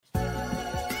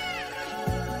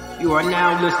You are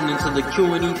now listening to the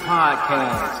Q&E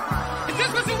podcast. Is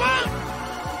this what you want?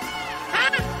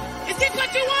 Huh? Is this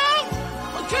what you want?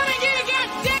 Well, come and get it,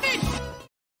 goddammit!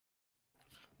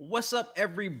 What's up,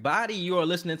 everybody? You are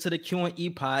listening to the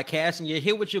Q&E podcast, and you're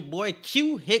here with your boy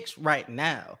Q Hicks right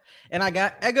now. And I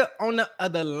got Edgar on the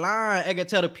other line. Edgar,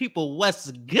 tell the people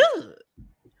what's good.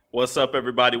 What's up,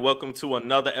 everybody? Welcome to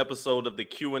another episode of the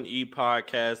Q&E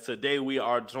podcast. Today, we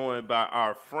are joined by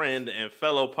our friend and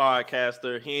fellow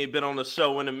podcaster. He ain't been on the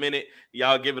show in a minute.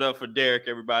 Y'all give it up for Derek,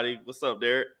 everybody. What's up,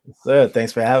 Derek? Sir,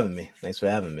 thanks for having me.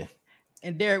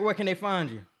 And Derek, where can they find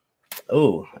you?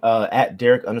 Oh, at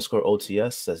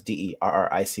Derek_OTS. That's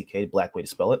DERRICK, black way to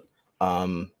spell it.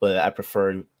 But I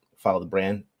prefer follow the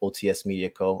brand OTS Media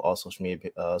Co. All social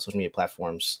media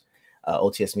platforms.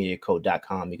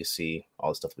 OTSMediaCo.com. You can see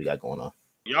all the stuff we got going on.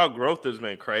 Y'all growth has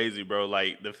been crazy, bro.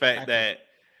 Like the fact that,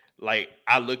 like,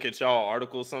 I look at y'all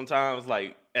articles sometimes,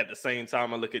 like at the same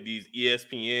time I look at these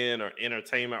ESPN or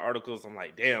entertainment articles. I'm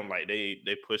like, damn, like they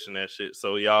pushing that shit.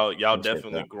 So y'all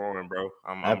definitely growing, bro.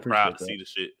 I'm proud to see the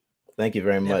shit. Thank you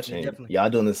very much. Definitely.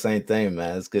 Y'all doing the same thing,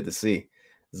 man. It's good to see.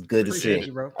 It's good to see.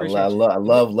 You, bro. I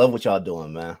love what y'all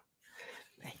doing, man.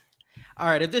 All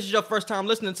right, if this is your first time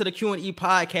listening to the Q&E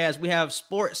podcast, we have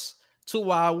sports 2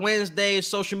 Wild Wednesdays,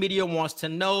 social media wants to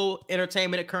know,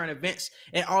 entertainment and current events,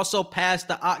 and also Pass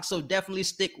the Ox. So definitely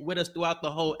stick with us throughout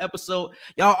the whole episode.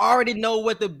 Y'all already know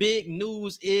what the big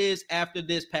news is after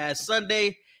this past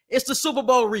Sunday. It's the Super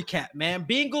Bowl recap, man.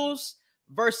 Bengals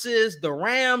versus the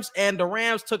Rams, and the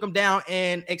Rams took them down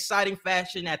in exciting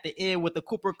fashion at the end with the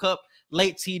Cooper Kupp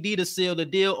late TD to seal the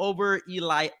deal over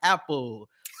Eli Apple,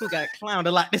 who got clowned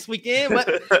a lot this weekend.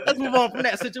 But let's move on from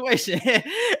that situation.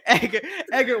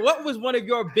 Edgar, what was one of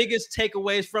your biggest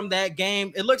takeaways from that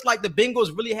game? It looks like the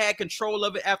Bengals really had control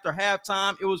of it after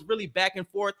halftime. It was really back and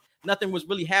forth. Nothing was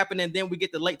really happening. Then we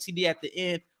get the late TD at the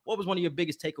end. What was one of your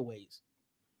biggest takeaways?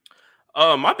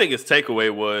 My biggest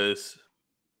takeaway was,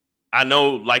 I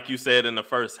know, like you said in the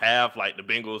first half, like the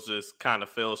Bengals just kind of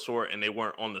fell short and they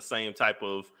weren't on the same type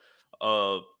of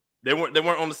they weren't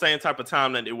on the same type of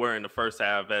time that they were in the first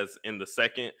half as in the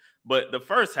second. But the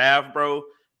first half, bro,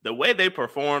 the way they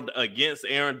performed against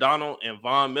Aaron Donald and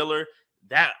Von Miller,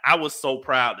 that I was so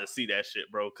proud to see that shit,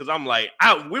 bro. Because I'm like,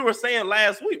 we were saying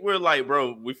last week, we were like,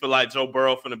 bro, we feel like Joe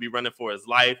Burrow finna be running for his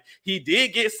life. He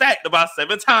did get sacked about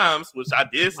 7 times, which I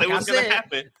did say was going to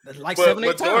happen. Like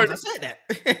 7-8 times, I said that.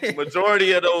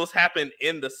 Majority of those happened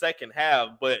in the second half,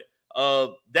 but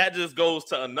that just goes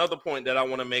to another point that I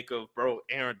want to make of, bro.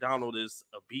 Aaron Donald is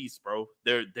a beast, bro.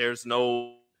 There's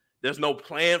no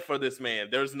plan for this man.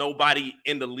 There's nobody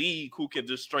in the league who can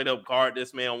just straight up guard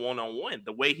this man one-on-one.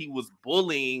 The way he was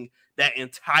bullying that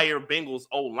entire Bengals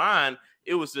O-line,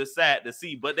 it was just sad to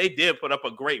see. But they did put up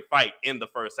a great fight in the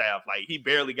first half. Like, he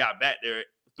barely got back there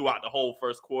throughout the whole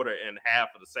first quarter, and half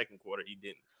of the second quarter he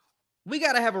didn't. We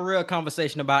got to have a real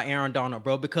conversation about Aaron Donald,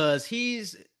 bro, because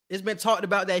it's been talked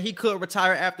about that he could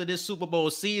retire after this Super Bowl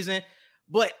season.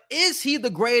 But is he the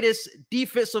greatest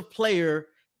defensive player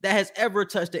that has ever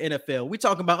touched the NFL? We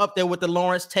talking about up there with the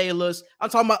Lawrence Taylors. I'm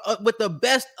talking about with the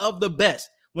best of the best.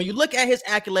 When you look at his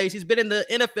accolades, he's been in the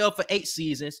NFL for 8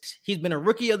 seasons. He's been a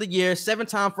Rookie of the Year,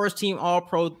 7-time first-team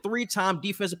All-Pro, 3-time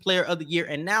Defensive Player of the Year,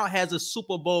 and now has a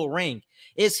Super Bowl ring.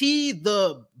 Is he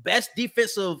the best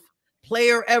defensive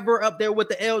player ever up there with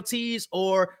the LTs,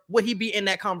 or would he be in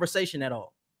that conversation at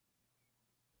all?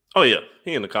 Oh, yeah.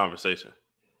 He in the conversation.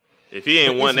 If he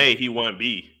ain't 1A, he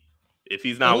 1B. If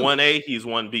he's not 1A, he's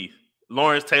 1B.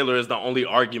 Lawrence Taylor is the only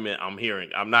argument I'm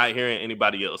hearing. I'm not hearing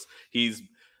anybody else.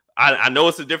 I know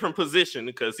it's a different position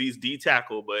because he's D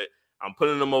tackle, but I'm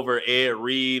putting him over Ed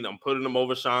Reed. I'm putting him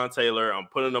over Sean Taylor. I'm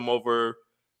putting him over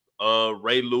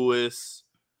Ray Lewis.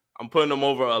 I'm putting him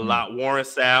over a lot. Warren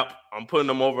Sapp. I'm putting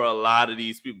him over a lot of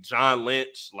these people. John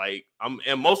Lynch.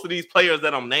 And most of these players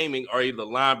that I'm naming are either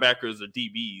linebackers or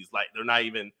DBs. Like, they're not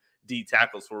even D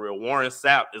tackles for real. Warren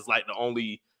Sapp is like the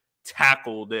only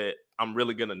tackle that I'm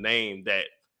really gonna name that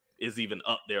is even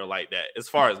up there like that, as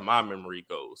far as my memory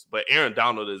goes. But Aaron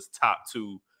Donald is top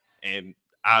 2, and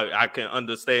I can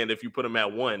understand if you put him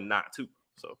at 1, not 2.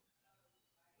 So,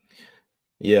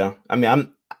 yeah, I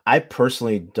mean, I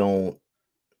personally don't.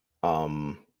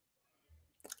 I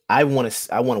want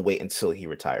to wait until he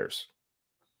retires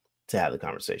to have the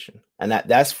conversation, and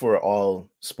that's for all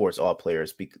sports, all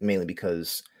players, mainly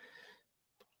because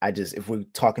if we're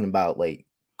talking about like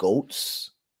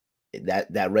GOATs,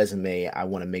 that resume, I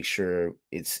want to make sure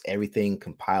it's everything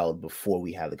compiled before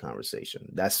we have the conversation.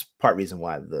 That's part reason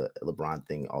why the LeBron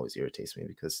thing always irritates me,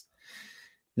 because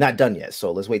not done yet.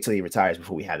 So let's wait till he retires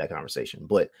before we have that conversation.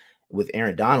 But with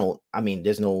Aaron Donald, I mean,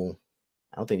 there's no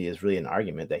I don't think there's really an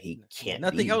argument that he can't.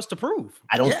 Nothing else to prove.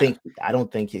 I don't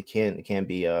think it can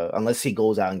be unless he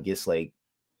goes out and gets like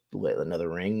another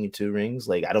ring, 2 rings.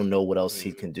 Like I don't know what else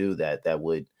he can do that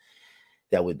would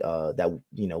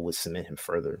would cement him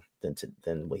further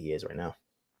than what he is right now.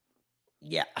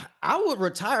 Yeah, I would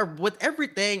retire with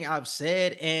everything I've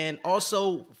said. And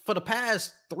also for the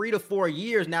past 3 to 4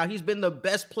 years now, he's been the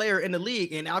best player in the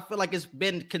league. And I feel like it's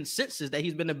been consensus that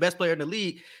he's been the best player in the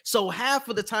league. So half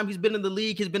of the time he's been in the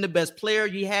league, he's been the best player.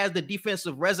 He has the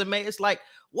defensive resume. It's like,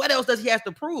 what else does he have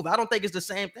to prove? I don't think it's the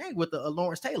same thing with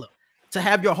Lawrence Taylor. To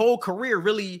have your whole career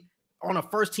really on a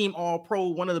first team all-pro,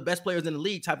 one of the best players in the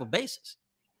league type of basis.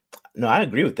 No, I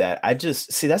agree with that. I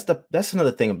just see that's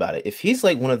another thing about it. If he's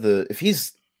like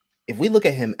if we look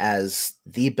at him as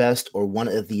the best or one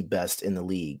of the best in the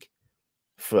league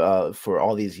for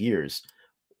all these years,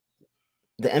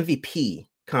 the MVP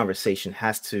conversation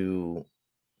has to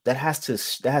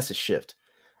shift.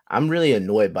 I'm really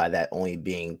annoyed by that only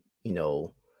being,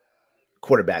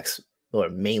 quarterbacks or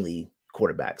mainly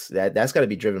quarterbacks. That's got to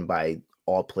be driven by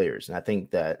all players. And I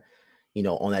think that,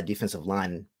 on that defensive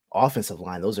line, offensive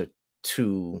line, those are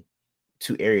two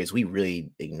areas we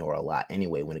really ignore a lot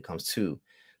anyway when it comes to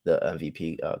the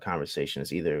MVP conversation.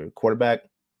 It's either quarterback,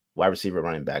 wide receiver,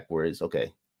 running back, where it's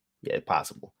okay, yeah,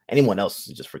 possible. Anyone else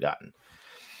is just forgotten.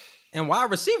 And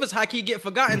wide receivers, how can you get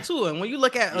forgotten too? And when you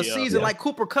look at a season like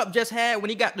Cooper Kupp just had when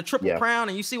he got the triple crown,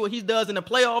 and you see what he does in the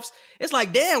playoffs, it's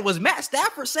like, damn, was Matt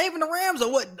Stafford saving the Rams, or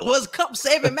what was Kupp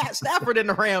saving Matt Stafford in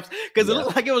the Rams? Because it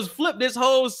looked like it was flipped this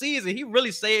whole season. He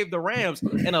really saved the Rams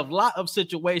in a lot of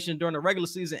situations during the regular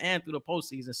season and through the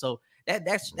postseason. So that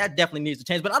definitely needs to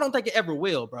change. But I don't think it ever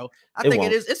will, bro. I think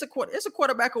it is. It's a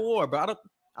quarterback award, bro.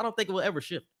 I don't think it will ever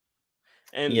shift.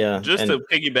 And to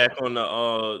piggyback on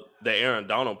the Aaron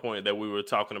Donald point that we were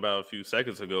talking about a few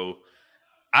seconds ago,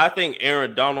 I think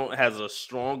Aaron Donald has a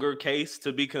stronger case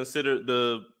to be considered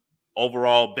the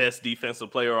overall best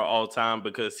defensive player of all time,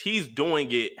 because he's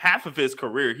doing it half of his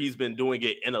career. He's been doing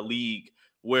it in a league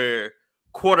where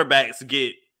quarterbacks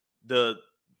get the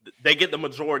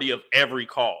majority of every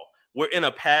call. We're in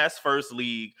a pass-first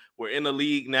league. We're in a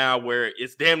league now where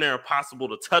it's damn near impossible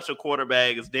to touch a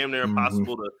quarterback. It's damn near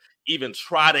impossible to even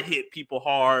try to hit people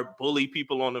hard, bully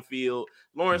people on the field.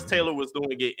 Lawrence Taylor was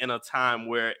doing it in a time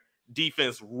where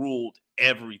defense ruled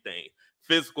everything.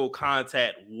 Physical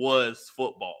contact was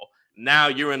football. Now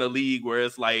you're in a league where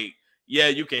it's like, yeah,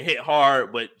 you can hit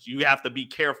hard, but you have to be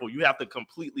careful. You have to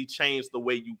completely change the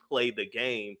way you play the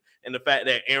game. And the fact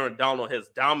that Aaron Donald has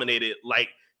dominated, like,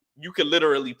 you could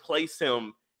literally place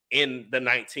him in the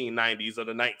 1990s or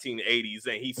the 1980s,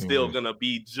 and he's still going to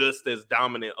be just as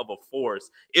dominant of a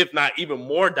force, if not even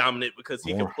more dominant, because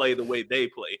he can play the way they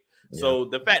play. Yeah. So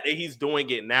the fact that he's doing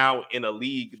it now in a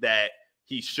league that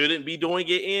he shouldn't be doing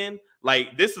it in,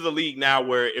 like, this is a league now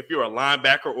where if you're a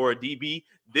linebacker or a DB,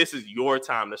 this is your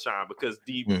time to shine, because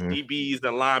DBs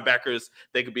and linebackers,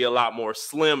 they could be a lot more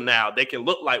slim now. They can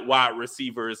look like wide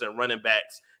receivers and running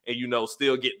backs and,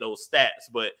 still get those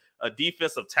stats. But a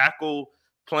defensive tackle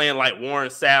playing like Warren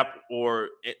Sapp or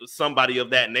somebody of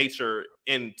that nature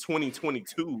in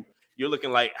 2022, you're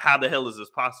looking like, how the hell is this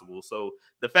possible? So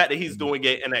the fact that he's doing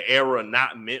it in an era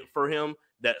not meant for him,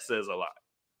 that says a lot.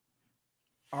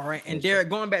 All right. And Derek,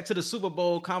 going back to the Super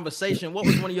Bowl conversation, what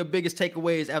was one of your biggest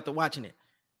takeaways after watching it?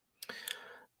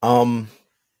 I'm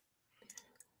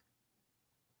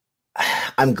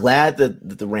glad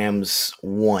that the Rams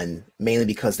won, mainly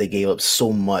because they gave up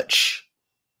so much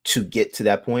to get to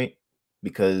that point,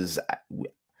 because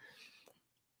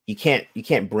you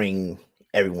can't bring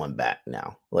everyone back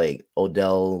now. Like,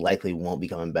 Odell likely won't be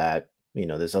coming back.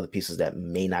 There's other pieces that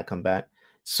may not come back.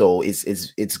 So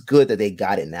it's good that they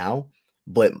got it now.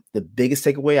 But the biggest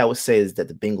takeaway I would say is that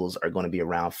the Bengals are going to be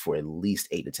around for at least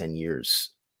 8 to 10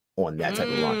 years on that type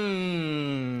of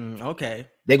run. Okay.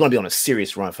 They're going to be on a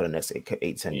serious run for the next 8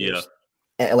 to 10 years.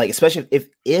 And like, especially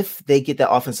if they get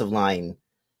that offensive line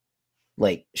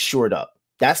like shored up,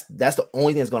 that's the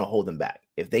only thing that's going to hold them back.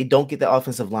 If they don't get the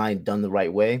offensive line done the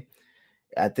right way,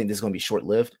 I think this is going to be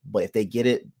short-lived. But if they get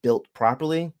it built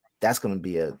properly, that's going to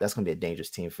be a dangerous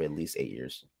team for at least 8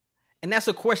 years. And that's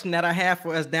a question that I have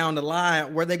for us down the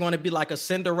line. Were they going to be like a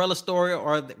Cinderella story,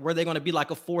 or were they going to be like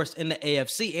a force in the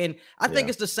AFC? And I think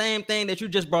it's the same thing that you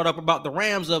just brought up about the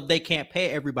Rams, of they can't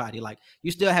pay everybody. Like, you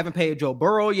still haven't paid Joe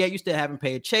Burrow yet. You still haven't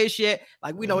paid Chase yet.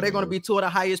 Like, we know they're going to be two of the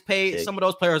highest paid. Some of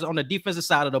those players on the defensive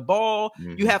side of the ball.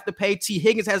 You have to pay. T.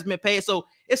 Higgins hasn't been paid. So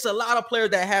it's a lot of players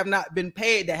that have not been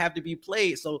paid that have to be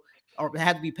played. Or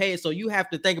have to be paid. So you have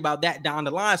to think about that down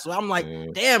the line. So I'm like,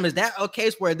 damn, is that a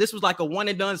case where this was like a one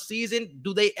and done season?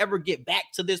 Do they ever get back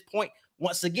to this point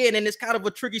once again, and it's kind of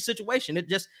a tricky situation. It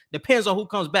just depends on who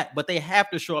comes back, but they have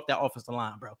to show up that offensive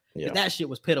line, bro. Yeah. That shit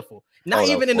was pitiful. Not that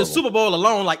even was in the horrible. Super Bowl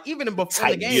alone, like even before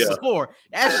the game before,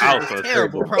 that shit was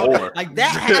terrible, bro. Like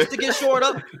that has to get shored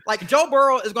up. Like Joe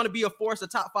Burrow is going to be a force, a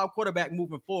top 5 quarterback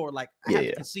moving forward. Like I have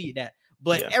to concede that,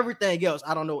 but everything else,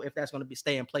 I don't know if that's going to be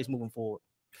stay in place moving forward.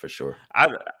 For sure.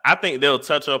 I think they'll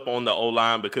touch up on the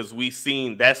O-line because we've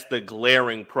seen that's the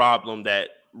glaring problem that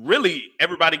really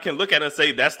everybody can look at and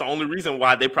say that's the only reason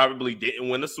why they probably didn't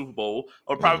win the Super Bowl,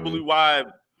 or probably why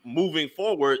moving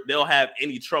forward they'll have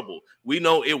any trouble. We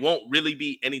know it won't really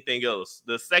be anything else.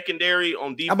 The secondary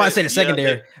on defense, I'm about to say the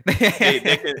secondary.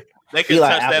 They can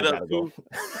touch that up too.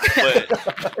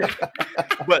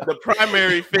 But the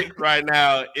primary fix right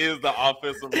now is the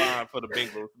offensive line for the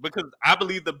Bengals, because I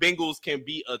believe the Bengals can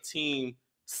be a team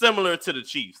similar to the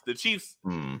Chiefs. The Chiefs,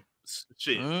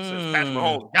 since Patrick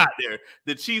Mahomes got there,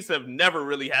 the Chiefs have never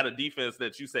really had a defense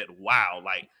that you said, wow,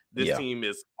 like this team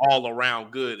is all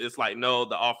around good. It's like, no,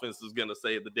 the offense is going to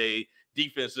save the day.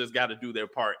 Defense just got to do their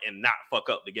part and not fuck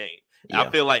up the game. I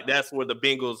feel like that's where the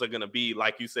Bengals are going to be,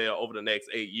 like you said, over the next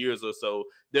 8 years or so.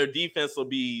 Their defense will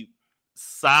be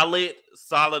solid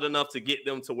enough to get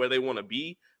them to where they want to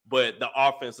be, but the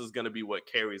offense is going to be what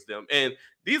carries them. And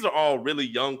these are all really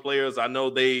young players. I know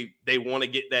they want to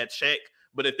get that check,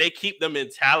 but if they keep the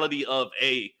mentality of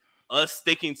us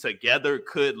sticking together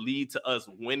could lead to us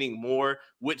winning more,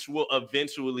 which will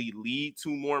eventually lead to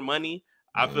more money.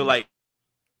 I feel like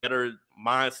better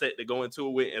mindset to go into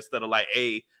it with, instead of like,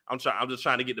 hey, I'm just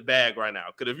trying to get the bag right now.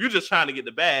 Because if you're just trying to get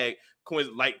the bag,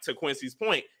 like to Quincy's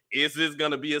point, is this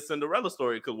going to be a Cinderella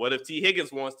story? Because what if T.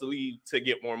 Higgins wants to leave to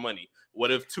get more money?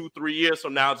 What if 2-3 years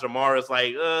from now, Jamar is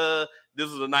like, this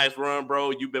is a nice run,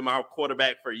 bro. You've been my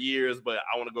quarterback for years, but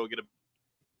I want to go get a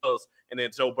close. And then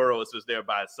Joe Burrow is just there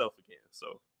by itself again.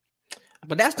 So,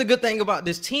 but that's the good thing about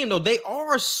this team, though. They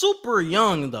are super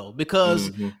young, though, because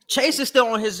Chase is still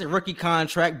on his rookie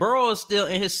contract. Burrow is still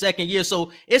in his second year.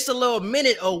 So it's a little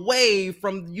minute away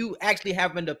from you actually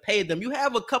having to pay them. You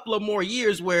have a couple of more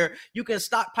years where you can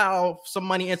stockpile some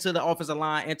money into the offensive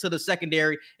line, into the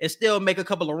secondary, and still make a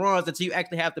couple of runs until you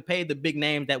actually have to pay the big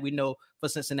names that we know for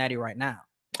Cincinnati right now.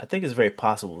 I think it's very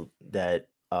possible that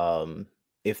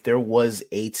if there was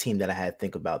a team that I had to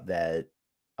think about that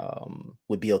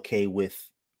would be okay with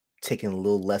taking a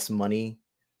little less money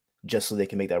just so they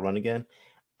can make that run again,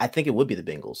 I think it would be the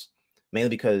Bengals. Mainly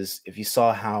because if you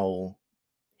saw how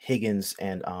Higgins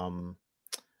and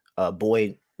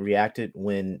Boyd reacted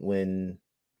when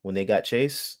they got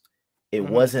Chase, it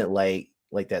wasn't like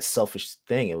that selfish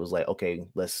thing. It was like, okay,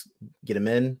 let's get him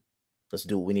in, let's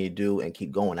do what we need to do and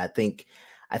keep going. I think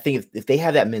if they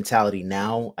have that mentality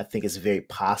now, I think it's very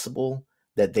possible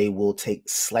that they will take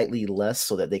slightly less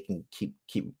so that they can keep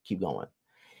going.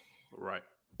 Right.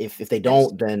 If they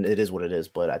don't, then it is what it is.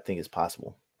 But I think it's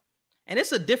possible. And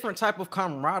it's a different type of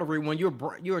camaraderie when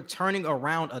you're turning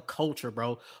around a culture,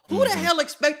 bro. Who the hell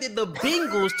expected the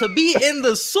Bengals to be in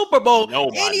the Super Bowl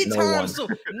anytime soon?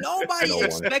 Nobody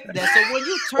expected that. So when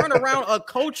you turn around a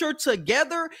culture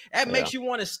together, that makes you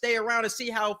want to stay around and see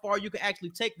how far you can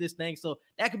actually take this thing. So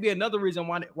that could be another reason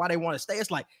why they want to stay.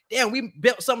 It's like, damn, we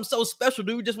built something so special.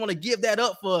 Do we just want to give that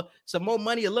up for some more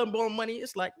money, a little more money?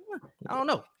 It's like, I don't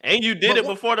know. And you did it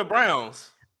before the Browns,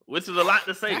 which is a lot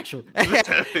to say.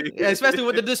 Especially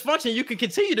with the dysfunction, you can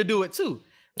continue to do it too.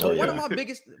 One of my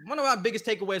biggest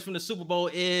takeaways from the Super Bowl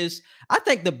is I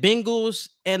think the Bengals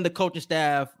and the coaching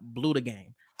staff blew the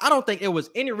game. I don't think there was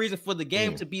any reason for the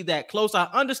game to be that close. I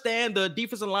understand the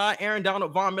defensive line, Aaron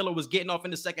Donald, Von Miller was getting off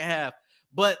in the second half,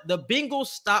 but the Bengals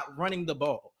stopped running the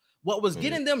ball. What was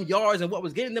getting them yards and what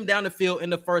was getting them down the field in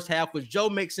the first half was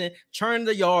Joe Mixon turning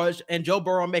the yards and Joe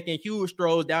Burrow making huge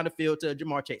throws down the field to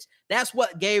Jamar Chase. That's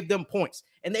what gave them points.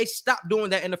 And they stopped doing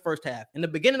that in the first half. In the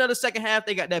beginning of the second half,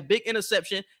 they got that big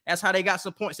interception. That's how they got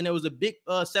some points. And it was a big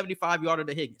 75-yarder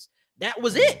to Higgins. That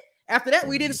was it. After that,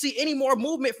 we didn't see any more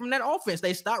movement from that offense.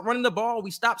 They stopped running the ball.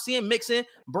 We stopped seeing Mixon.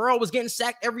 Burrow was getting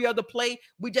sacked every other play.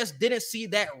 We just didn't see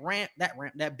that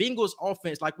Bengals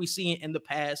offense like we seen in the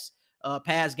past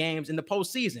games in the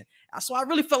postseason. So I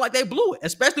really felt like they blew it,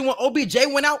 especially when OBJ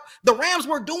went out. The Rams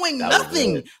were doing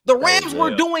nothing. The Rams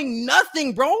were doing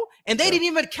nothing, bro. And they didn't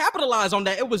even capitalize on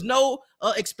that. It was no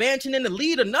expansion in the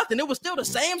lead or nothing. It was still the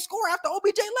same score after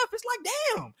OBJ left. It's like,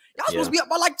 damn, y'all supposed to be up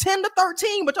by like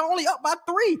 10-13, but y'all only up by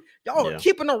 3. Y'all are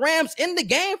keeping the Rams in the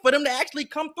game for them to actually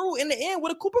come through in the end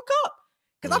with a Cooper Kupp.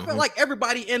 Because I felt like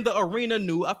everybody in the arena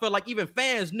knew, I felt like even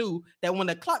fans knew that when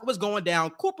the clock was going down,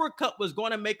 Cooper Kupp was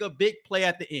going to make a big play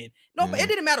at the end. No, but it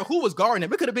didn't matter who was guarding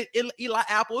him. It could have been Eli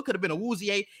Apple. It could have been a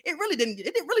Woozier. It really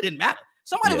didn't matter.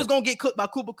 Somebody was going to get cooked by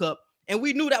Cooper Kupp. and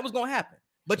we knew that was going to happen.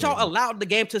 But y'all allowed the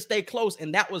game to stay close,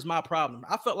 and that was my problem.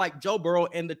 I felt like Joe Burrow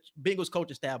and the Bengals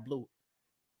coaching staff blew it.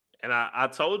 And I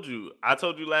told you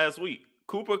last week,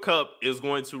 Cooper Kupp is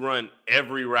going to run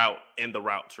every route in the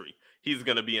route tree. He's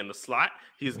going to be in the slot.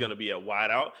 He's going to be at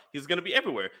wide out. He's going to be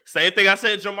everywhere. Same thing I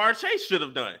said Jamar Chase should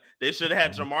have done. They should have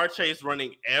had Jamar Chase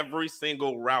running every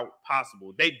single route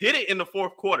possible. They did it in the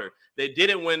fourth quarter. They did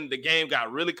it when the game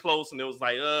got really close and it was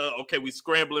like, okay, we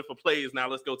scrambling for plays. Now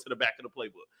let's go to the back of the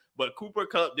playbook. But Cooper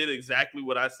Kupp did exactly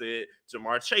what I said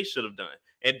Jamar Chase should have done.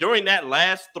 And during that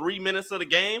last 3 minutes of the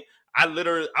game, I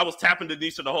was tapping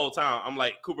Denisha the whole time. I'm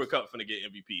like, Cooper Kupp finna get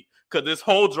MVP. Because this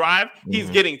whole drive, he's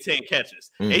getting 10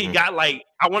 catches. And he got like,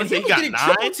 I want to say he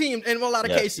got 9. Team in a lot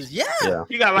of cases. Yeah.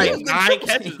 He got like 9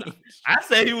 catches. I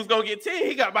said he was going to get 10.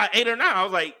 He got about 8 or 9. I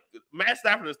was like, Matt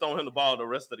Stafford is throwing him the ball the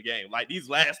rest of the game. Like these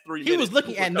last 3 minutes. He was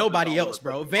looking at nobody else,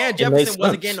 bro. Van Jefferson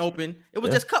wasn't getting open. It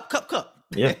was just Kupp.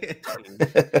 Yeah.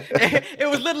 It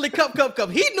was literally Kupp.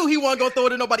 He knew he wasn't going to throw it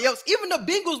to nobody else. Even the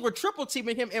Bengals were triple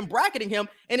teaming him and bracketing him,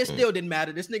 and it still didn't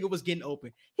matter. This nigga was getting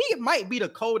open. He might be the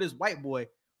coldest white boy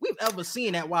we've ever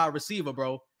seen at wide receiver,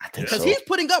 bro. Because he's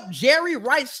putting up Jerry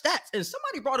Rice stats. And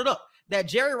somebody brought it up that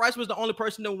Jerry Rice was the only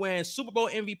person to win Super Bowl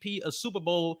MVP, a Super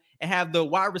Bowl, and have the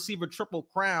wide receiver triple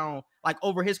crown like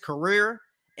over his career.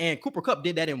 And Cooper Kupp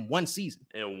did that in one season.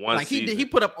 He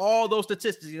put up all those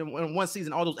statistics in one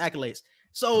season, all those accolades.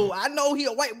 So I know he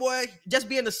a white boy just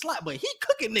being the slot, but he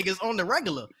cooking niggas on the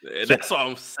regular. That's what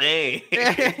I'm saying.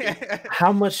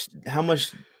 How much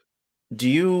do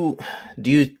you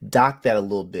dock that a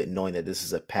little bit, knowing that this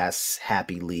is a pass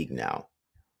happy league now?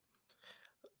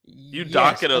 You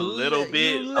dock it a little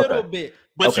bit,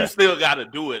 but you still got to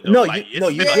do it. Though.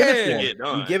 You give it to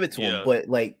him. You give it to him, but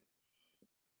like,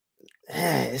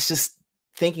 it's just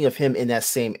thinking of him in that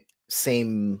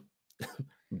same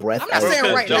breath. I'm not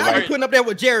saying right now you're putting up there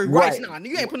with Jerry Rice. No,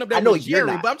 you ain't putting up there with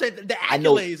Jerry, but I'm saying the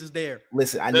accolades is there.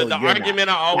 Listen, I know the argument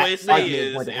I always say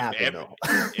is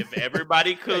if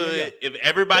everybody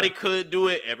could do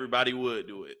it, everybody would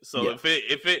do it. So if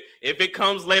it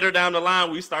comes later down the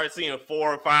line, we start seeing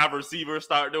 4 or 5 receivers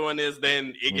start doing this,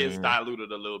 then it gets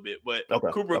diluted a little bit. But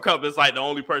Cooper Kupp is like the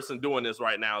only person doing this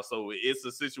right now. So it's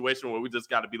a situation where we just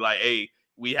got to be like, hey,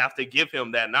 we have to give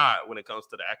him that nod when it comes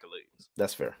to the accolades.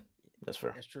 That's fair. That's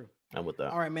true. I'm with that.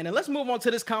 All right, man. And let's move on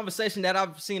to this conversation that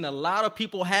I've seen a lot of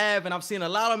people have, and I've seen a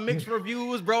lot of mixed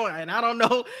reviews, bro. And I don't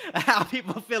know how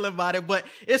people feel about it, but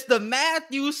it's the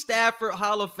Matthew Stafford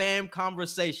Hall of Fame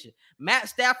conversation. Matt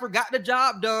Stafford got the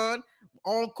job done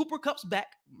on Cooper Kupp's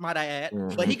back, might I add,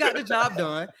 but he got the job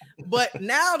done. But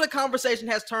now the conversation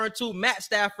has turned to Matt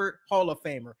Stafford Hall of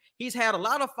Famer. He's had a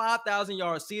lot of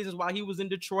 5,000-yard seasons while he was in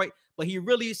Detroit, but he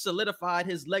really solidified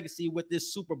his legacy with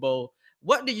this Super Bowl.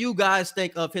 What do you guys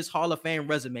think of his Hall of Fame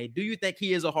resume? Do you think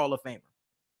he is a Hall of Famer?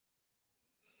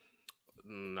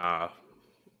 Nah.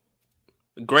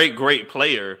 Great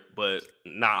player, but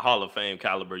not Hall of Fame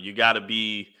caliber. You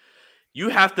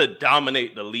have to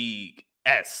dominate the league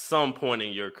at some point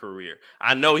in your career.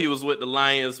 I know he was with the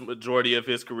Lions majority of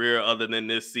his career other than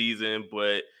this season,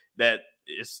 but that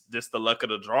it's just the luck of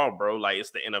the draw, bro. Like, it's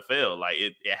the NFL. Like,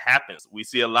 it happens. We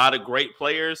see a lot of great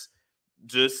players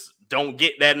just don't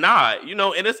get that nod,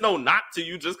 and it's no knock to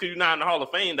you just because you're not in the Hall of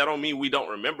Fame. That don't mean we don't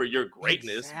remember your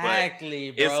greatness.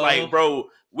 Exactly, but it's like, bro,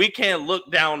 we can't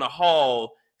look down the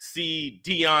hall, see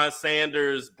Deion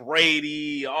Sanders,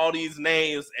 Brady, all these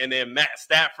names, and then Matt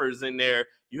Stafford's in there.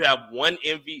 You have one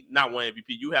MVP.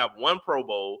 You have one Pro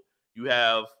Bowl. You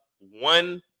have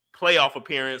one playoff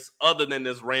appearance other than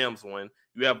this Rams one.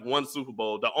 You have one Super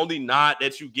Bowl. The only nod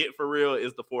that you get for real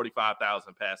is the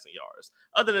 45,000 passing yards.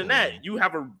 Other than that, you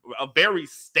have a very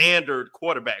standard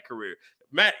quarterback career.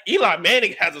 Eli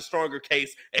Manning has a stronger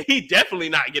case, and he definitely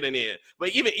not getting in. But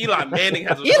even Eli Manning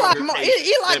has a stronger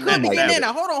case. Eli could be getting in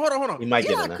now. Hold on. He might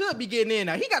Eli could be getting in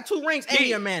now. He got 2 rings and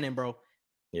he a Manning, bro.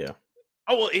 Yeah.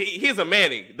 Oh, well, he's a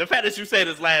Manning. The fact that you said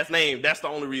his last name, that's the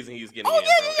only reason he's getting in.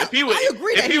 Yeah. I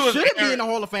agree that he shouldn't be in the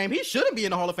Hall of Fame. He shouldn't be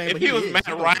in the Hall of Fame. If he was Matt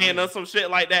Ryan or some shit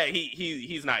like that,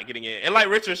 he's not getting in. And like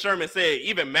Richard Sherman said,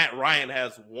 even Matt Ryan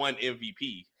has one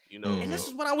MVP. And this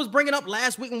is what I was bringing up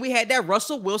last week when we had that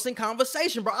Russell Wilson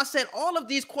conversation, bro. I said all of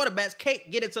these quarterbacks can't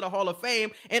get into the Hall of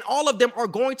Fame, and all of them are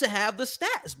going to have the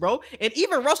stats, bro. And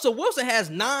even Russell Wilson has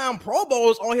 9 Pro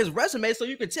Bowls on his resume, so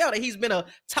you can tell that he's been a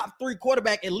top 3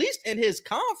 quarterback, at least in his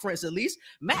conference, at least.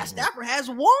 Matt Stafford has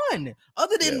 1.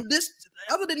 Other than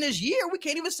this year, we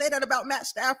can't even say that about Matt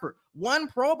Stafford. 1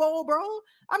 Pro Bowl, bro.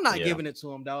 I'm not giving it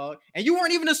to him, dog. And you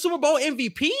weren't even a Super Bowl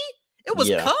MVP? It was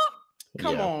Kupp?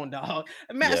 Come on, dog.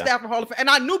 Matt Stafford Hall of Fame. And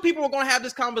I knew people were going to have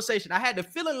this conversation. I had the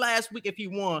feeling last week if he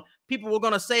won, people were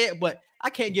going to say it, but I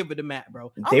can't give it to Matt,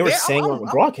 bro. They were saying on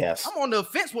the broadcast. I'm on the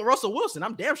fence with Russell Wilson.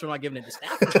 I'm damn sure not giving it to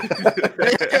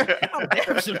Stafford. I'm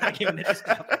damn sure not giving it to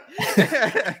Stafford.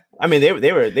 I mean,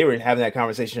 they were having that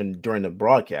conversation during the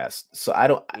broadcast. So I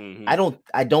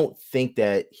don't think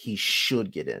that he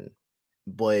should get in,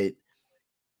 but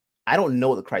I don't know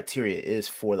what the criteria is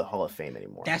for the Hall of Fame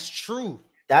anymore. That's true.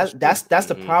 That's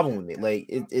the problem with it. Like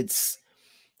it's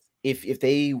if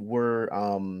they were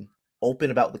open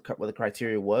about what the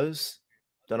criteria was,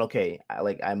 then okay,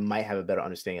 I might have a better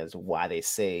understanding as to why they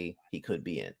say he could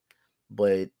be in.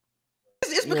 But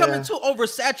it's becoming too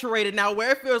oversaturated now,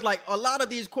 where it feels like a lot of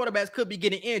these quarterbacks could be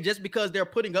getting in just because they're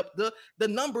putting up the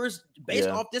numbers based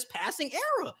off this passing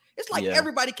era. It's like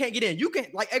everybody can't get in. You can,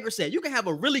 like Edgar said, you can have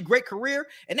a really great career,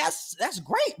 and that's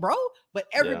great, bro. But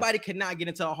everybody cannot get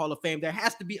into the Hall of Fame. There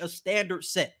has to be a standard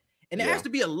set. And there has to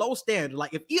be a low standard.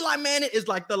 Like if Eli Manning is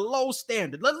like the low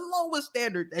standard, the lowest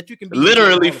standard that you can be.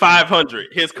 Literally 500.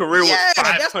 His career was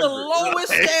 500. That's the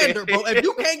lowest standard, bro. If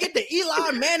you can't get the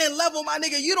Eli Manning level, my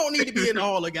nigga, you don't need to be in the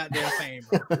Hall of goddamn Fame,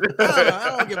 bro.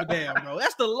 I don't give a damn, bro.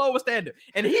 That's the lowest standard.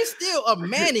 And he's still a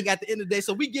Manning at the end of the day,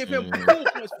 so we give him cool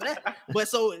points for that. But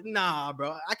so, nah,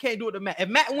 bro. I can't do it to Matt. If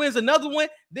Matt wins another one,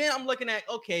 then I'm looking at,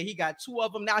 okay, he got 2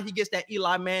 of them. Now he gets that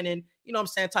Eli Manning, you know what I'm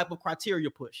saying, type of criteria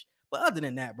push. But other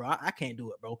than that, bro, I can't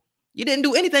do it, bro. You didn't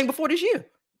do anything before this year.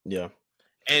 Yeah.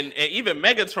 And even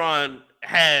Megatron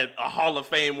had a Hall of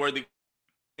Fame worthy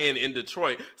in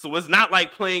Detroit. So it's not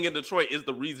like playing in Detroit is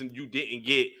the reason you didn't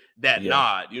get that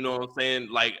nod. You know what I'm saying?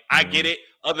 Like, I get it.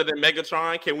 Other than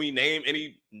Megatron, can we name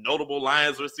any notable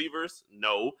Lions receivers?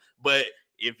 No. But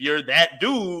if you're that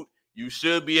dude, you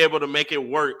should be able to make it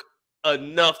work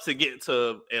enough to get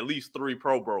to at least 3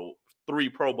 Pro Bowls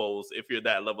if you're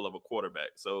that level of a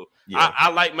quarterback. So I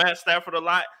like Matt Stafford a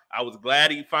lot. I was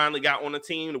glad he finally got on a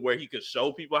team to where he could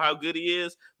show people how good he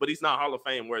is, but he's not Hall of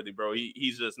Fame worthy, bro.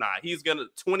 He's just not. He's gonna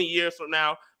 20 years from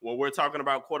now, when we're talking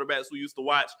about quarterbacks we used to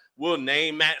watch, we'll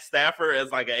name Matt Stafford as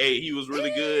like he was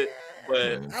really good.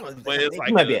 But it's like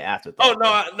he might be an afterthought.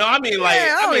 Oh no, I mean like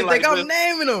I don't even think I'm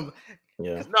naming him.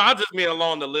 Yeah. No, I just mean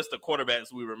along the list of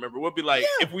quarterbacks we remember. We'll be like,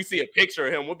 if we see a picture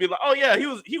of him, we'll be like, oh yeah, he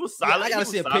was solid. I gotta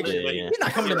see a picture. Yeah. He's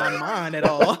not coming to my mind at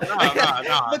all.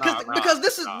 Because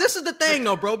this is the thing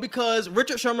though, bro. Because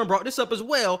Richard Sherman brought this up as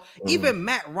well. Even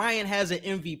Matt Ryan has an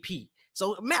MVP.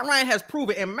 So Matt Ryan has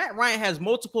proven, and Matt Ryan has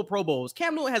multiple Pro Bowls.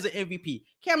 Cam Newton has an MVP.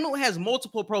 Cam Newton has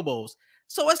multiple Pro Bowls.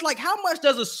 So it's like, how much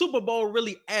does a Super Bowl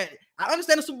really add? I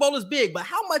understand the Super Bowl is big, but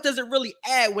how much does it really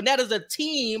add when that is a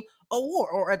team award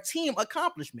or a team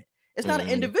accomplishment? It's not an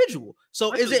individual.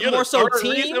 So is it more so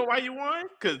team? Reason why you won?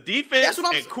 Because defense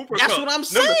and Cooper Kupp. That's what I'm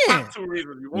saying. Top 2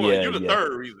 reasons you won. You're the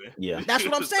third reason. Yeah, that's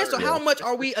what I'm saying. So how much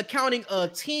are we accounting a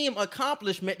team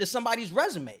accomplishment to somebody's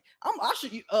resume?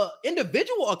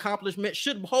 Individual accomplishment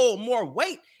should hold more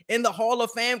weight in the Hall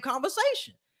of Fame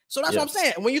conversation. So that's what I'm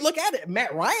saying. When you look at it,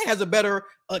 Matt Ryan has a better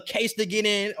case to get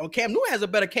in, or Cam Newton has a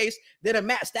better case than a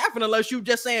Matt Stafford, unless you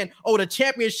just saying, oh, the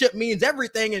championship means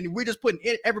everything, and we're just putting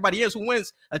everybody else who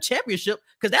wins a championship,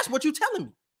 because that's what you're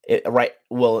telling me. Right.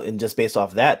 Well, and just based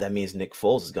off that means Nick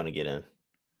Foles is going to get in.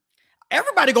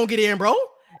 Everybody going to get in, bro.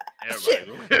 Shit,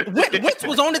 Wentz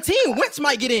was on the team. Wentz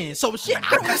might get in. So shit,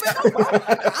 I don't even know, bro.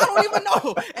 I don't even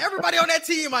know. Everybody on that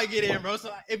team might get in, bro.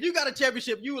 So if you got a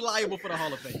championship, you liable for the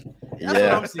Hall of Fame. That's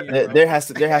what I'm seeing, bro. There has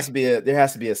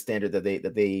to be a standard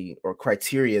that they or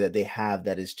criteria that they have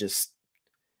that is just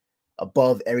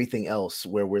above everything else,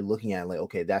 where we're looking at like,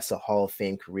 okay, that's a Hall of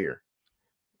Fame career.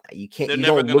 You can't. They're you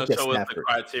never don't look going to at show us Stafford. the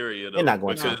criteria. Though, they're not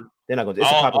going to. They're not going to.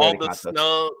 It's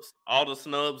all the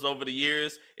snubs over the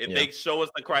years. If they show us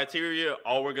the criteria,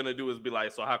 all we're going to do is be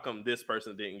like, so how come this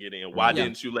person didn't get in? Why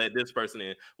didn't you let this person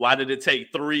in? Why did it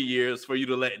take 3 years for you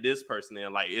to let this person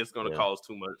in? Like, it's going to cause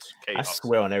too much chaos. I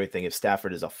swear on everything, if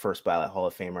Stafford is a first ballot Hall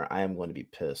of Famer, I am going to be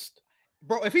pissed.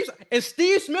 Bro, if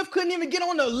Steve Smith couldn't even get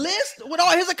on the list with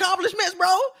all his accomplishments,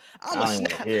 bro, I'm a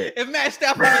snap. If Matt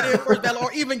Stafford get in first ballot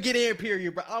or even get in,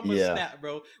 period, bro, I'm a snap,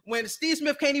 bro. When Steve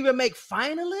Smith can't even make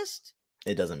finalist,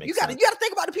 it doesn't make sense. You got to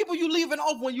think about the people you leaving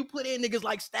off when you put in niggas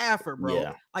like Stafford,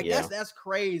 bro. That's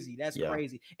crazy. That's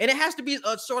crazy. And it has to be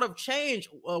a sort of change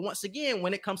once again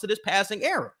when it comes to this passing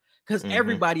era. Because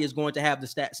everybody is going to have the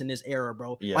stats in this era,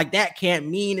 bro. Like that can't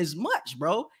mean as much,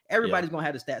 bro. Everybody's gonna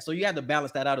have the stats, so you have to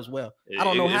balance that out as well. I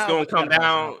don't know how it's gonna come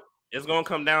down. It's gonna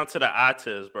come down to the eye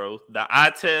test, bro. The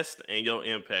eye test and your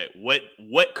impact. What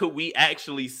could we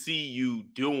actually see you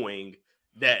doing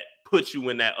that puts you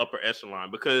in that upper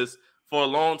echelon? Because for a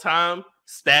long time,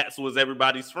 stats was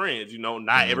everybody's friends.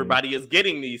 Not everybody is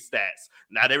getting these stats.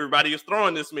 Not everybody is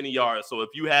throwing this many yards. So if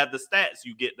you have the stats,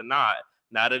 you get the nod.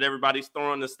 Now that everybody's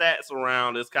throwing the stats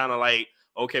around, it's kind of like,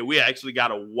 okay, we actually got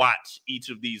to watch each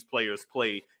of these players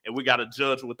play, and we got to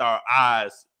judge with our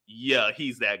eyes. Yeah,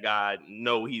 he's that guy.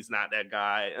 No, he's not that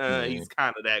guy. He's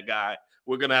kind of that guy.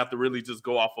 We're going to have to really just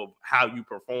go off of how you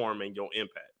perform and your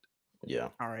impact. Yeah.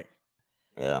 All right.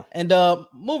 Yeah. And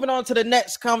moving on to the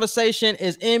next conversation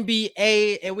is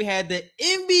NBA, and we had the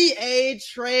NBA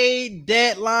trade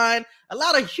deadline. A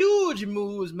lot of huge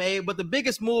moves made, but the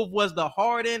biggest move was the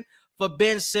Harden for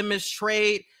Ben Simmons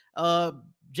trade.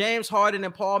 James Harden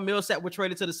and Paul Millsap were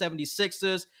traded to the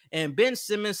 76ers, and Ben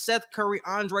Simmons, Seth Curry,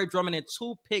 Andre Drummond, and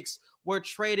 2 picks were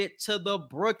traded to the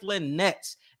Brooklyn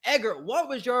Nets. Edgar, what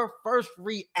was your first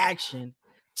reaction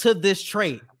to this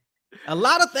trade? A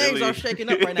lot of things are shaking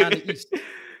up right now in the East.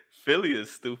 Philly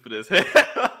is stupid as hell.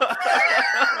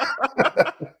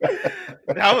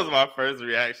 That was my first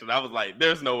reaction. I was like,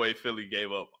 there's no way Philly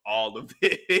gave up all of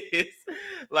this.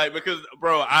 Because,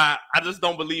 bro, I just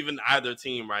don't believe in either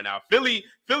team right now. Philly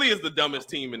is the dumbest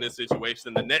team in this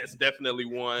situation. The Nets definitely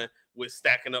won with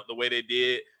stacking up the way they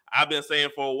did. I've been saying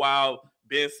for a while,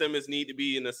 Ben Simmons need to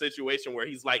be in a situation where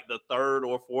he's like the 3rd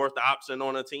or 4th option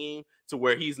on a team, to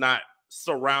where he's not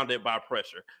surrounded by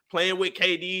pressure. Playing with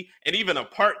KD and even a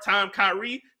part-time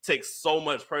Kyrie takes so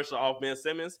much pressure off Ben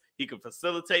Simmons. He can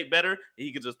facilitate better.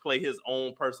 He can just play his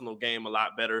own personal game a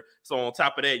lot better. So on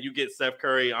top of that, you get Seth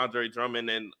Curry, Andre Drummond,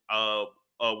 and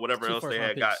whatever else they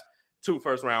had got, 2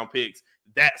 first-round picks.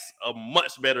 That's a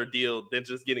much better deal than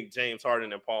just getting James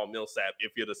Harden and Paul Millsap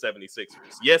if you're the 76ers.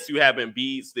 Yes, you have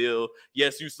Embiid still.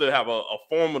 Yes, you still have a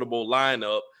formidable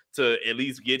lineup to at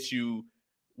least get you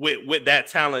with that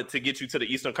talent to get you to the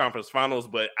Eastern Conference Finals,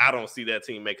 but I don't see that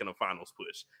team making a finals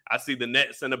push. I see the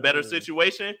Nets in a better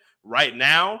situation. Right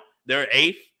now, they're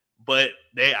 8th, but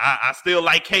I still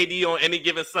like KD on any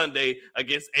given Sunday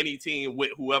against any team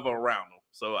with whoever around them.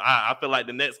 So I feel like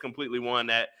the Nets completely won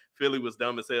that. Philly was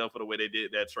dumb as hell for the way they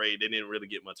did that trade. They didn't really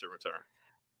get much in return.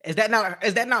 Is that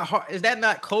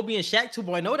not Kobe and Shaq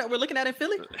 2.0 that we're looking at in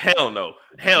Philly? Hell no.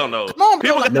 Come on,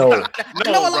 bro. I know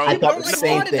a lot of people don't like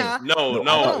Harden now. No,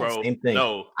 bro. Same thing.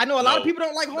 No. I know a lot of people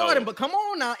don't like Harden, but come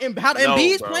on now. And how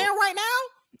Embiid's playing right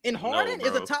now, and Harden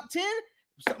is a top 10,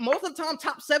 most of the time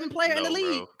top 7 player in the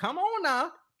league. Bro. Come on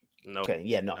now. No. Okay.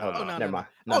 Yeah. No. Never mind.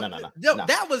 No.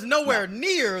 That was nowhere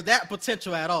near that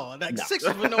potential at all. Like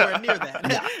Sixers was nowhere near that.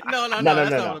 No. That's not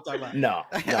what I'm talking about. No.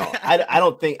 I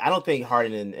don't think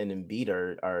Harden and Embiid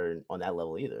are on that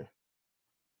level either.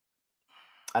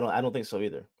 I don't think so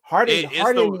either. Harden,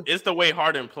 it's the way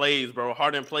Harden plays, bro.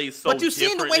 Harden plays so. But you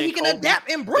seen the way he can adapt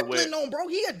in Brooklyn, bro.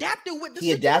 He adapted with the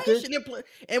situation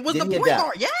and was the point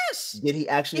guard. Yes. Did he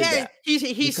actually? Yeah.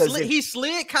 He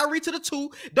slid Kyrie to the 2.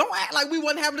 Don't act like we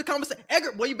wasn't having a conversation.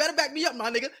 Edgar, well, you better back me up,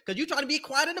 my nigga, because you trying to be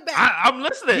quiet in the back. I'm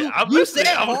listening. You said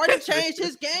Harden changed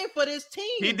his game for this team.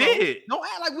 He did. Don't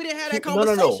act like we didn't have that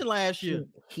conversation last year.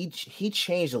 He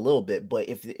changed a little bit, but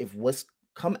if what's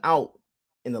come out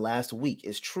in the last week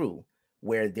is true,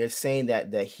 where they're saying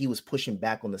that he was pushing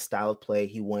back on the style of play,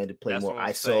 he wanted to play more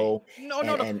ISO, and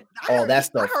all that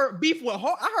stuff. I heard beef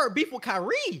with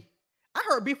Kyrie. I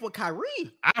heard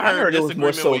it was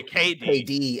more so with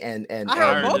KD and I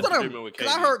heard both of them, because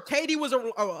I heard KD was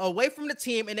away from the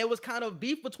team, and there was kind of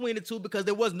beef between the two because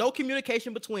there was no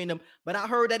communication between them. But I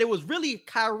heard that it was really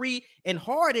Kyrie and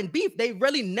Harden beef. They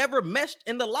really never meshed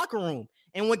in the locker room.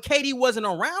 And when KD wasn't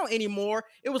around anymore,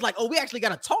 it was like, oh, we actually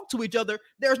got to talk to each other.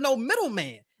 There's no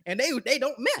middleman, and they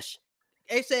don't mesh.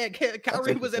 They said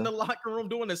Kyrie was in the locker room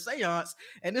doing a seance,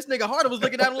 and this nigga Harden was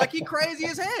looking at him like he crazy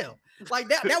as hell. Like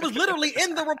that was literally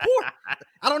in the report.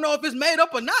 I don't know if it's made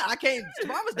up or not. I can't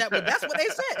promise that, but that's what they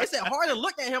said. They said Harden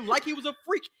looked at him like he was a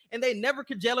freak, and they never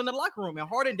could gel in the locker room, and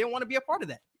Harden didn't want to be a part of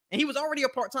that. And he was already a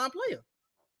part-time player.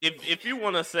 If you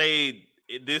want to say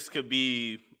this could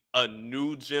be a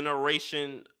new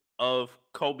generation of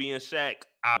Kobe and Shaq,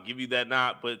 I'll give you that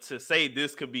nod. But to say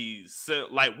this could be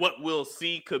like what we'll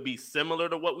see could be similar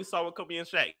to what we saw with Kobe and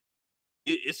Shaq,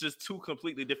 it's just 2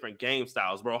 completely different game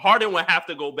styles, bro. Harden would have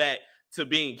to go back to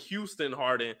being Houston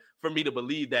Harden for me to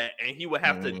believe that, and he would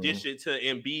have to dish it to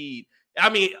Embiid. I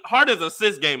mean, Harden's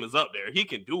assist game is up there. He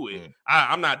can do it.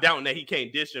 I'm not doubting that he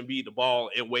can't dish Embiid the ball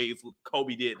in ways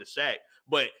Kobe did to Shaq,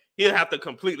 but he'll have to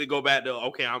completely go back to,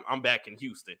 okay, I'm back in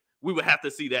Houston. We would have to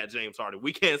see that James Harden.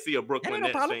 We can't see a Brooklyn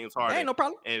Nets James Harden. Ain't no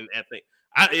problem. And I think,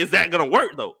 is that going to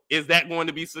work, though? Is that going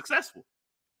to be successful?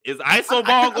 Is ISO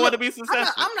ball going to be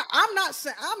successful? I'm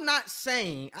not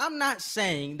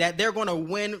saying that they're going to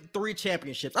win 3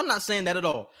 championships. I'm not saying that at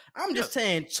all. I'm just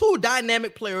saying 2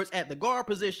 dynamic players at the guard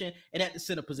position and at the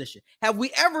center position. Have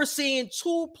we ever seen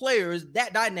 2 players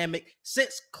that dynamic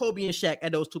since Kobe and Shaq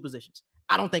at those 2 positions?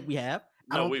 I don't think we have.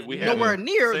 No, we nowhere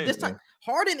near this time. that.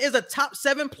 Harden is a top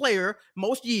 7 player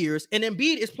most years, and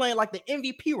Embiid is playing like the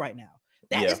MVP right now.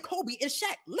 That is Kobe and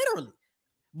Shaq, literally.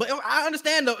 But I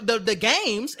understand the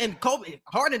games, and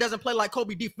Harden doesn't play like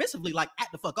Kobe defensively, like at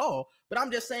the fuck all. But I'm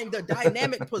just saying the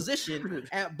dynamic position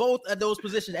at both of those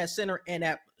positions, at center and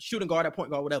at shooting guard, at point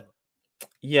guard, whatever.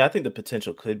 Yeah, I think the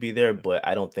potential could be there, but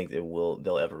I don't think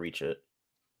they'll ever reach it.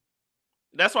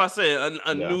 That's why I said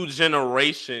a new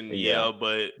generation.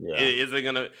 But is it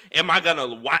gonna? Am I gonna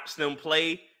watch them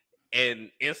play and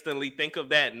instantly think of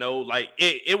that? No, like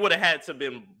it would have had to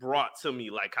been brought to me,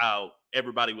 like how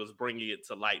everybody was bringing it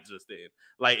to light just then.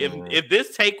 Like if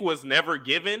this take was never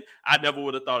given, I never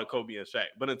would have thought of Kobe and Shaq.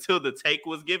 But until the take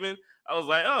was given, I was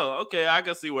like, oh, okay, I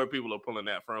can see where people are pulling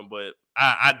that from. But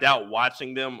I doubt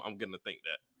watching them, I'm gonna think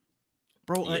that.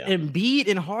 Bro, Embiid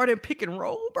and Harden pick and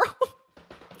roll, bro.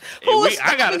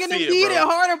 I gotta see it, bro. And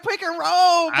Harden pick and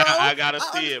roll, bro. I gotta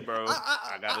see it, bro.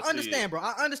 I understand, bro.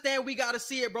 I understand we gotta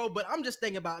see it, bro. But I'm just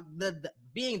thinking about the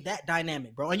being that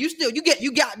dynamic, bro. And you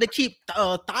got to keep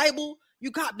Thibault.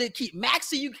 You got to keep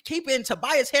Maxey. You keep in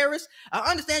Tobias Harris. I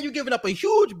understand you giving up a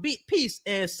huge piece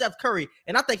in Seth Curry,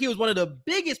 and I think he was one of the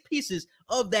biggest pieces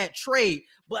of that trade.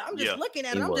 But I'm just looking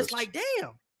at it. I'm just like,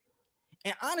 damn.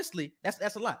 And honestly,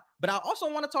 that's a lot. But I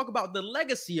also want to talk about the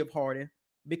legacy of Harden,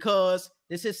 because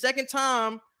this is his second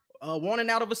time wanting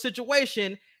out of a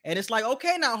situation. And it's like,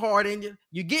 okay, now Harden,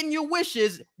 you're getting your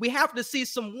wishes. We have to see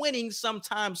some winning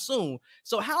sometime soon.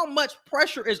 So how much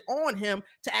pressure is on him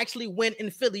to actually win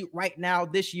in Philly right now,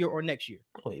 this year or next year?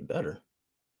 Oh, he better.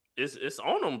 It's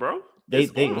on him, bro. They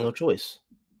no choice.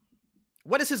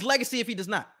 What is his legacy if he does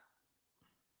not?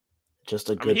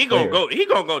 Just a good He gonna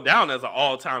go down as an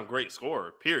all-time great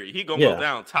scorer, period. He gonna go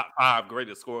down top 5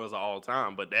 greatest scorers of all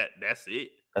time, but that's it.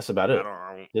 That's about it.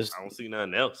 I don't see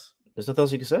nothing else. There's nothing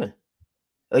else you can say.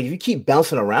 Like, if you keep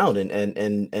bouncing around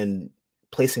and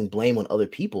placing blame on other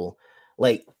people,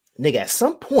 like, nigga, at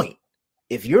some point,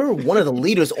 if you're one of the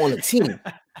leaders on the team,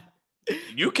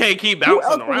 you can't keep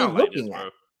bouncing around like this, bro.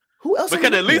 Who else?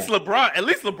 Because at least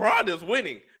LeBron is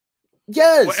winning.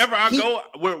 Yes. Wherever I go,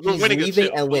 we're winning a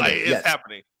chip. And winning. Like, it's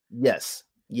happening. Yes.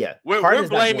 Yeah. We're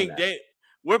blaming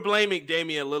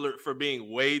Damian Lillard for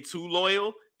being way too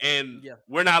loyal. And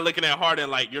we're not looking at Harden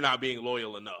like you're not being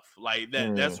loyal enough. Like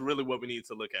that. That's really what we need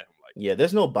to look at him like. Yeah,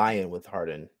 there's no buy-in with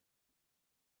Harden.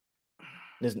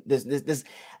 That's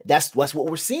what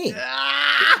we're seeing.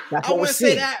 That's what we're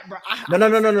seeing. Say that, bro.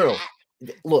 No.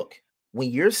 Look, when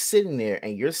you're sitting there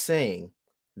and you're saying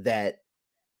that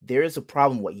there is a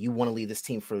problem, what you want to leave this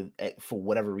team for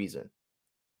whatever reason.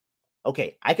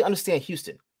 Okay, I can understand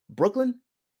Houston. Brooklyn,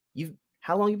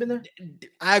 how long you been there?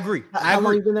 I agree. How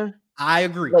long you been there? I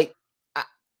agree. Like,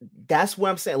 that's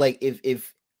what I'm saying. Like,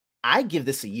 if I give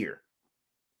this a year,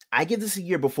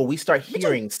 before we start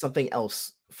hearing something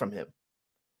else from him.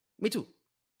 Me too.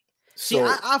 So, see,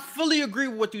 I fully agree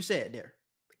with what you said there,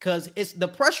 because the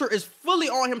pressure is fully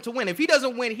on him to win. If he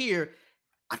doesn't win here,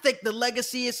 I think the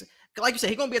legacy is, like you said,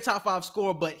 he's going to be a top 5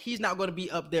 scorer, but he's not going to be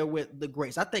up there with the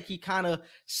greats. I think he kind of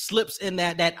slips in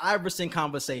that Iverson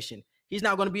conversation. He's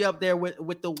not going to be up there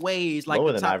with the ways, like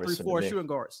lower the top Iverson 3-4 shooting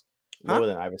guards. Lower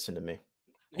than Iverson to me.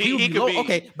 He could be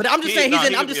okay, but I'm just saying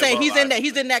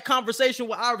he's in that conversation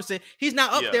with Iverson. He's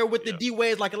not up there with the D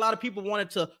Wades like a lot of people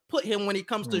wanted to put him when it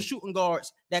comes to shooting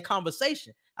guards. That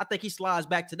conversation, I think he slides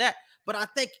back to that. But I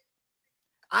think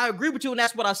I agree with you, and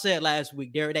that's what I said last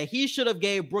week, Derek, that he should have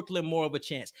gave Brooklyn more of a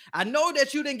chance. I know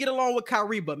that you didn't get along with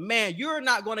Kyrie, but man, you're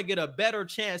not going to get a better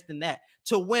chance than that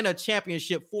to win a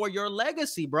championship for your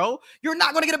legacy, bro. You're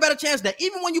not going to get a better chance than that.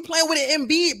 Even when you playing with an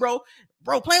Embiid,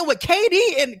 bro, playing with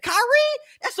KD and Kyrie,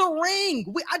 that's a ring.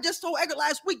 I just told Edgar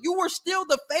last week, you were still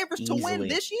the favorites to win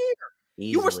this year.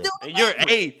 You were still the favorite. You're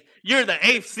 8th. You're the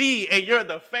 8th seed, and you're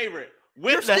the favorite.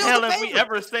 When the hell have we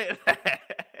ever said that?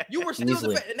 You were still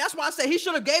the and that's why I said he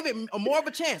should have gave it more of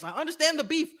a chance. I understand the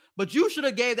beef, but you should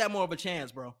have gave that more of a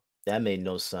chance, bro. That made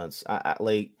no sense. I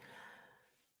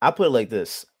put it like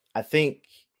this. I think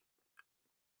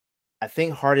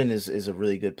Harden is a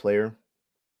really good player,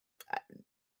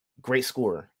 great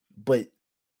scorer, but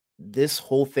this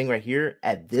whole thing right here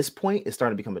at this point is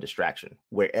starting to become a distraction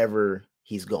wherever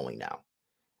he's going now.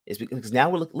 It's because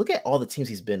now look at all the teams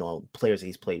he's been on, players that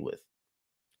he's played with.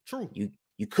 True.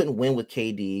 You couldn't win with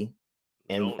KD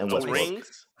and no Westbrook.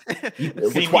 rings.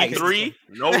 Twice. CP3,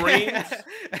 no rings.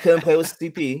 Couldn't play with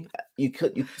CP. You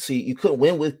couldn't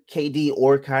win with KD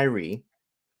or Kyrie.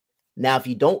 Now, if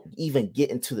you don't even get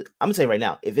into the, I'm gonna say right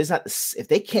now, if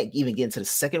they can't even get into the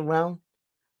second round,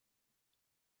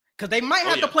 because they might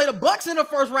have to play the Bucks in the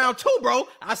first round too, bro.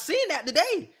 I seen that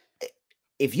today.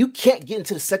 If you can't get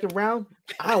into the second round,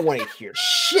 I don't want to hear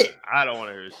shit. I don't want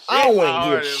to hear shit. I don't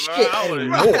want to hear shit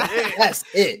anymore. That's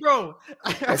it, bro.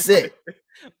 That's it.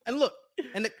 And look,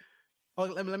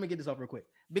 let me get this off real quick,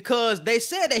 because they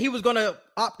said that he was going to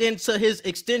opt into his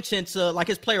extension to like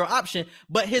his player option,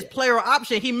 but his player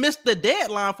option, he missed the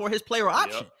deadline for his player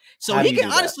option. So he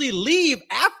can honestly leave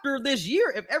after this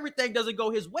year. If everything doesn't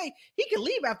go his way, he can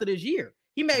leave after this year.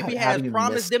 He maybe has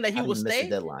promised them that he will stay.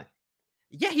 Deadline.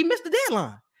 Yeah, he missed the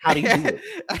deadline. How do you do it?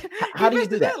 How do you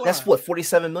do that? Deadline. That's what,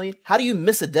 47 million? How do you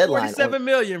miss a deadline? 47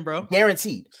 million, bro.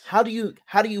 Guaranteed. How do you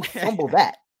fumble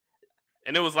that?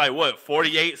 And it was like what,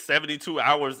 48, 72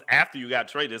 hours after you got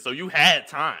traded. So you had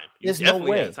time. There's no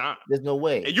way. There's no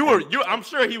way. And I'm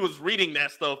sure he was reading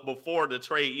that stuff before the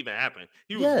trade even happened.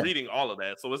 He was reading all of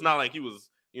that. So it's not like he was,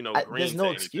 there's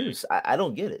no excuse. I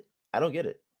don't get it. I don't get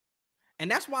it. And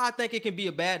that's why I think it can be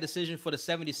a bad decision for the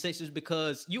 76ers,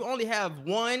 because you only have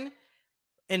 1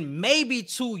 and maybe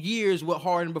 2 years with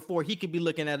Harden before he could be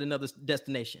looking at another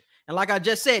destination. And like I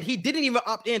just said, he didn't even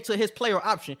opt into his player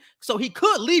option. So he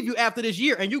could leave you after this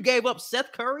year, and you gave up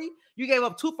Seth Curry, you gave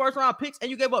up 2 first-round picks, and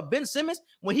you gave up Ben Simmons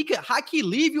when he could high-key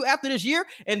leave you after this year.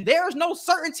 And there's no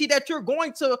certainty that you're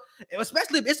going to,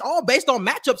 especially if it's all based on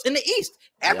matchups in the East.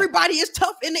 Everybody is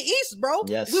tough in the East, bro.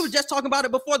 Yes. We were just talking about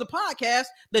it before the podcast.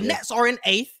 The Nets are in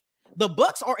 8th. The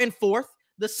Bucks are in 4th.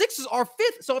 The Sixers are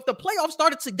 5th. So if the playoffs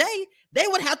started today, they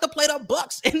would have to play the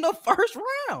Bucks in the first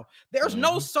round. There's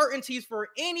no certainties for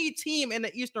any team in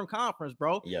the Eastern Conference,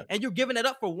 bro. Yeah. And you're giving it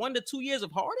up for 1 to 2 years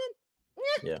of Harden?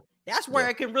 Yeah. That's where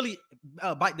it can really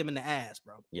bite them in the ass,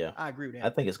 bro. Yeah. I agree with that. I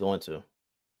think it's going to.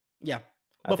 Yeah.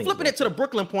 But flipping it to the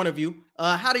Brooklyn point of view,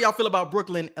 how do y'all feel about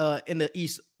Brooklyn in the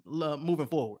East moving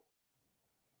forward?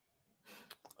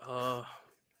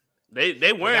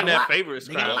 They wearing that favorites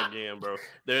crown again, bro.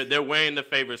 They're wearing the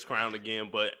favorites crown again.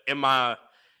 But am I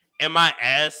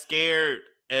as scared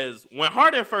as when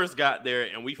Harden first got there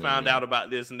and we found out about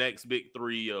this next big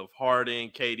three of Harden,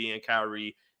 KD, and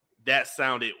Kyrie? That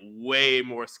sounded way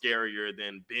more scarier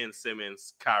than Ben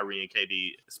Simmons, Kyrie, and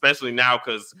KD, especially now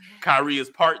because Kyrie is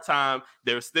part-time.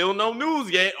 There's still no news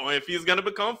yet on if he's going to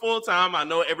become full-time. I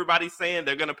know everybody's saying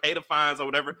they're going to pay the fines or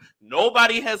whatever.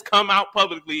 Nobody has come out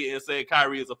publicly and said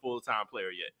Kyrie is a full-time player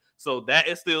yet. So that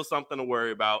is still something to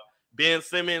worry about. Ben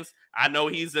Simmons, I know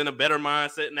he's in a better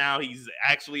mindset now. He's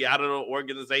actually out of the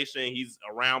organization. He's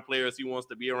around players he wants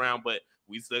to be around, but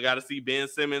we still got to see Ben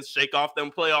Simmons shake off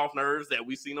them playoff nerves that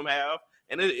we've seen him have,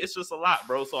 and it's just a lot,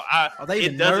 bro. So are they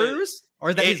nerves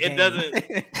or it doesn't?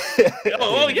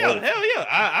 hell yeah!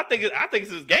 I think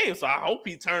it's his game. So I hope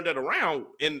he turned it around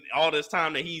in all this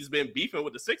time that he's been beefing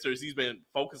with the Sixers. He's been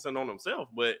focusing on himself,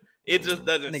 but it just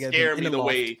doesn't scare me the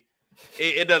way.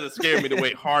 It doesn't scare me the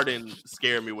way Harden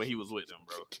scared me when he was with them,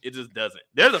 bro. It just doesn't.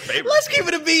 They're the favorite. Let's keep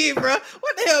it a beat, bro.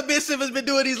 What the hell Ben Simmons been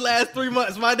doing these last 3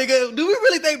 months, my nigga? Do we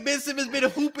really think Ben Simmons been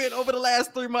hooping over the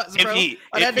last 3 months, bro?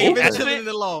 That nigga been chilling in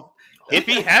the loft. If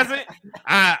he hasn't,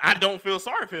 I don't feel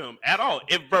sorry for him at all.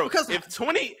 If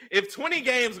 20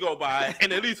 games go by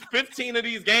and at least 15 of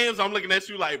these games, I'm looking at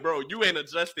you like, bro, you ain't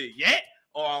adjusted yet.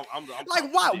 Oh, I'm like,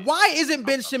 why isn't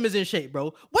Ben Simmons in shape,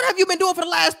 bro? What have you been doing for the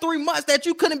last 3 months that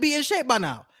you couldn't be in shape by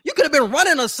now? You could have been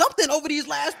running or something over these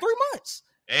last 3 months.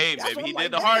 Hey, maybe he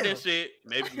did the hardest shit.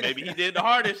 Maybe he did the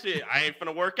hardest shit. I ain't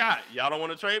finna work out. Y'all don't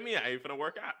want to trade me? I ain't finna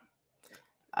work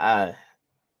out.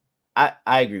 I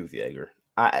agree with you, Edgar.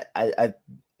 I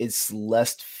it's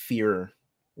less fear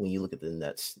when you look at the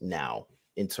Nets now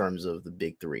in terms of the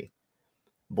big three.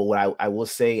 But what I will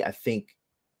say, I think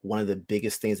one of the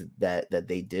biggest things that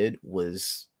they did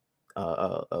was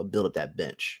build up that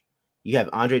bench. You have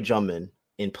Andre Drummond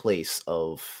in place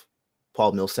of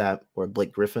Paul Millsap or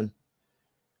Blake Griffin.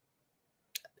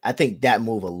 I think that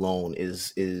move alone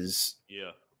is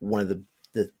one of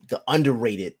the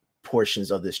underrated portions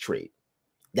of this trade.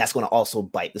 That's going to also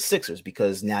bite the Sixers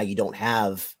because now you don't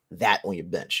have that on your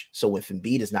bench. So if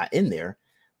Embiid is not in there,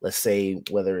 let's say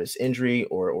whether it's injury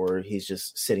or he's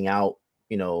just sitting out,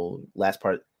 last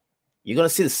part, you're going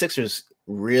to see the Sixers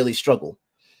really struggle,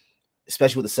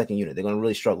 especially with the second unit. They're going to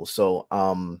really struggle. So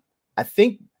I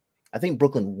think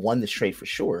Brooklyn won this trade for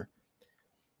sure.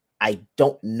 I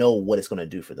don't know what it's going to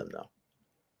do for them though.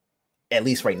 At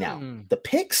least right now, the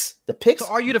picks. So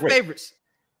are you the favorites?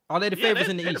 Are they the favorites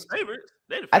in the East? Favorites.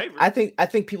 They're the favorites. I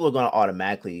think people are going to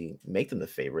automatically make them the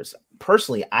favorites.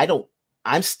 Personally,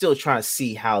 I'm still trying to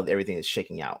see how everything is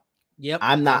shaking out. Yep.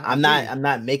 I'm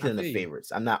not making them the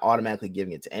favorites. I'm not automatically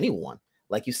giving it to anyone.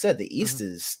 Like you said, the East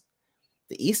is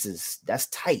that's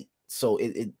tight. So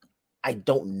I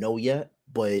don't know yet,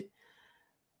 but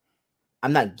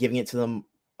I'm not giving it to them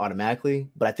automatically.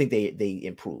 But I think they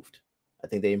improved. I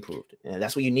think they improved, and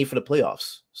that's what you need for the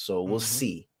playoffs. So we'll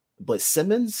see. But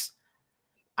Simmons,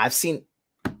 I've seen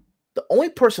the only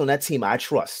person on that team I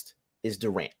trust is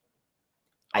Durant.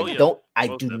 I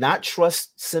do not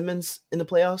trust Simmons in the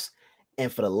playoffs.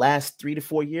 And for the last 3 to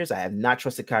 4 years, I have not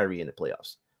trusted Kyrie in the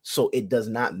playoffs. So it does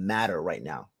not matter right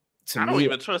now. I don't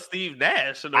even trust Steve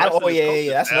Nash. That's another thing.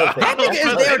 That nigga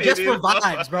is there just for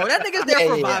vibes, bro. That nigga is there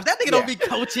for vibes. That nigga don't be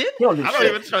coaching. I don't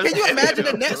even trust. Can you imagine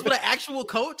the Nets with an actual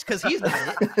coach? Because he's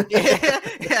not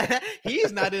it.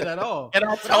 He's not it at all. And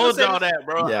I told y'all that,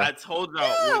 bro. Yeah. I told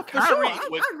y'all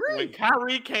when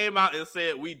Kyrie came out and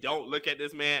said we don't look at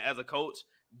this man as a coach.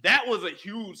 That was a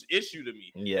huge issue to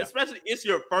me. Yeah. Especially it's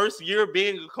your first year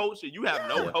being a coach and you have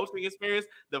no coaching experience.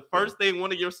 The first thing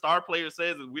one of your star players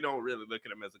says is we don't really look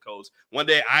at him as a coach. One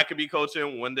day I could be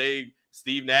coaching, one day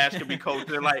Steve Nash could be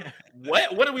coaching. Like,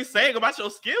 what are we saying about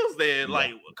your skills then? Yeah.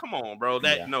 Like, come on, bro.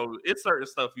 It's certain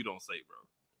stuff you don't say, bro.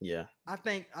 Yeah. I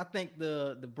think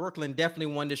the Brooklyn definitely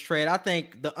won this trade. I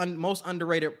think the most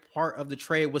underrated part of the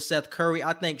trade was Seth Curry.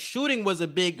 I think shooting was a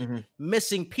big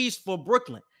missing piece for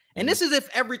Brooklyn. And this is if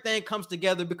everything comes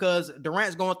together because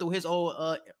Durant's going through his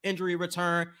old injury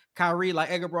return. Kyrie,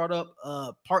 like Edgar brought up,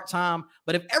 part-time.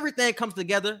 But if everything comes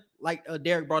together, like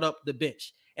Derek brought up, the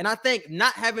bench. And I think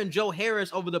not having Joe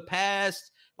Harris over the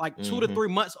past 2 to 3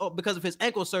 months because of his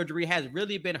ankle surgery has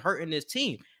really been hurting this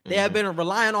team. They have been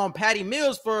relying on Patty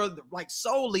Mills for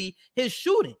solely his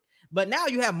shooting. But now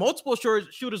you have multiple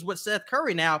shooters with Seth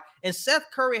Curry now, and Seth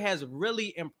Curry has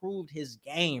really improved his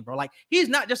game, bro. Like, he's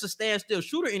not just a standstill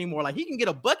shooter anymore. Like, he can get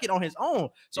a bucket on his own.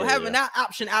 So having that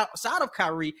option outside of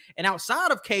Kyrie and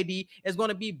outside of KD is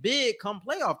going to be big come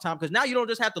playoff time because now you don't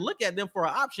just have to look at them for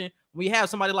an option. We have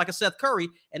somebody like a Seth Curry,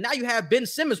 and now you have Ben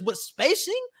Simmons with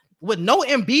spacing, with no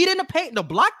Embiid in the paint to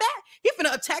block that. He's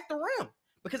finna attack the rim.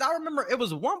 Because I remember it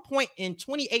was one point in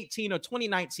 2018 or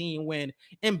 2019 when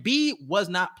Embiid was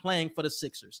not playing for the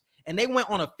Sixers. And they went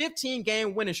on a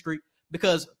 15-game winning streak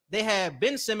because they had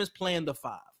Ben Simmons playing the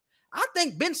 5. I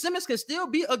think Ben Simmons can still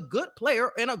be a good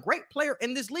player and a great player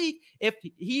in this league if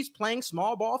he's playing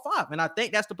small ball 5. And I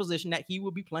think that's the position that he will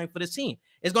be playing for this team.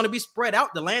 It's going to be spread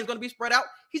out. The lane's going to be spread out.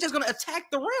 He's just going to attack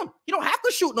the rim. He don't have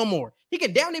to shoot no more. He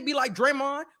can damn near be like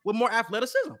Draymond with more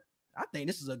athleticism. I think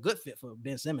this is a good fit for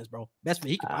Ben Simmons, bro. Best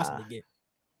fit he could possibly get.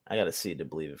 I gotta see it to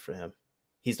believe it for him.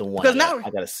 He's the one. Because now I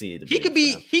gotta see it. He could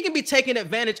be taking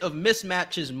advantage of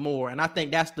mismatches more, and I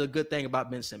think that's the good thing about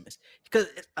Ben Simmons because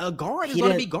a guard is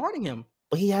going to be guarding him.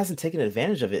 But he hasn't taken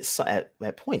advantage of it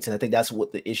at points, and I think that's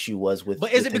what the issue was with.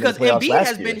 But is it because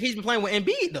Embiid he's been playing with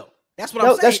Embiid though? That's what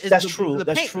I'm saying. That's true.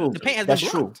 That's true. The paint has been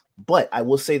true. But I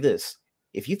will say this: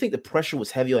 if you think the pressure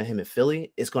was heavy on him in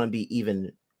Philly, it's going to be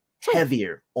even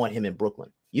heavier on him in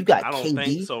Brooklyn. You got I don't KD.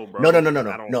 Think so, bro. No. I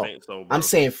don't think so, bro. I'm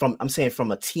saying from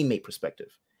a teammate perspective.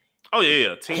 Oh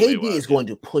yeah. KD is going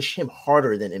to push him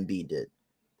harder than Embiid did.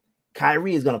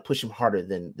 Kyrie is going to push him harder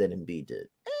than Embiid did.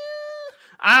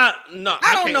 I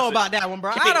don't know about that one,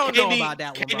 bro. I don't know about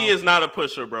that one. KD is not a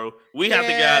pusher, bro. We have to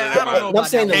get out of I'm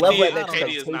saying the level of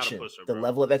expectation. The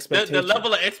level of expectation. The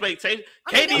level of expectation.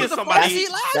 KD is somebody.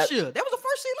 That was the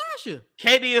first seed last year.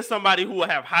 KD is somebody who will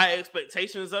have high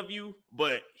expectations of you,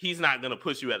 but he's not gonna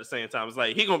push you at the same time. It's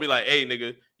like he's gonna be like, "Hey,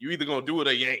 nigga, you either gonna do it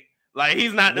or you ain't." Like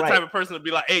he's not the type of person to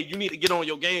be like, "Hey, you need to get on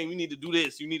your game. You need to do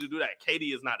this. You need to do that."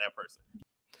 KD is not that person.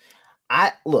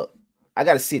 I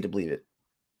got to see it to believe it.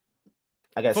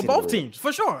 For both teams,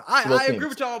 for sure. I agree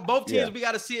with y'all. Both teams, we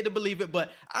got to see it to believe it.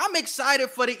 But I'm excited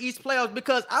for the East playoffs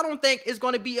because I don't think it's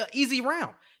going to be an easy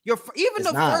round.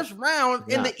 First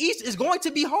round in the East is going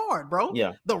to be hard, bro.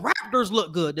 Yeah. The Raptors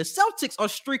look good. The Celtics are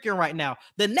streaking right now.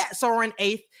 The Nets are in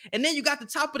 8th. And then you got the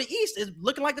top of the East. It's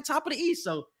looking like the top of the East.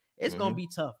 So it's going to be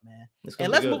tough, man. And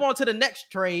let's move on to the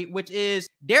next trade, which is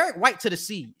Derek White to the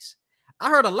Seas. I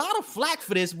heard a lot of flack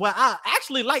for this. Well, I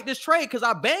actually like this trade because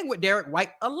I bang with Derek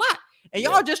White a lot. And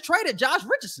y'all just traded Josh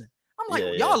Richardson. I'm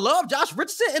like, y'all love Josh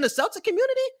Richardson in the Celtic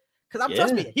community? Because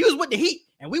trust me, he was with the Heat,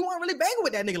 and we weren't really banging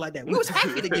with that nigga like that. We was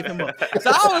happy to give him up.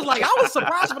 So I was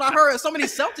surprised when I heard so many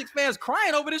Celtics fans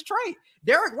crying over this trade.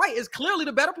 Derek White is clearly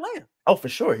the better player. Oh, for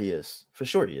sure he is.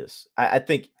 I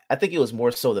think it was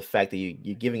more so the fact that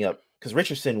you're giving up because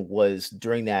Richardson was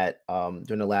during the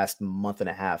last month and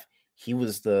a half, he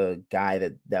was the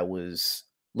guy that was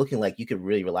looking like you could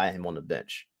really rely on him on the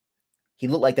bench. He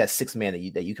looked like that sixth man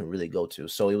that you can really go to.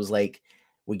 So it was like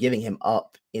we're giving him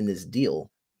up in this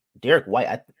deal. Derek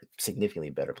White, significantly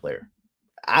better player.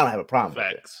 I don't have a problem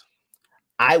with it.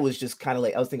 I was just kind of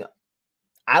like,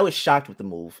 I was shocked with the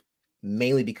move,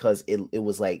 mainly because it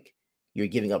was like you're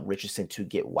giving up Richardson to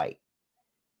get White.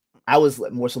 I was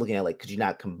more so looking at like, could you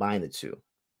not combine the two?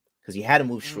 Because you had to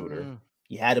move Schroeder,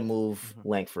 you had to move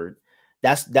Langford.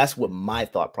 That's what my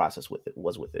thought process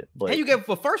was with it. But and you gave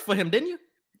a first for him, didn't you?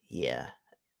 Yeah.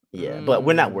 But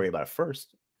we're not worried about it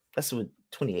first. That's what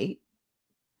 28.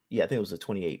 Yeah, I think it was a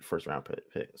 28 first round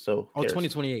pick. So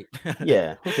 2028.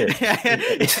 Yeah, who cares?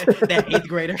 That eighth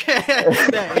grader.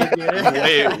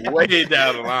 Way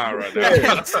down the line right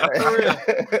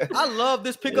now. I love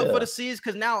this pickup for the C's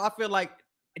because now I feel like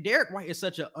Derek White is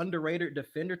such an underrated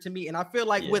defender to me. And I feel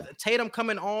like with Tatum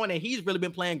coming on, and he's really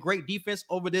been playing great defense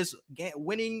over this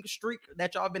winning streak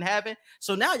that y'all been having.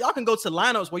 So now y'all can go to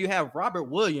lineups where you have Robert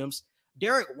Williams,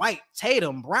 Derek White,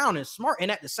 Tatum, Brown, and Smart.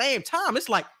 And at the same time, it's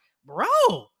like, bro,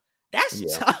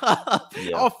 that's tough.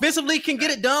 Offensively can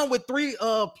get it done with three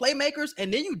playmakers.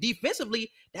 And then you defensively,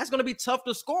 that's going to be tough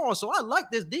to score on. So I like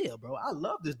this deal, bro. I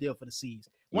love this deal for the C's.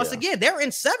 Once again, they're in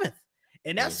 7th.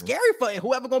 And that's scary for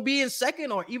whoever going to be in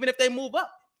 2nd, or even if they move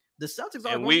up. The Celtics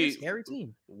are going to be a scary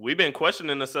team. We've been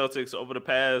questioning the Celtics over the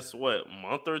past,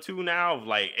 month or two now? Of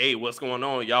like, hey, what's going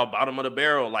on? Y'all bottom of the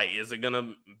barrel. Like, is it going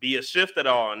to be a shift at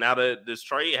all? Now that this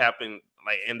trade happened,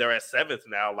 and they're at 7th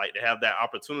now, they have that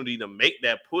opportunity to make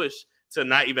that push to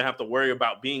not even have to worry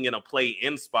about being in a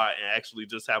play-in spot and actually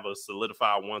just have a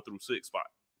solidified 1 through 6 spot.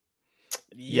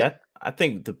 Yeah, I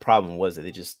think the problem was that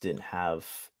they just didn't have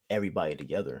everybody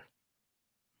together.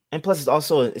 And plus,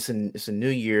 it's a new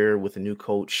year with a new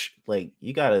coach. Like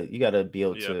you gotta be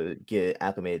able to get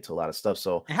acclimated to a lot of stuff.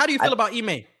 So, and how do you feel about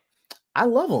Ime? I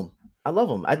love him.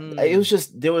 It was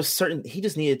just he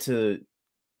just needed to.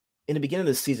 In the beginning of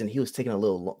the season, he was taking a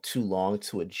little too long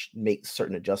to make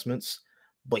certain adjustments,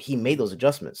 but he made those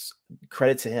adjustments.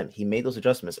 Credit to him, he made those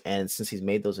adjustments, and since he's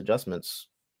made those adjustmants,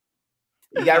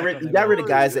 you got rid of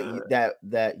guys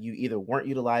that you either weren't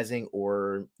utilizing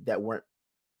or that weren't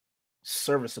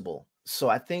serviceable. So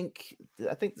I think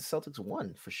the Celtics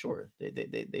won for sure.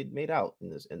 They made out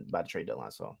by the trade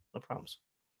deadline, so no problems.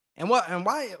 And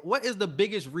what is the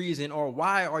biggest reason, or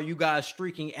why are you guys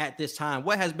streaking at this time?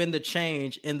 What has been the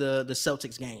change in the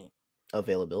Celtics game?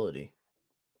 Availability.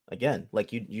 Again,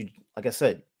 like you like I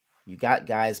said, you got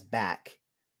guys back,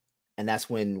 and that's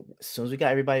when, as soon as we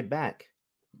got everybody back,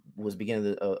 was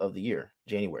beginning of the year,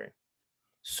 January.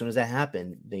 As soon as that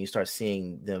happened, then you start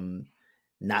seeing them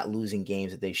not losing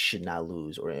games that they should not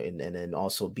lose, and then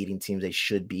also beating teams they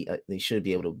should be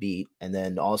able to beat, and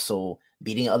then also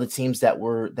beating other teams that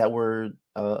were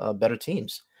better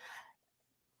teams.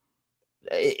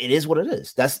 It is what it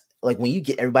is. That's like when you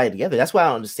get everybody together. That's why I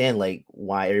don't understand like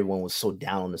why everyone was so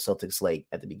down on the Celtics like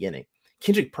at the beginning.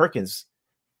 Kendrick Perkins,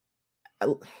 I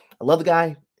love the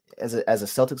guy as a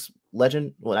Celtics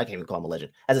legend. Well, I can't even call him a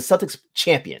legend. As a Celtics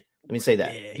champion. Let me say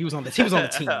that. Yeah, he was on the team.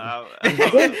 Let's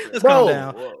calm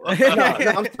down.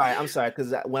 I'm sorry,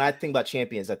 because when I think about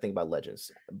champions, I think about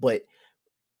legends. But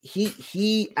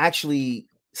he actually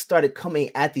started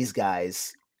coming at these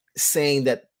guys saying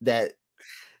that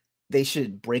they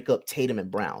should break up Tatum and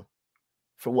Brown.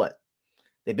 For what?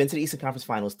 They've been to the Eastern Conference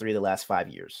Finals 3 of the last 5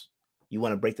 years. You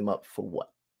want to break them up for what?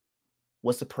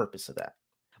 What's the purpose of that?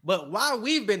 But while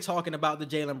we've been talking about the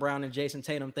Jaylen Brown and Jason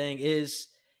Tatum thing, is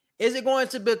it going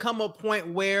to become a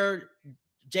point where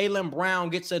Jaylen Brown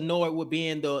gets annoyed with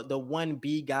being the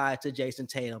 1B guy to Jason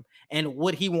Tatum? And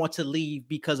would he want to leave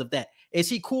because of that? Is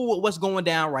he cool with what's going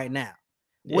down right now?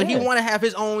 Yeah. Would he want to have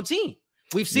his own team?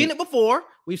 We've seen it before.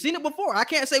 I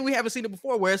can't say we haven't seen it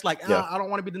before where it's like, I don't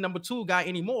want to be the number 2 guy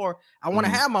anymore. I want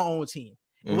to have my own team.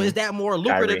 Is that more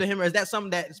lucrative to him, or is that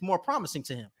something that's more promising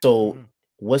to him? So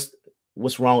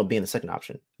what's wrong with being the second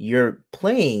option? You're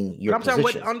playing your position. I'm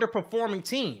talking with underperforming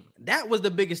team. That was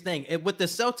the biggest thing. With the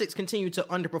Celtics continue to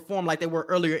underperform like they were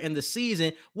earlier in the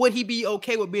season, would he be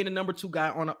okay with being the number 2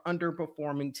 guy on an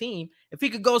underperforming team if he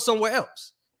could go somewhere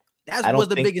else? That was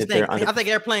the biggest thing. I think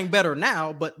they're playing better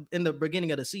now, but in the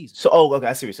beginning of the season. So, okay,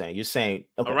 I see what you're saying. You're saying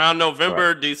around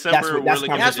November, December.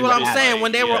 That's what I'm saying.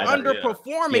 When they were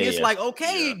underperforming, it's like,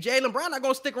 okay, Jaylen Brown not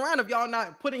going to stick around if y'all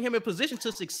not putting him in position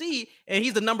to succeed, and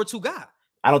he's the number 2 guy.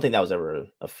 I don't think that was ever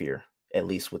a fear, at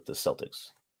least with the Celtics.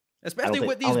 Especially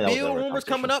with these Beal rumors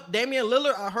coming up. Damian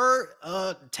Lillard, I heard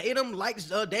Tatum likes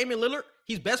Damian Lillard.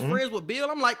 He's best friends with Beal.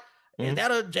 I'm like, is that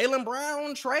a Jaylen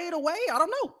Brown trade away? I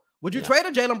don't know. Would you trade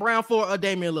a Jaylen Brown for a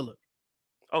Damian Lillard?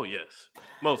 Oh yes,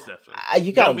 most definitely.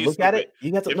 You gotta Don't be look at stupid. it.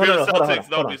 You have to If no, you're no, the no. Hold on, Celtics, hold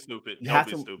don't on. be stupid. You Don't have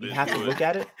be to. stupid. You have to Do look it.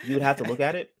 at it. You would have to look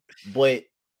at it. But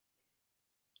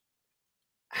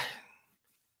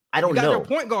I You don't got your know.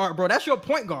 point guard, bro. That's your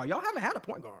point guard. Y'all haven't had a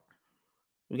point guard.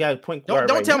 We got a point Don't guard.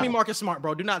 don't right tell now. me Marcus Smart,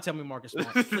 bro. Do not tell me Marcus Smart.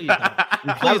 Please don't. You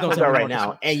have Please a don't point tell guard me right Marcus now,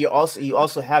 Smart. and you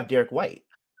also have Derek White.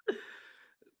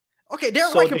 Okay,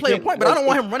 Derek So White can they play the can, point, but I like, don't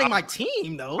want him running my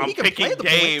team though. I'm He can play picking the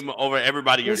game point. over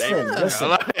everybody you're naming.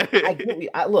 Listen. I get you.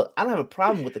 Look, I don't have a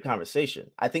problem with the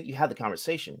conversation. I think you have the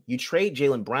conversation. You trade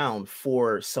Jaylen Brown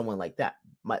for someone like that.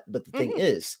 But the thing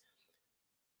is,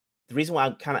 the reason why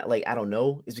I'm kind of like I don't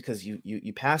know is because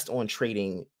you passed on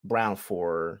trading Brown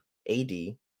for AD,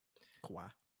 Kawhi.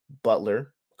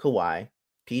 Butler, Kawhi,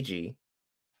 PG.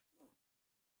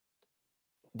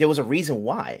 There was a reason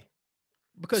why.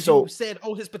 Because So- you said,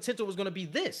 oh, his potential was going to be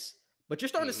this, but you're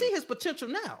starting to see his potential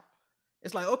now.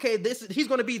 It's like, okay, he's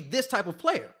going to be this type of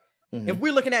player. Mhm. If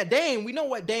we're looking at Dame, we know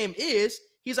what Dame is.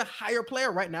 He's a higher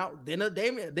player right now than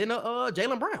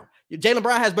Jaylen Brown. Jaylen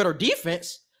Brown has better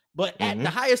defense, but at the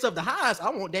highest of the highs, I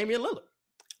want Damian Lillard.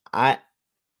 I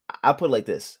put it like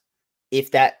this: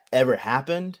 if that ever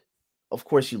happened, of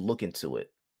course you look into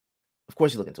it.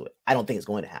 I don't think it's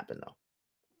going to happen though.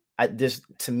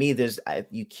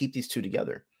 You keep these two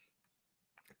together.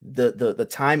 The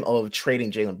time of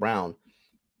trading Jaylen Brown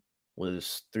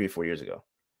was 3 or 4 years ago.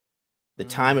 The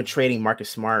time of trading Marcus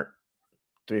Smart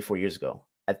 3 or 4 years ago.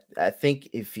 I think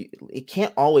it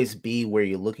can't always be where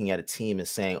you're looking at a team and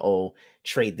saying, "Oh,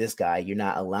 trade this guy." You're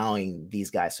not allowing these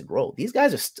guys to grow. These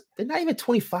guys they're not even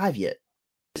 25 yet.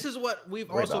 This is what we've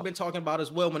Worry also about. been talking about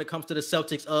as well when it comes to the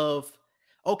Celtics of,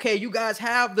 okay, you guys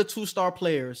have the 2-star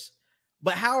players,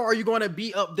 but how are you going to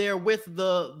be up there with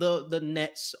the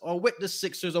Nets or with the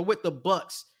Sixers or with the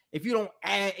Bucks if you don't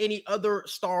add any other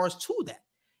stars to that?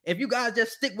 If you guys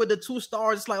just stick with the 2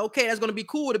 stars, it's like, okay, that's going to be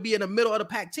cool to be in the middle of the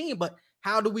pack team, but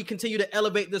how do we continue to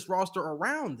elevate this roster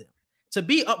around them to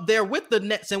be up there with the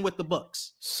Nets and with the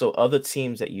Bucks? So other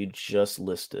teams that you just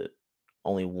listed,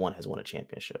 only one has won a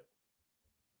championship.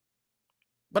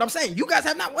 But I'm saying you guys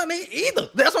have not won it either.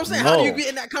 That's what I'm saying. How do you No. get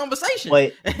in that conversation?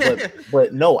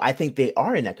 But no, I think they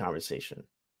are in that conversation.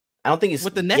 I don't think it's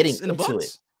with the getting Nets and the into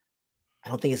Bucks it. I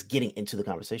don't think it's getting into the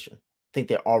conversation. I think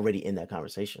they're already in that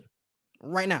conversation.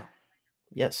 right now.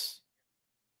 Yes.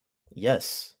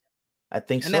 I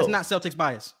think And so. that's not Celtics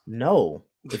bias. No.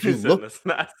 If you He said look that's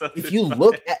not something if you fun.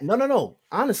 look at no,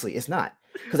 honestly, it's not.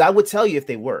 Because I would tell you if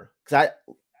they were. Because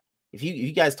if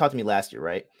you guys talked to me last year,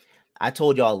 right? I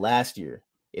told y'all last year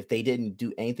if they didn't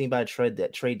do anything by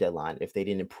that trade deadline, if they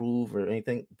didn't improve or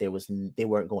anything, they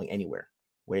weren't going anywhere.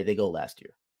 Where did they go last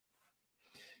year?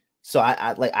 So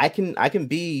I can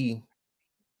be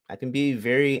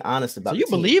very honest about. So you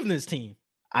the team. believe in this team?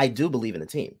 I do believe in the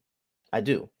team. I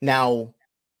do. Now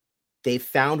they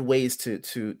found ways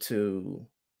to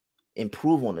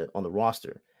improve on the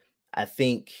roster. I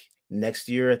think next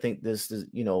year, I think this is,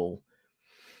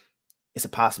 it's a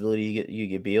possibility you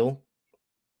get Beal.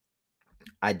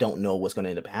 I don't know what's going to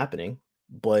end up happening,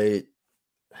 but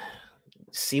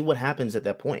see what happens at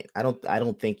that point. I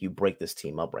don't think you break this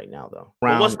team up right now, though.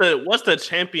 But what's the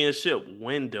championship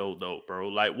window though, bro?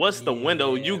 Like, what's the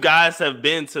window? You guys have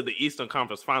been to the Eastern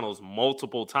Conference Finals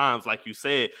multiple times, like you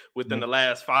said, within the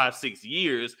last 5-6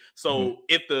 years. So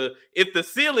if the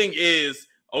ceiling is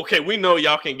okay, we know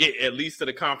y'all can get at least to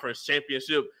the conference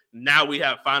championship. Now we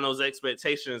have finals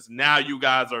expectations. Now you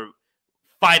guys are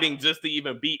fighting just to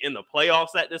even be in the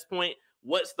playoffs at this point.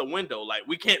 What's the window? Like,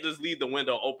 we can't just leave the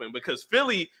window open because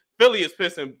Philly is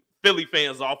pissing Philly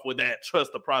fans off with that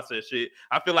trust the process shit.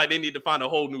 I feel like they need to find a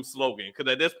whole new slogan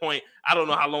because at this point, I don't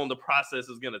know how long the process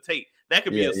is going to take. That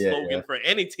could be a slogan for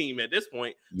any team at this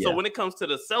point. Yeah. So when it comes to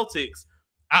the Celtics,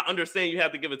 I understand you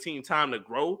have to give a team time to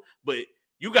grow, but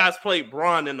you guys played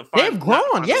Bron in the finals. They've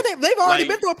grown. Yeah, they've already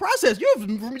been through a process.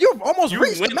 You've almost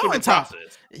reached the mountaintop.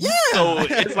 Yeah. So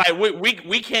it's like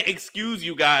we can't excuse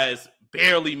you guys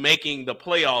barely making the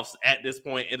playoffs at this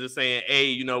point and just saying,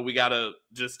 hey, we got to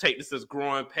just take this as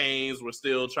growing pains. We're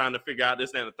still trying to figure out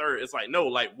this and the third. It's like, no,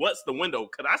 like, what's the window?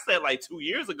 Because I said like 2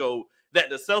 years ago that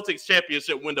the Celtics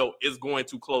championship window is going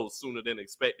to close sooner than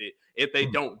expected if they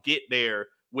don't get there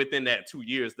within that 2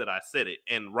 years that I said it.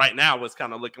 And right now it's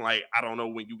kind of looking like, I don't know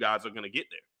when you guys are going to get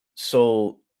there.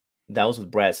 So that was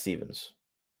with Brad Stevens.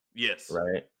 Yes.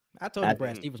 Right. I told you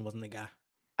Brad Stevens wasn't the guy.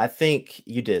 I think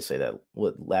you did say that.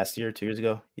 What, last year, 2 years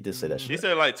ago? You did say that shit. He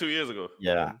said like 2 years ago.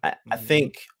 Yeah. I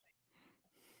think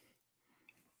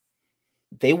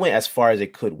they went as far as they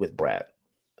could with Brad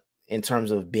in terms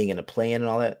of being in a play-in and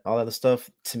all that other stuff.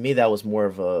 To me, that was more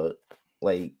of a,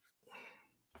 like,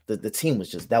 the team was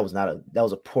just that was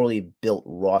a poorly built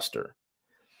roster.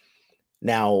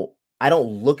 Now, I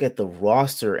don't look at the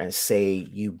roster and say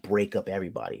you break up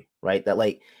everybody, right? That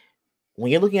like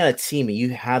when you're looking at a team and you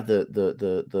have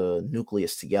the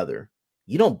nucleus together,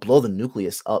 you don't blow the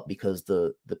nucleus up because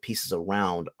the pieces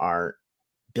around aren't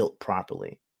built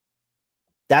properly.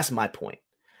 That's my point.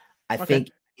 I think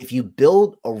if you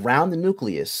build around the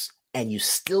nucleus and you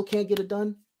still can't get it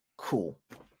done, cool.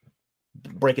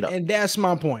 Break it up. And that's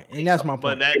my point. But that's what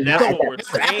we're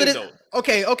saying, though.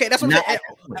 Okay, that's what I'm saying.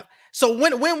 So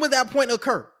when would that point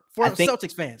occur for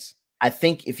Celtics fans? I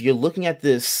think if you're looking at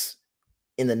this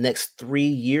in the next 3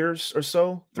 years or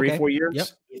so, 4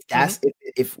 years,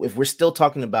 if we're still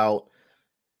talking about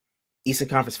Eastern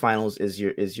Conference Finals is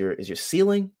your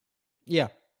ceiling, yeah,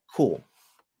 cool.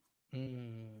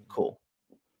 Cool.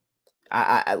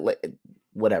 I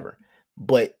whatever.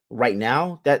 But right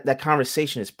now, that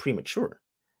conversation is premature.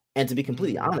 And to be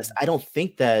completely honest, I don't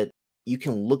think that you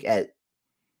can look at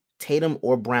Tatum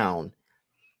or Brown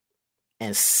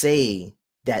and say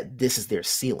that this is their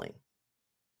ceiling.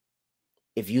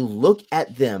 If you look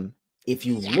at them,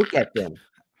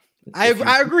 I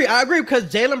agree because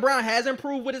Jaylen Brown has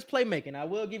improved with his playmaking. I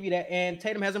will give you that, and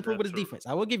Tatum has improved with his defense.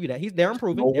 I will give you that. They're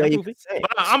improving.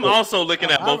 But I'm also looking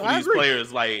at both of these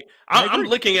players. Like I'm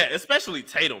looking at, especially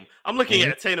Tatum. I'm looking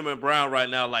at Tatum and Brown right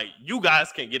now. Like you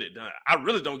guys can get it done. I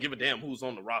really don't give a damn who's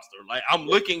on the roster. Like I'm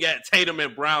looking at Tatum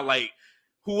and Brown. Like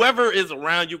whoever is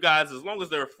around you guys, as long as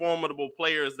they're formidable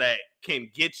players that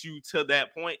can get you to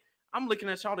that point, I'm looking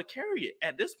at y'all to carry it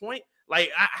at this point.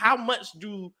 Like how much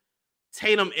do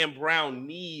Tatum and Brown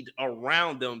need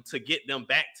around them to get them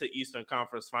back to Eastern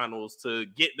Conference Finals, to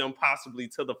get them possibly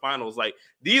to the finals? Like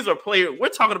these are players. We're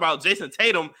talking about Jason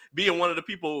Tatum being one of the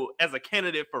people as a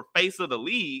candidate for face of the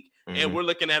league. And we're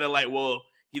looking at it like, well,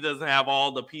 he doesn't have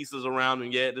all the pieces around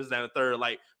him yet. This, that, and the third.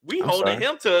 Like we holding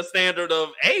him to a standard of,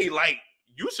 hey, like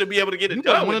you should be able to get it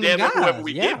done with them whoever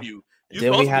we give you.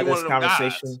 Did we have this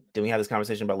conversation? Did we have this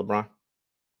conversation about LeBron?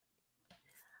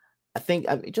 I think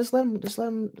just let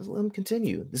him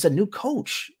continue. This is a new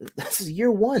coach. This is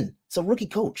year one. It's a rookie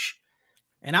coach.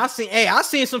 And I seen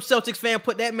some Celtics fan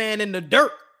put that man in the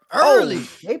dirt early.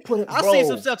 They put it. I seen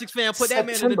some Celtics fan put that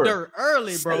man in the dirt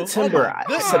early, bro. September,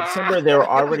 there were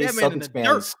already Celtics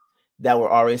fans that were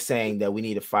already saying that we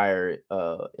need to fire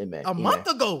Ime. A month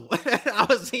ago. I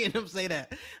was seeing him say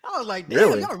that. I was like,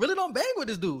 damn, y'all really don't bang with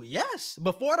this dude. Yes.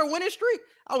 Before the winning streak,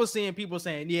 I was seeing people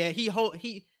saying, yeah,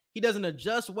 he doesn't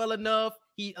adjust well enough.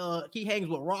 He hangs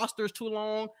with rosters too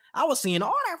long. I was seeing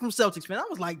all that from Celtics fans. I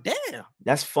was like, damn.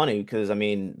 That's funny because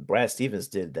Brad Stevens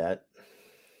did that.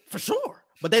 For sure.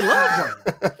 But they love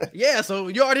Brown. Yeah, so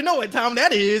you already know what time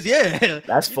that is. Yeah.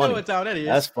 That's funny. You know what time that is.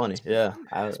 That's funny. Yeah.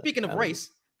 Speaking of race,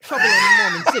 trouble in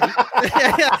Mormon City.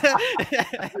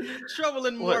 Trouble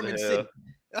in Mormon City.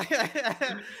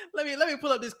 let me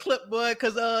pull up this clip, boy,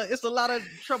 because it's a lot of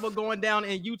trouble going down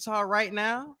in Utah right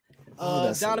now.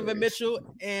 Donovan Mitchell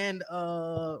and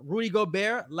Rudy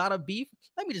Gobert, a lot of beef.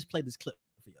 Let me just play this clip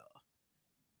for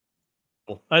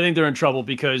y'all. I think they're in trouble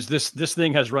because this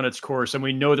thing has run its course, and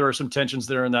we know there are some tensions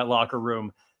there in that locker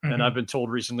room. Mm-hmm. And I've been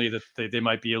told recently that they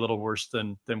might be a little worse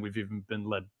than we've even been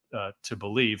led to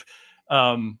believe.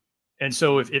 And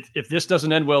so if this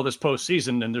doesn't end well this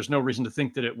postseason, and there's no reason to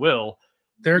think that it will,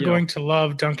 they're going to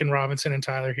love Duncan Robinson and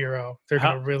Tyler Hero. They're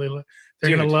going to really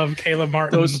they're going to love Caleb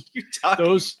Martin.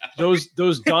 Those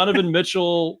Donovan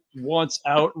Mitchell wants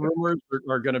out rumors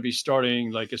are going to be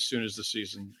starting like as soon as the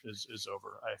season is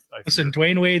over. Listen,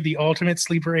 Dwayne Wade, the ultimate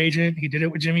sleeper agent. He did it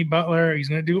with Jimmy Butler. He's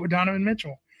going to do it with Donovan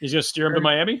Mitchell. He's going to steer him to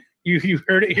Miami? You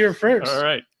heard it here first. All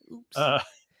right.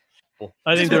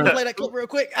 I think they're play that clip real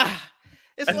quick.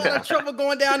 It's a lot of trouble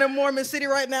going down in Mormon City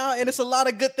right now, and it's a lot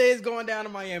of good things going down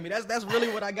in Miami. That's really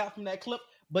what I got from that clip.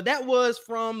 But that was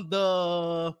from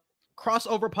the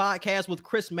Crossover podcast with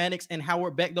Chris Mannix and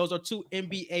Howard Beck. Those are two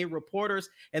NBA reporters,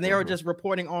 and they are just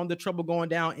reporting on the trouble going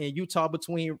down in Utah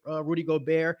between Rudy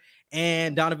Gobert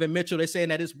and Donovan Mitchell. They're saying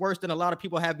that it's worse than a lot of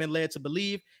people have been led to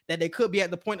believe, that they could be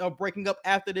at the point of breaking up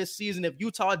after this season if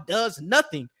Utah does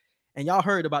nothing. And y'all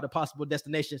heard about the possible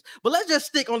destinations. But let's just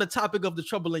stick on the topic of the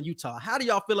trouble in Utah. How do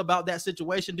y'all feel about that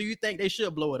situation? Do you think they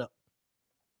should blow it up?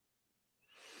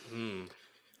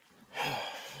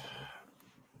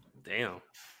 Damn.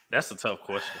 That's a tough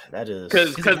question. That is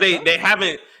because they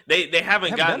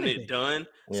haven't gotten it done.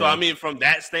 Yeah. So I mean, from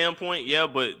that standpoint, yeah,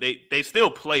 but they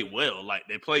still play well. Like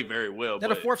they play very well. They're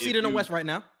the fourth seed in the West right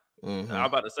now. Mm-hmm. I'm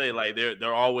about to say, like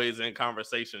they're always in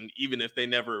conversation, even if they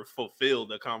never fulfill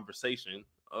the conversation.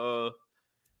 I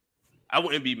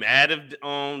wouldn't be mad if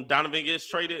Donovan gets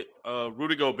traded.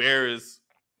 Rudy Gobert is,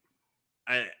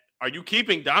 Are you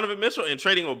keeping Donovan Mitchell and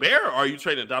trading Gobert, or are you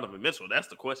trading Donovan Mitchell? That's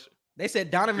the question. They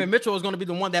said Donovan Mitchell is going to be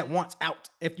the one that wants out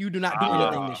if you do not do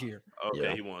anything this year. Okay,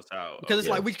 Yeah. he wants out. Because it's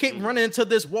like we keep running into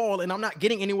this wall, and I'm not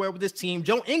getting anywhere with this team.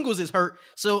 Joe Ingles is hurt,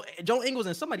 so Joe Ingles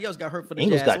and somebody else got hurt for the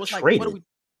Ingles Jazz. got So it's traded. like, what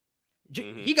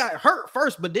do we? He got hurt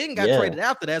first, but then got traded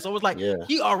after that. So it was like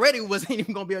he already wasn't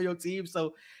even going to be on your team.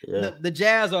 So the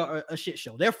Jazz are a shit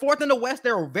show. They're fourth in the West.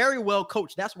 They're very well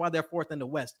coached. That's why they're fourth in the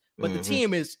West. But the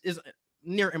team is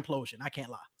near implosion. I can't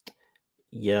lie.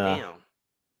 Yeah. Damn.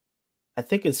 I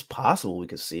think it's possible we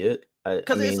could see it.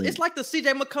 Because it's like the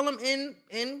CJ McCollum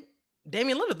in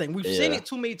Damian Lillard thing. We've seen it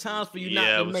too many times for you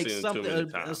not to make something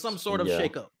some sort of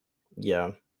shakeup.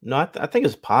 Yeah. No, I think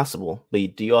it's possible.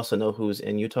 But do you also know who's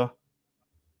in Utah?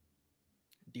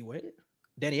 D-Wade?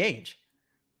 Danny Ainge.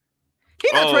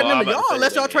 He's not trading him to y'all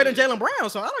unless y'all trading Jaylen Brown.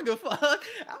 So I don't give a fuck.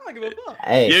 I don't give a fuck.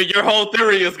 Hey, your whole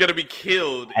theory is gonna be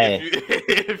killed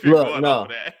if you're going off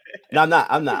of that. No,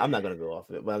 I'm not gonna go off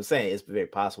of it. But I'm saying it's very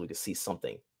possible we could see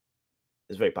something.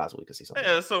 It's very possible we could see something.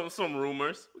 Yeah, some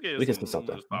rumors. We can see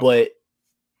something. But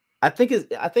I think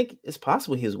it's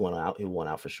possible he's one out. He won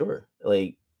out for sure.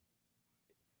 Like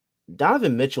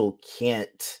Donovan Mitchell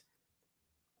can't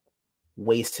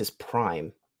waste his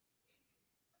prime.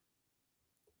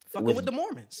 Fucking with the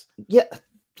Mormons. Yeah.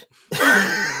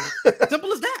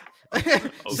 Simple as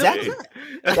that. Exactly.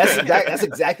 That's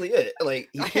exactly it. Like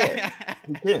he can't.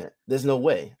 He can't. There's no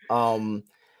way. I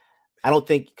don't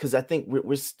think, because I think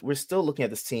we're still looking at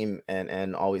this team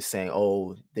and always saying,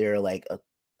 oh, they're like a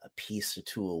piece or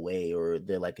two away, or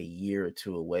they're like a year or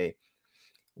two away.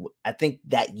 I think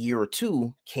that year or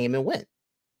two came and went.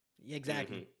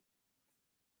 Exactly.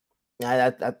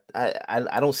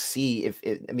 I don't see if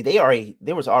it. I mean,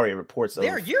 there was already reports of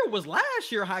their year was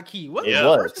last year, high key.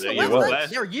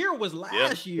 Their year was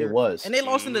last year. It was, and they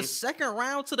lost in the second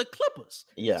round to the Clippers.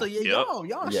 Yeah. So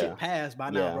y'all shit passed by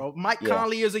now, bro. Mike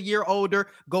Conley is a year older.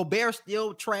 Gobert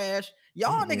still trash.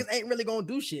 Y'all niggas ain't really gonna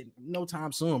do shit no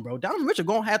time soon, bro. Donovan Mitchell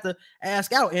gonna have to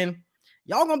ask out, and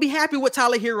y'all gonna be happy with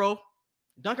Tyler Hero,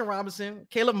 Duncan Robinson,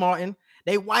 Caleb Martin.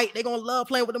 They white. They gonna love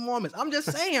playing with the Mormons. I'm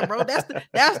just saying, bro. That's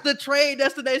the trade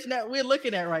destination that we're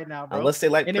looking at right now, bro. Unless they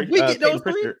like, and if we get those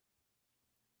three,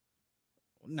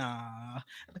 nah.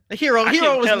 The Hero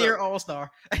was near All-Star.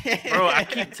 Bro, I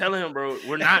keep telling him, bro,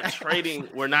 we're not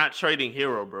trading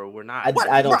Hero, bro. We're not.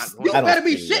 I don't. You better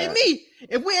be shitting me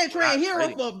if we ain't trading Hero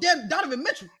for Donovan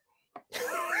Mitchell.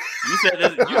 You said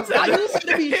this. You said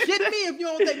to be shitting me if you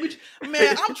don't think we.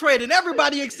 Man, I'm trading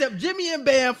everybody except Jimmy and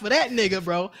Bam for that nigga,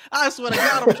 bro. I swear to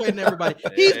God, I'm trading everybody.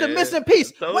 He's the missing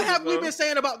piece. What have we been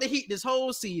saying about the Heat this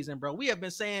whole season, bro? We have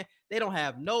been saying they don't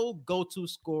have no go-to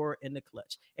scorer in the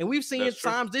clutch, and we've seen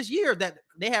times this year that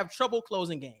they have trouble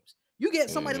closing games. You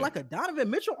get somebody like a Donovan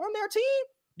Mitchell on their team,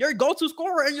 your go-to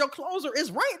scorer and your closer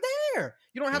is right there.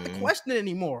 You don't have to question it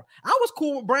anymore. I was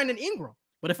cool with Brandon Ingram.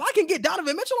 But if I can get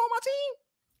Donovan Mitchell on my team,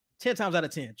 10 times out of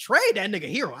 10, trade that nigga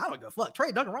Hero. I don't give a fuck.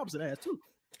 Trade Duncan Robinson ass too.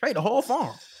 Trade the whole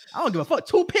farm. I don't give a fuck.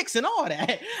 2 picks and all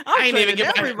that. I ain't even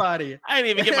get everybody. I ain't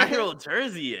even get my Hero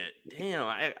jersey yet. Damn,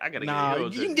 I gotta get a Hero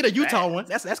jersey. You can get a Utah one.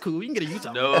 That's cool. You can get a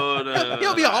Utah. No.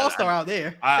 He'll be an all-star out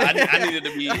there. I needed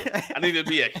to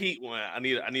be a Heat one. I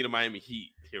need a Miami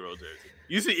Heat Hero jersey.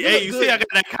 You see, I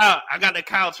got that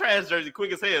Kyle Trash jersey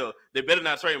quick as hell. They better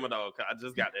not trade him, dog. I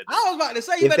just got that. I was about to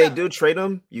say, if they do trade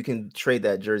him, you can trade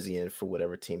that jersey in for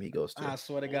whatever team he goes to. I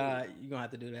swear to God, you're gonna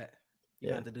have to do that. You're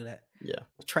gonna have to do that. Yeah.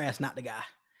 Trash, not the guy.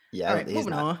 Yeah. All right,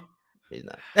 moving on. He's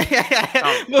not.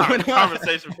 Moving on.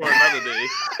 Conversation for another day.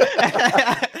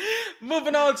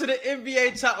 Moving on to the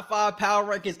NBA top 5 power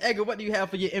rankings. Edgar, what do you have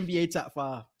for your NBA top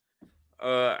 5?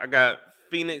 I got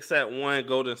Phoenix at 1,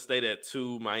 Golden State at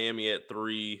 2, Miami at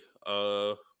 3,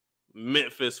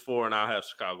 Memphis 4, and I'll have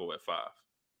Chicago at 5.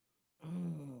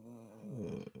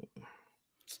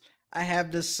 I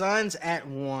have the Suns at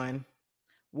 1,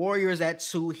 Warriors at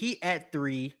 2, Heat at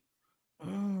 3.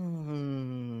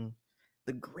 The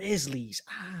Grizzlies.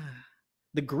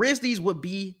 The Grizzlies would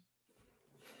be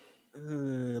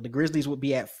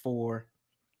at 4.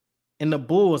 And the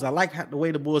Bulls, I like the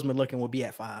way the Bulls been looking, would be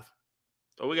at 5.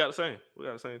 Oh, we got the same. We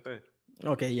got the same thing.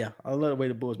 Okay, yeah. I love the way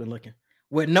the Bulls been looking.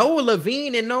 With no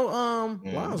Levine and no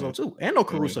Lonzo too. And no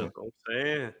Caruso. I'm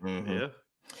saying. Yeah.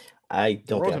 I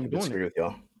don't think I can disagree with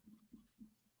y'all.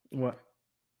 What?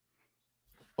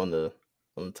 On the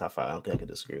top 5, I don't think I can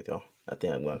disagree with y'all. I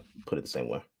think I'm gonna put it the same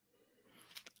way.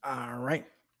 All right.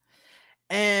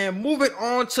 And moving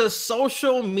on to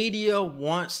social media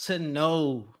wants to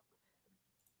know.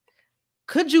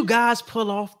 Could you guys pull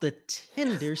off the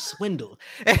Tinder swindle?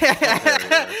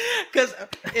 Because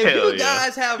if you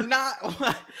guys have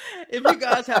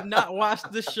not watched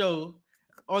the show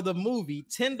or the movie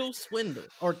Tinder Swindler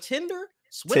or Tinder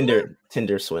Swindler?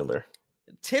 Tinder Swindler.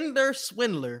 Tinder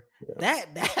Swindler. Yeah.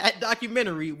 That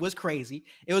documentary was crazy.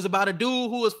 It was about a dude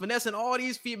who was finessing all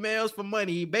these females for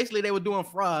money. Basically, they were doing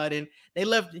fraud, and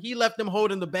he left them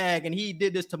holding the bag, and he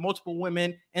did this to multiple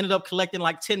women, ended up collecting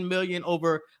like 10 million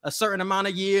over a certain amount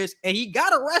of years, and he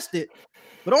got arrested,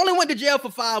 but only went to jail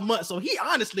for 5 months. So he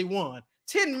honestly won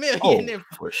 10 million.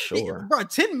 For sure. Bro,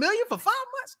 10 million for 5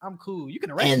 months? I'm cool. You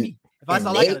can arrest me if that's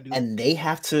all I gotta do. And they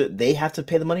have to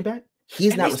pay the money back.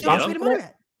 He's not responsible for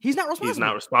that. He's not responsible. He's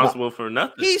not responsible for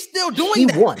nothing. He's still doing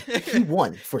that. He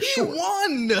won for sure. He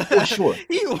won for sure.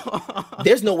 He won.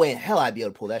 There's no way in hell I'd be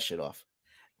able to pull that shit off.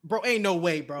 Bro, ain't no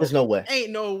way, bro. There's no way.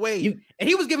 Ain't no way. And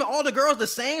he was giving all the girls the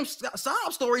same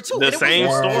sob story too. The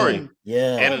same story.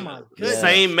 Yeah. And oh my goodness.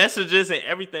 Same messages and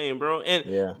everything, bro.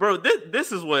 And bro,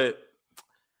 this is what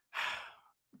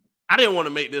I didn't want to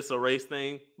make this a race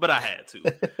thing, but I had to.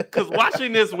 Because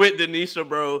watching this with Denisha,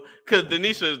 bro, because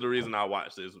Denisha is the reason I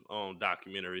watched this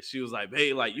documentary. She was like,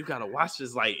 babe, like, you got to watch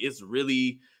this. Like, it's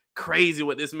really crazy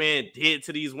what this man did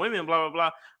to these women, blah, blah,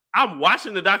 blah. I'm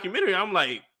watching the documentary. I'm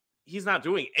like, he's not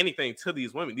doing anything to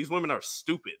these women. These women are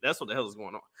stupid. That's what the hell is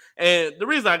going on. And the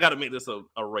reason I got to make this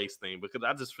a race thing, because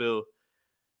I just feel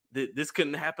that this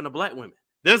couldn't happen to black women.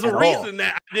 There's a reason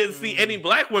that I didn't see any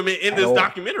black women in this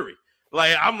documentary.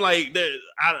 Like, I'm like,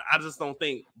 I just don't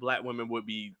think black women would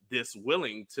be this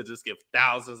willing to just give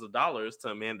thousands of dollars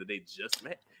to a man that they just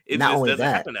met. It just doesn't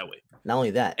happen that way. Not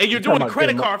only that. And you're doing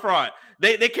credit card fraud.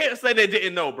 They can't say they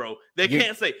didn't know, bro. They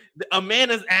can't say a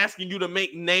man is asking you to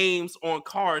make names on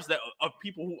cards that of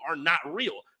people who are not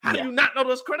real. How do you not know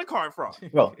those credit card fraud?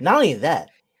 Bro, not only that,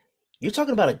 you're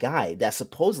talking about a guy that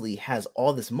supposedly has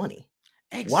all this money.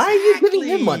 Exactly. Why are you giving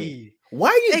him money? Why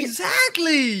are you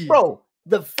exactly, bro?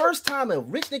 The first time a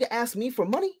rich nigga asked me for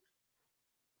money,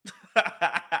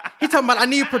 he's talking about I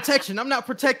need protection. I'm not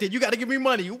protected. You got to give me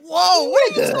money. Whoa,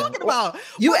 what are you talking about?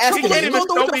 You asking me to go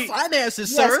through the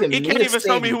finances, sir. He can't even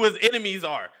show me who his enemies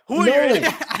are. Who are your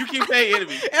enemies? You keep saying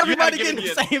enemies. Everybody getting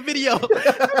the same video.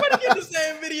 Everybody getting the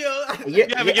same video. You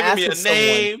haven't given me a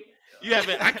name. You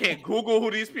haven't. I can't Google who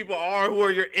these people are. Who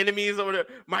are your enemies over there?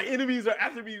 My enemies are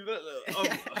after me.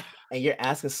 And you're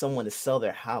asking someone to sell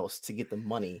their house to get the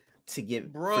money to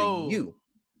give for you,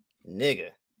 nigga.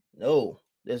 No,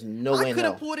 there's no way. I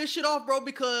couldn't pull this shit off, bro,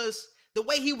 because the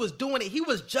way he was doing it, he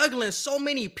was juggling so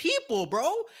many people,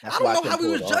 bro. I don't know how he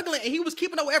was juggling, and he was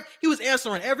keeping up. He was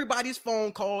answering everybody's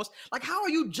phone calls. Like, how are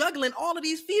you juggling all of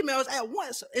these females at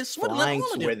once and swindling flying all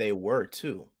of them? To where they were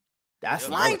too. That's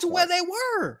flying to where they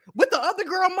were with the other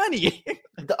girl money.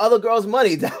 The other girl's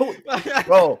money, bro.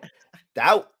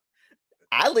 I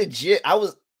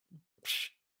was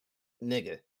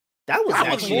nigga. That was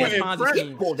actually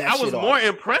more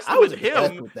impressed with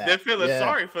him than feeling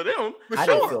sorry for them. For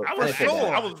sure. I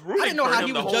was rooting. I didn't know how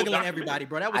he was juggling everybody,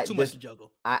 bro. That was too much to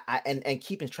juggle. And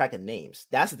keeping track of names.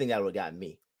 That's the thing that would have gotten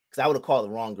me. Because I would have called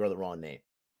the wrong girl the wrong name.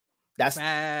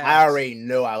 I already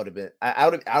know I would have been. I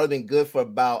would have been good for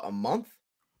about a month.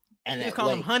 And he was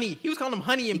calling him honey. He was calling him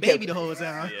honey and baby the whole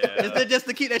time. Yeah. Just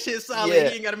to keep that shit solid. Yeah.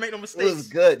 He ain't got to make no mistakes. It was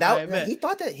good. He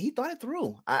thought it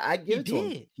through. I give it to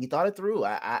him. He thought it through.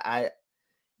 And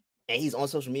he's on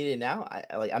social media now.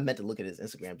 I meant to look at his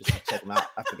Instagram just to check him out.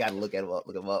 I forgot to look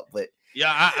him up. But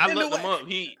yeah, I looked him up.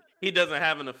 He doesn't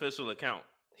have an official account.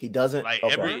 He doesn't. Like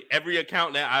every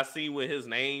account that I see with his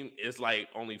name is like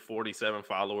only 47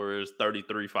 followers,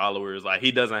 33 followers. Like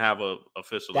he doesn't have a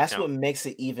official account. That's what makes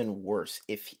it even worse.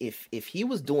 If he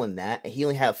was doing that and he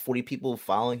only had 40 people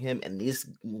following him and these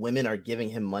women are giving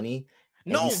him money.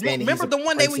 No, remember the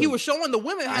one day when he was showing the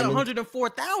women had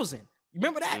 104,000.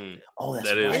 Remember that? Oh, that's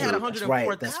right. They had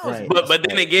 104,000. That's right. But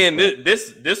then again,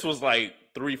 this was like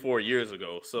 3-4 years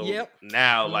ago. So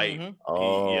now, like, that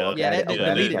was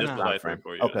like 3-4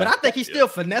 years. Okay. But I think he's still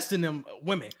finessing them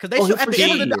women because they at the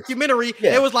end of the documentary,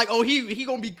 it was like, oh, he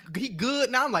gonna be good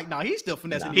now. I'm like, no, he's still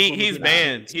finessing. He's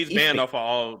banned. He's banned off of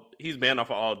all. He's banned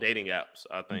off of all dating apps.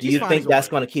 I think. Do you think that's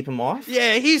going to keep him off?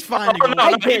 Yeah, he's fine.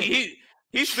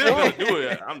 He's still gonna do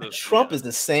it. Trump is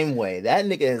the same way. That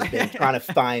nigga has been trying to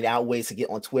find out ways to get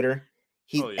on Twitter.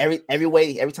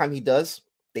 Every time he does,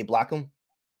 they block him.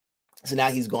 So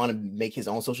now he's going to make his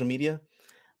own social media.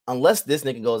 Unless this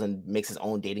nigga goes and makes his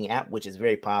own dating app, which is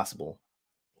very possible,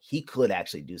 he could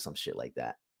actually do some shit like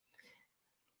that.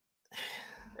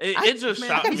 It just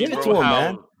shocked me,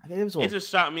 bro. It just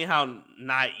shocked me how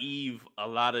naive a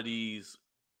lot of these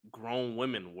grown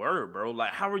women were, bro.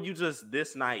 Like, how are you just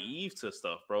this naive to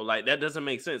stuff, bro? Like, that doesn't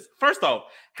make sense. First off,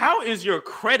 how is your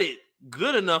credit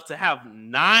good enough to have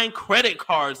 9 credit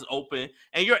cards open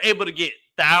and you're able to get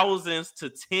thousands to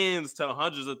tens to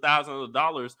hundreds of thousands of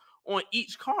dollars on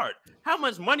each card? How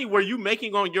much money were you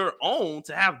making on your own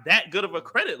to have that good of a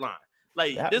credit line?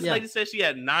 Like this lady said she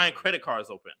had 9 credit cards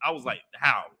open. I was like,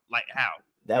 how? Like how?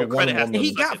 That one woman,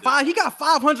 he got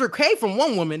 500K from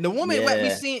one woman. The woman that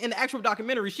we seen in the actual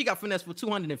documentary, she got finessed for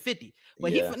 250,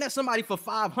 but he finessed somebody for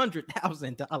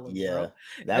 $500,000. Yeah, bro.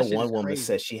 that one woman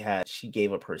said she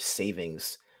gave up her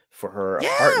savings for her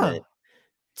apartment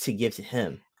to give to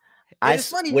him. I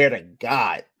swear to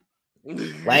God,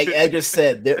 like Edgar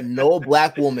said, no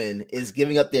black woman is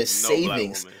giving up their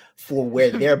savings for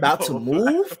where they're about to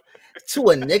move to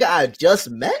a nigga I just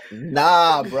met.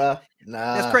 Nah, bruh.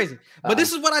 Nah, that's crazy. But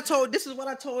this is what I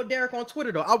told Derek on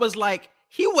Twitter though. I was like,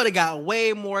 he would have got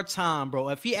way more time, bro,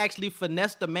 if he actually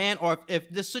finessed the man, or if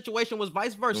this situation was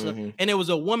vice versa and it was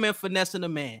a woman finessing a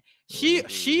man.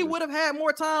 She would have had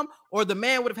more time, or the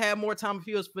man would have had more time if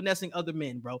he was finessing other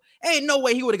men, bro. Ain't no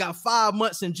way he would have got 5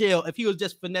 months in jail if he was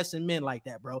just finessing men like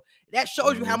that, bro. That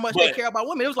shows you how much they care about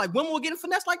women. It was like women were getting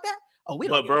finessed like that. Oh, we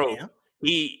don't. But bro,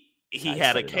 he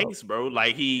had a case, bro.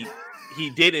 Like he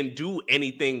didn't do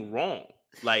anything wrong.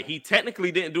 Like he technically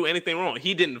didn't do anything wrong.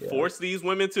 He didn't force these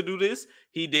women to do this.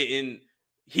 He didn't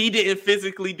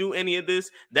physically do any of this.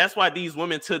 That's why these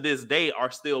women to this day are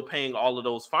still paying all of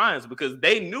those fines, because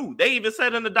they knew. They even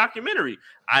said in the documentary,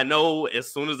 I know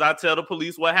as soon as I tell the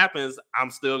police what happens,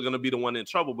 I'm still going to be the one in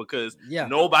trouble, because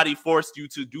nobody forced you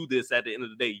to do this. At the end of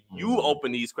the day, you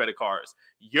open these credit cards.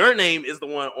 Your name is the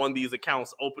one on these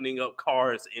accounts opening up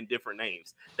cards in different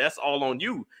names. That's all on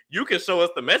you. You can show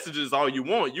us the messages all you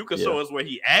want. You can show us where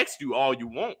he asked you all you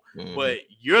want, but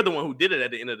you're the one who did it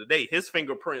at the end of the day. His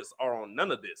fingerprints are on none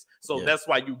of this. So that's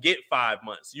why you get 5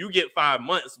 months. You get 5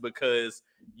 months because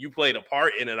you played a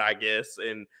part in it, I guess,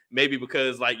 and maybe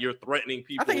because like you're threatening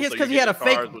people. I think it's because he had a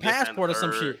fake passport or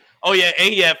some shit. Oh yeah,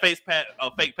 and he had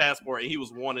a fake passport, and he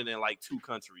was wanted in like 2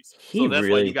 countries. So that's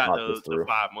why you got the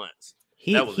 5 months.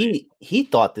 He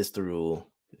thought this through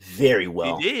very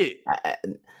well. He did.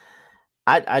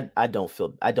 I don't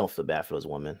feel bad for those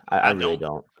women. I really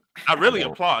don't. I really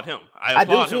applaud him. I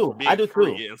do too. I do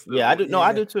too. Yeah, I do. No,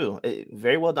 I do too.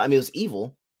 Very well done. I mean, it was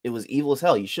evil. It was evil as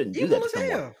hell. You shouldn't do that to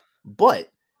someone.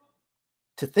 But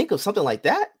to think of something like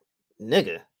that,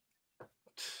 nigga,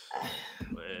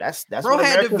 that's bro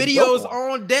had the videos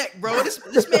on deck, bro.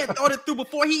 This man thought it through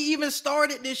before he even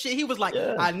started this shit. He was like,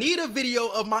 I need a video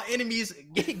of my enemies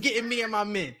getting me and my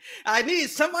men. I need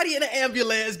somebody in an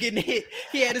ambulance getting hit.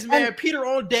 He had his man Peter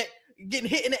on deck getting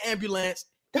hit in the ambulance.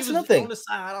 That's nothing. On the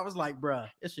side, I was like, bruh,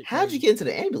 how'd you get into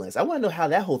the ambulance? I want to know how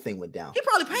that whole thing went down. He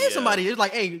probably paid somebody. He was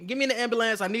like, hey, give me in the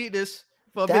ambulance. I need this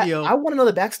for a video. I want to know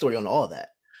the backstory on all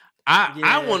that.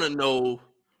 I want to know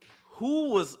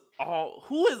who is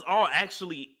all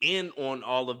actually in on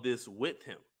all of this with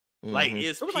him. Like,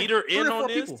 is Peter in on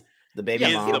this? People. The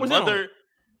baby mom. The mother.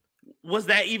 Was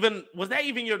that even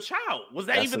your child? Was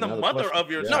that even the mother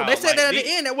of your child? No, they said that at the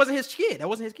end. That wasn't his kid.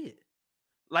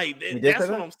 Like, that's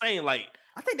what I'm saying. Like,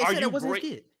 I think they said that wasn't his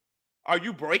kid. Are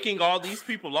you breaking all these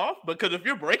people off? Because if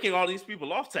you're breaking all these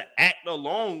people off to act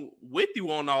along with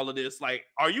you on all of this, like,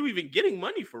 are you even getting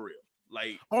money for real?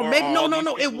 Like, or maybe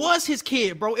no. It was his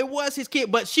kid, bro. It was his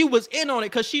kid, but she was in on it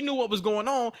because she knew what was going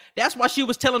on. That's why she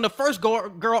was telling the first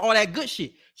girl all that good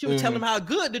shit. She was telling him how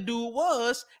good the dude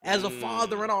was as a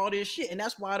father and all this shit, and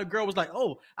that's why the girl was like,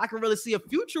 "Oh, I can really see a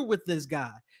future with this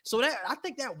guy." So that I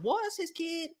think that was his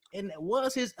kid, and it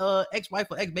was his ex-wife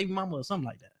or ex-baby mama or something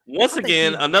like that. Once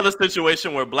again, another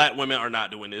situation where black women are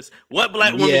not doing this. What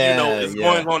black woman is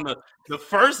going on the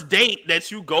first date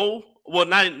that you go? Well,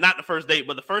 not the first date,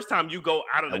 but the first time you go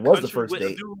out of the country with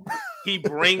a dude, he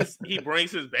brings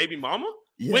his baby mama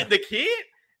with the kid.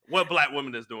 What black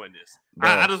woman is doing this?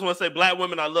 I just want to say, black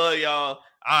women, I love y'all.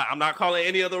 I'm not calling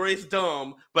any other race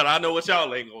dumb, but I know what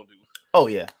y'all ain't gonna do. Oh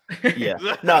yeah.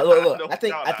 No, look.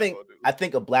 I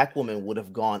think a black woman would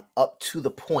have gone up to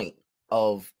the point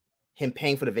of him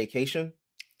paying for the vacation.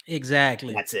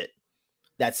 Exactly. That's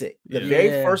it. The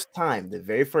very first time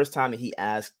that he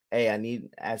asked, "Hey, I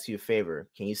need to ask you a favor.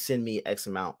 Can you send me X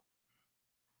amount?"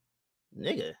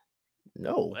 Nigga,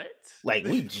 no. What? Like,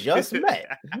 we just met.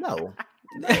 No.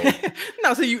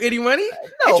 No, so you any money?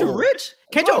 No. Ain't you rich?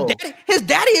 Can't your daddy? His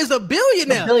daddy is a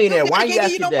billionaire. Why you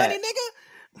asking that? Money, nigga?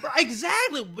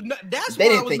 Exactly. That's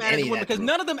why I was mad at the women, because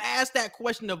none of them asked that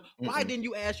question of why didn't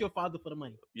you ask your father for the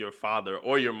money? Your father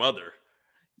or your mother.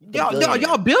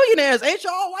 Y'all billionaires, ain't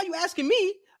y'all? Why you asking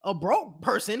me, a broke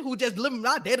person who just living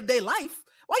my day-to-day life?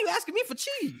 Why you asking me for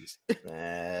cheese?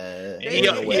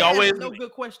 He always no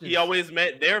good questions. He always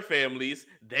met their families.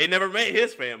 They never met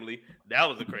his family. That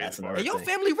was the crazy part. And your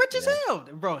family rich as hell,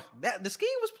 bro. The scheme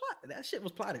was plotted. That shit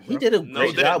was plotted, bro. He did a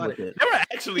great job with it. They were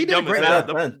actually dumb as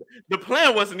hell. The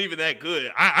plan wasn't even that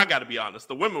good. I got to be honest.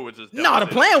 The women were just dumb. No, the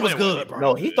plan was good, bro.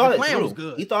 No, he thought the it plan through. was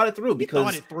good. He thought it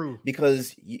through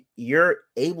because you're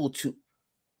able to.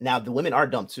 Now the women are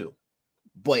dumb too,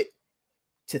 but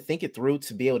to think it through,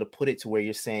 to be able to put it to where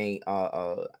you're saying,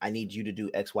 I need you to do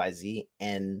X, Y, Z,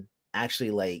 and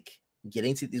actually like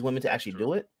getting to these women to actually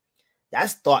do it.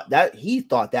 He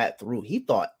thought that through. He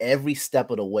thought every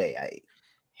step of the way.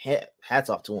 Hats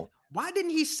off to him. Why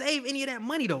didn't he save any of that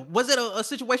money though? Was it a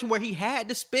situation where he had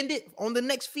to spend it on the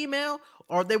next female,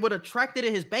 or they would have tracked it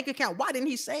in his bank account? Why didn't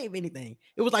he save anything?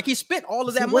 It was like he spent all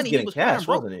of that money. He was getting cash,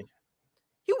 wasn't he?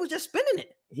 He was just spending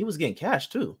it. He was getting cash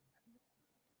too.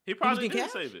 He probably did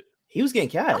save it. He was getting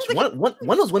cash. One of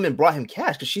those women brought him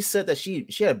cash because she said that she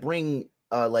had to bring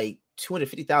like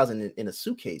 $250,000 in a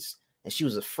suitcase, and she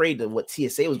was afraid of what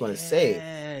TSA was going to say.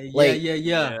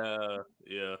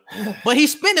 Yeah. But he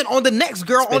spent it on the next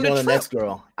girl on the trip. Next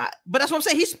girl. But that's what I'm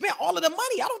saying. He spent all of the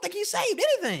money. I don't think he saved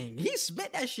anything. He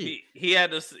spent that shit. He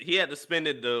had to spend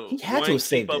it. He had to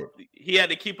save it. He had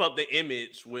to keep up the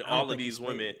image with all of these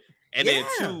women, and then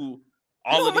two.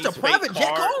 All of these private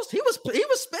jet cost. He was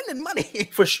spending money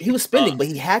for sure. He was spending, but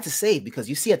he had to save because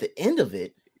you see at the end of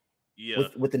it,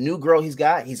 with the new girl he's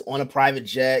got, he's on a private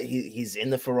jet. He's in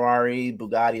the Ferrari,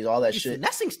 Bugattis, all that shit.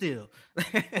 Finessing still.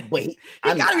 But he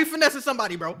gotta be finessing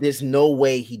somebody, bro. There's no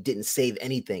way he didn't save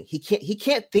anything. He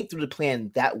can't think through the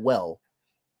plan that well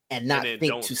and not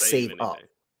think to save up.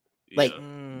 Like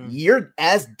you're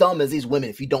as dumb as these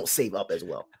women if you don't save up as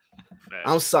well.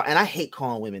 I'm sorry, and I hate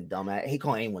calling women dumb. I hate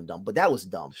calling anyone dumb, but that was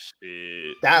dumb.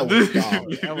 Shit. That was dumb.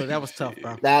 that was tough,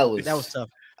 bro. That was tough.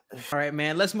 All right,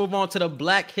 man. Let's move on to the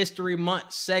Black History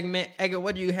Month segment. Edgar,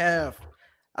 what do you have?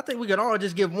 I think we could all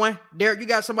just give one. Derek, you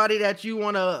got somebody that you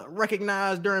want to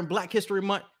recognize during Black History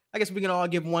Month? I guess we can all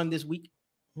give one this week.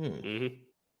 I'm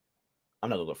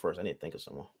not gonna go first. I need to think of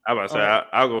someone. I'm about to say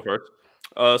I'll go first.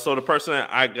 So the person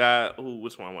I got,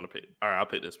 which one I want to pick? All right, I'll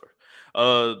pick this first.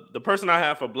 The person I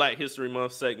have for Black History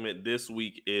Month segment this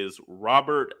week is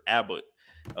Robert Abbott.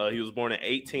 He was born in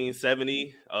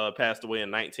 1870, passed away in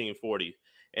 1940.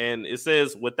 And it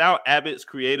says, without Abbott's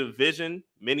creative vision,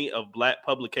 many of Black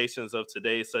publications of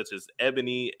today, such as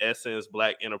Ebony, Essence,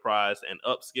 Black Enterprise, and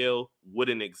Upscale,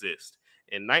 wouldn't exist.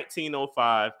 In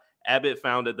 1905, Abbott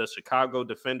founded the Chicago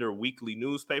Defender weekly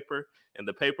newspaper, and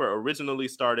the paper originally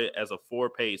started as a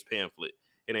 4-page pamphlet.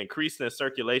 It increased in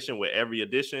circulation with every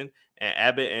edition, and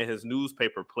Abbott and his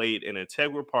newspaper played an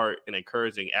integral part in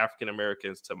encouraging African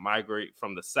Americans to migrate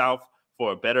from the South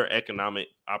for a better economic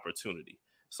opportunity.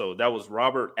 So that was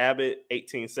Robert Abbott,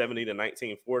 1870 to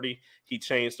 1940. He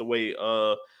changed the way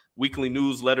weekly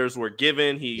newsletters were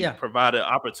given. He provided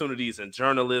opportunities in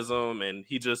journalism, and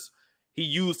he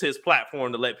used his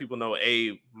platform to let people know,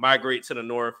 migrate to the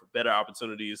North, better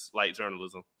opportunities like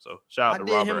journalism. So shout out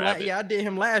to Robert Abbott. I did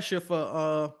him last year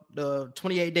for the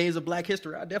 28 Days of Black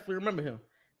History. I definitely remember him.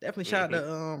 Definitely shout out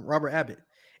to Robert Abbott.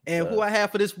 And who I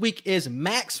have for this week is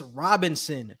Max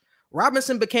Robinson.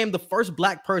 Robinson became the first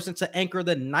Black person to anchor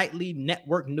the nightly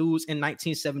network news in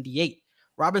 1978.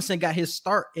 Robinson got his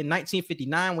start in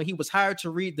 1959 when he was hired to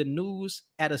read the news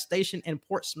at a station in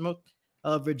Portsmouth,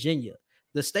 Virginia.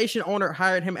 The station owner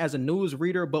hired him as a news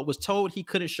reader, but was told he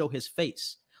couldn't show his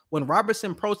face. When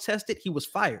Robinson protested, he was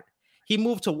fired. He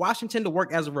moved to Washington to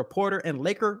work as a reporter and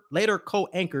later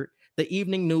co-anchored the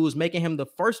evening news, making him the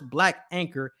first Black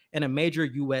anchor in a major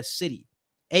U.S. city.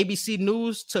 ABC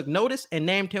News took notice and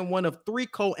named him one of 3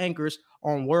 co-anchors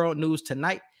on World News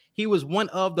Tonight. He was one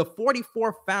of the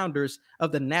 44 founders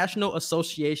of the National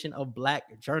Association of Black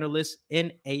Journalists,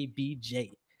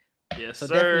 NABJ. Yes, so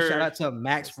sir. Definitely shout out to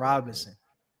Max Robinson.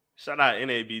 Shout out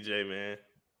NABJ, man.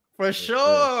 For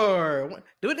sure.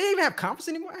 Do they even have conference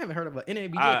anymore? I haven't heard of an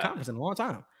NABJ conference in a long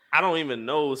time. I don't even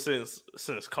know since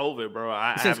COVID, bro.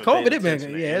 Since COVID, it's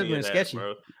been sketchy,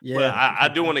 bro. Yeah, but I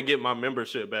do want to get my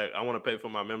membership back. I want to pay for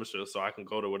my membership so I can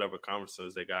go to whatever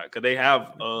conferences they got. Because they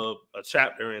have a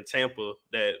chapter in Tampa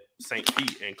that St.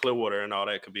 Pete and Clearwater and all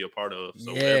that could be a part of.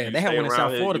 So yeah, they had one in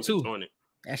South Florida too. Join it.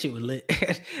 That shit was lit.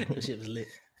 That shit was lit.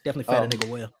 Definitely fed a nigga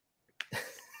well.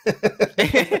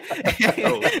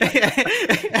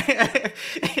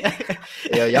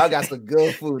 Yeah, y'all got some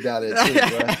good food down there too,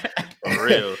 bro. For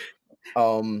real. I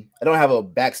don't have a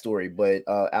backstory, but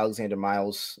Alexander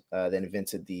Miles then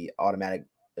invented the automatic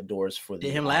doors for the.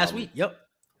 Did him last week? Yep.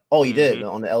 Oh, he did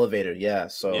on the elevator. Yeah.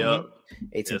 So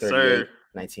 1838, yes,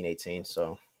 1918.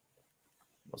 So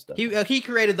most definitely. He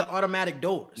created the automatic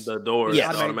doors. The doors,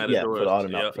 Yes. automatic doors. For the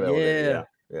automatic. Yeah.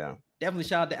 Yeah. Definitely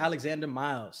shout out to Alexander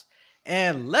Miles.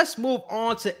 And let's move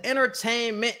on to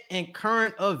entertainment and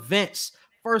current events.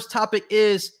 First topic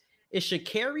is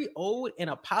Sha'Carri owed an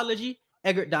apology?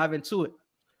 Eggert, dive into it.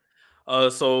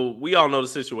 So we all know the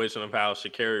situation of how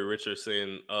Sha'Carri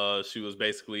Richardson, she was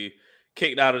basically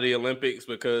kicked out of the Olympics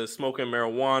because smoking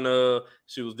marijuana.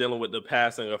 She was dealing with the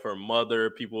passing of her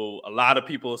mother. A lot of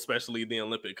people, especially the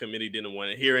Olympic Committee, didn't want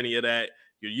to hear any of that.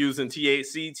 You're using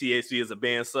THC. THC is a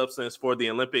banned substance for the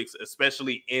Olympics,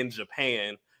 especially in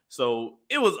Japan. So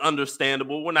it was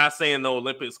understandable. We're not saying the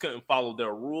Olympics couldn't follow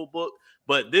their rule book,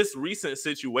 but this recent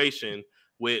situation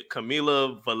with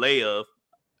Kamila Valieva,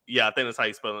 yeah, I think that's how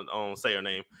you spell it, say her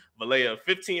name, Valieva,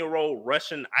 15-year-old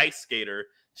Russian ice skater.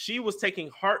 She was taking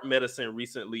heart medicine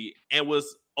recently and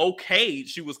was okay.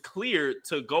 She was cleared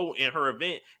to go in her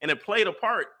event, and it played a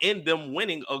part in them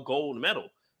winning a gold medal.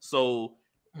 So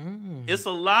it's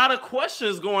a lot of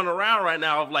questions going around right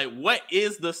now of like, what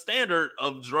is the standard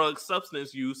of drug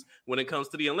substance use when it comes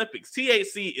to the Olympics?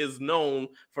 THC is known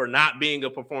for not being a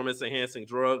performance enhancing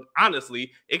drug.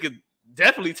 Honestly, it could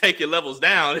definitely take your levels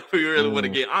down if you really want to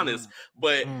get honest.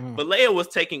 But Valieva was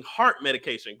taking heart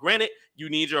medication. Granted, you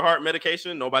need your heart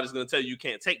medication. Nobody's going to tell you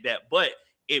can't take that, but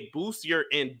it boosts your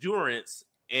endurance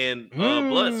and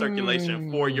blood circulation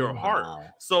for your heart.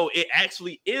 So it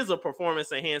actually is a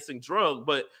performance enhancing drug,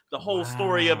 but the whole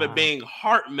story of it being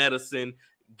heart medicine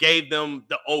gave them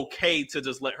the okay to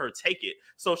just let her take it.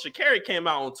 So Sha'Carri came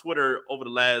out on Twitter over the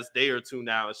last day or two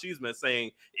now, and she's been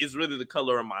saying it's really the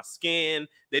color of my skin.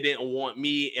 They didn't want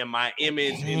me and my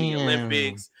image in the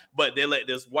Olympics, but they let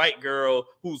this white girl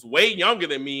who's way younger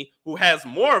than me, who has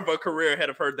more of a career ahead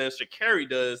of her than Sha'Carri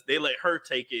does, they let her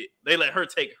take it. They let her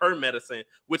take her medicine,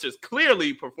 which is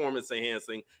clearly performance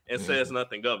enhancing, and says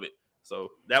nothing of it. So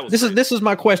that was this is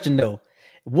my question though.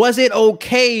 Was it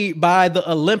okay by the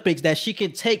Olympics that she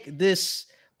could take this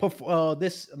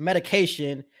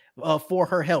medication for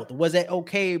her health? Was that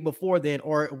okay before then,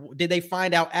 or did they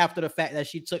find out after the fact that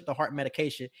she took the heart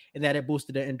medication and that it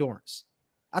boosted her endurance?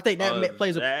 I think that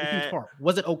plays a huge part.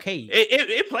 Was it okay?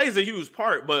 It plays a huge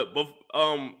part, but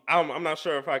I'm not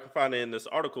sure if I can find it in this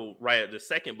article right at this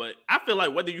second. But I feel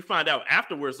like whether you find out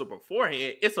afterwards or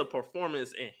beforehand, it's a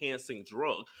performance enhancing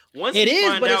drug. Once it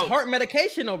is, but it's heart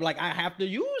medication. Though, like I have to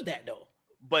use that though.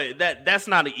 But that's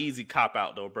not an easy cop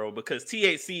out though, bro. Because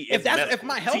THC is if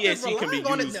my health is THC relying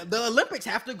on it, the Olympics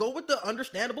have to go with the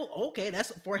understandable. Okay,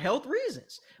 that's for health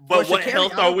reasons. But for what Sha'Carri,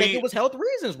 health I don't are we? think it was health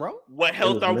reasons, bro. What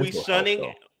health are we shunning?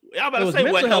 I'm about to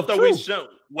say what health are we shunning?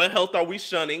 What health are we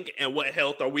shunning, and what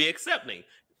health are we accepting?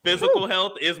 Physical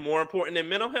health is more important than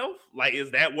mental health. Like,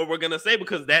 is that what we're gonna say?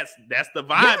 Because that's the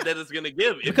vibe that it's gonna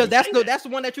give. Because that's the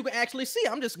one that you can actually see.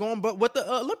 I'm just going, but what the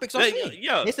Olympics are seeing.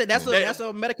 Yeah, they said that's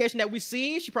a medication that we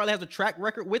see. She probably has a track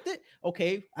record with it.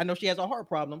 Okay, I know she has a heart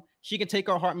problem. She can take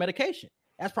her heart medication.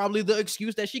 That's probably the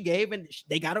excuse that she gave, and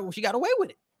she got away with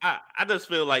it. I just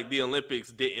feel like the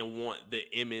Olympics didn't want the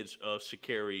image of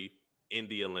Sha'Carri in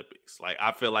the Olympics. Like,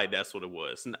 I feel like that's what it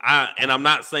was. And I'm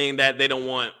not saying that they don't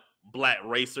want black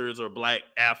racers or black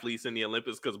athletes in the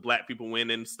Olympics, because black people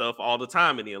win and stuff all the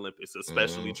time in the Olympics,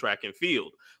 especially track and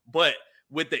field. But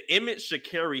with the image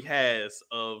Sha'Carri has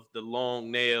of the long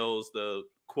nails, the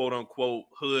quote unquote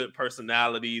hood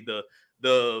personality,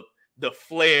 the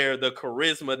flair, the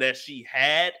charisma that she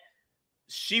had,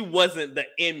 she wasn't the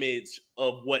image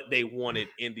of what they wanted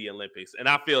in the Olympics. And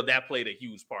I feel that played a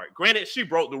huge part. Granted, she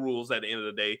broke the rules at the end of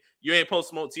the day. You ain't supposed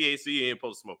to smoke THC, you ain't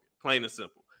supposed to smoke it. Plain and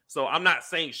simple. So I'm not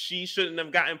saying she shouldn't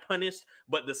have gotten punished,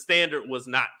 but the standard was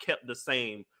not kept the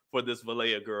same for this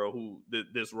Valieva girl,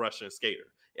 this Russian skater.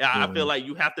 Yeah, I feel like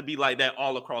you have to be like that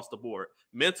all across the board.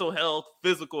 Mental health,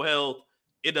 physical health,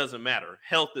 it doesn't matter.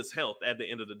 Health is health at the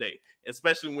end of the day,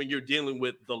 especially when you're dealing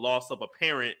with the loss of a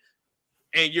parent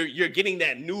and you're getting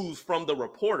that news from the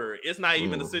reporter. It's not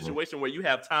even a situation where you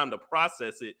have time to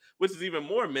process it, which is even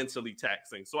more mentally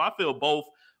taxing. So I feel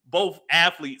both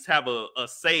athletes have a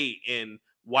say in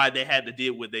why they had to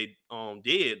do what they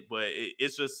did, but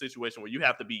it's just a situation where you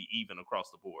have to be even across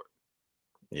the board.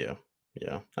 Yeah,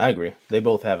 I agree. They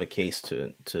both have a case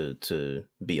to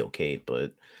be okay,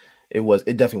 but it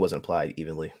definitely wasn't applied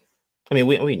evenly. I mean,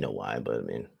 we know why, but I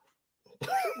mean,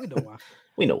 we know why.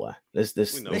 We know why.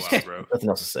 We know why, bro. Nothing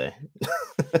else to say.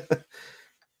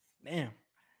 Man.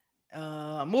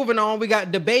 Moving on, we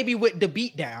got the baby with the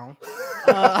beat down.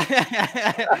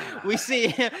 We see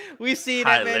that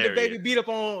man, the baby beat up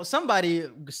on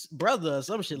somebody's brother or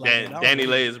some shit like that. Danny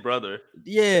Lay's brother.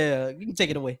 Yeah, you can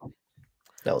take it away.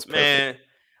 That was perfect. Man.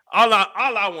 All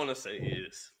I want to say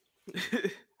is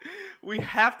we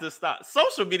have to stop.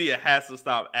 Social media has to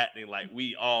stop acting like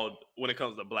we all, when it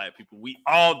comes to black people, we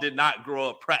all did not grow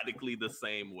up practically the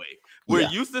same way. We're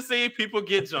used to seeing people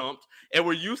get jumped, and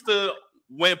we're used to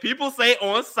when people say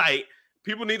on site,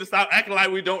 people need to stop acting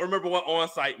like we don't remember what on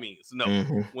site means. No,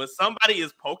 when somebody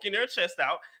is poking their chest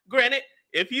out, granted,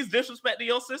 if he's disrespecting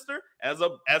your sister as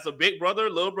a big brother,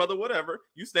 little brother, whatever,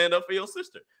 you stand up for your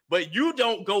sister. But you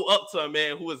don't go up to a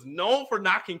man who is known for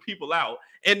knocking people out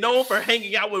and known for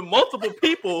hanging out with multiple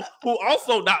people who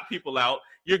also knock people out.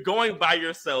 You're going by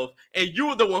yourself, and you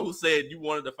were the one who said you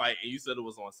wanted to fight, and you said it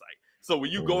was on site. So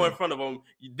when you go in front of them,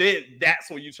 then that's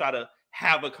when you try to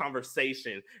have a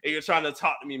conversation, and you're trying to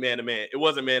talk to me man to man. It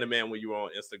wasn't man to man when you were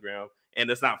on Instagram. And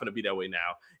it's not going to be that way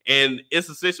now. And it's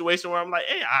a situation where I'm like,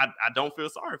 hey, I don't feel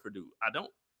sorry for dude. I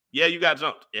don't. Yeah, you got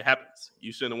jumped. It happens.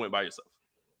 You shouldn't have went by yourself.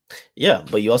 Yeah,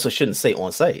 but you also shouldn't say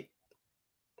on site.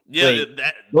 Yeah, like,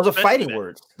 those are fighting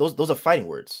words. Those are fighting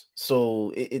words.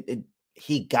 So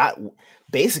he got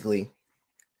basically,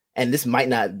 and this might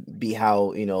not be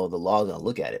how the law is going to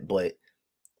look at it, but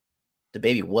the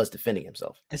baby was defending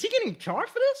himself. Is he getting charged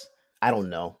for this? I don't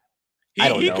know.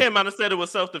 He came out and said it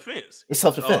was self-defense. It's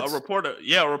self-defense. A reporter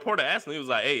asked him. He was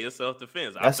like, "Hey, it's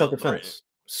self-defense." That's self-defense.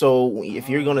 So if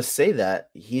you're gonna say that,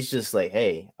 he's just like,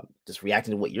 "Hey, I'm just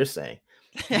reacting to what you're saying."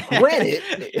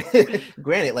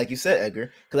 Granted, like you said,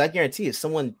 Edgar, because I guarantee if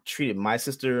someone treated my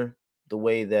sister the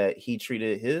way that he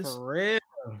treated his, for real.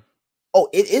 Oh,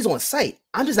 it is on site.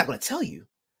 I'm just not gonna tell you.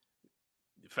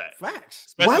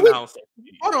 Facts. Why would... Hold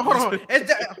on.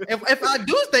 If I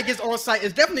do think it's on site,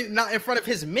 it's definitely not in front of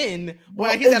his men.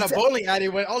 When he's at a bowling alley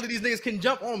where all of these niggas can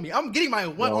jump on me. I'm getting my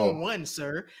one-on-one,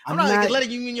 sir. I'm not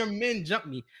letting you and your men jump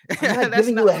me. I'm not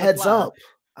giving you a heads up.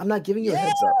 I'm not giving you a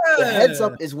heads up. The heads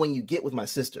up is when you get with my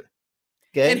sister.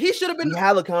 Okay. And he should have been. We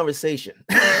have a conversation.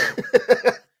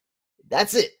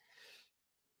 That's it.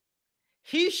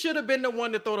 He should have been the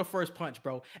one to throw the first punch,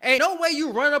 bro. Ain't no way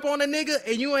you run up on a nigga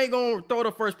and you ain't gonna throw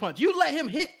the first punch. You let him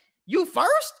hit you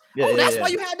first. That's why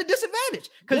you had the disadvantage.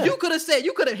 Because you could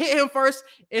have hit him first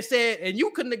and said, and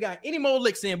you couldn't have got any more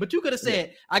licks in, but you could have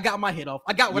said, I got my hit off.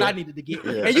 I got what I needed to get.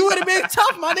 And you would have been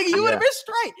tough, my nigga. You would have been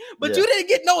straight. But you didn't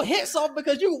get no hits off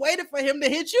because you waited for him to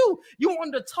hit you. You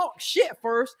wanted to talk shit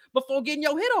first before getting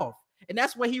your hit off. And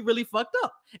that's where he really fucked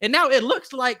up. And now it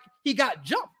looks like he got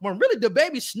jumped when really the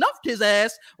baby snuffed his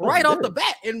ass right off the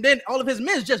bat. And then all of his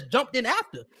men just jumped in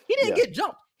after. He didn't get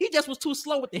jumped. He just was too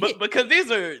slow with the hit. Because these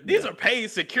are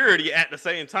paid security at the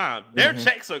same time. Their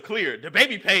checks are clear. The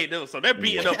baby paid them, so they're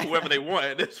beating up whoever they want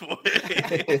at this point.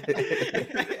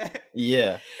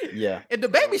 Yeah. And the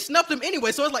baby snuffed him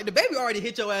anyway. So it's like the baby already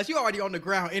hit your ass. You already on the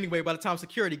ground anyway by the time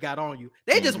security got on you.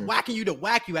 They just whacking you to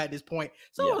whack you at this point.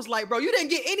 So it was like, bro, you didn't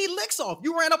get any licks off.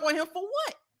 You ran up on him for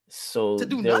what? So to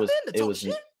do nothing? To talk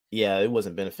shit? Yeah, it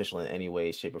wasn't beneficial in any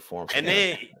way, shape, or form.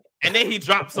 And then he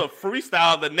drops a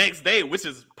freestyle the next day, which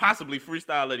is possibly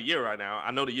freestyle of the year right now. I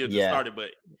know the year just started,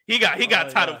 but he got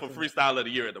titled for freestyle of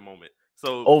the year at the moment.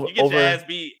 So you get your ass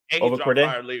beat and he dropped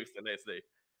fire lyrics the next day.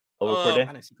 Over Corday?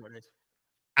 I didn't see Corday.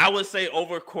 I would say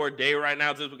over Corday right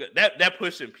now, just because that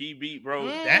pushing P beat, bro.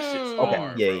 That shit's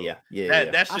hard. Yeah.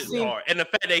 That shit's hard. And the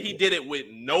fact that he did it with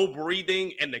no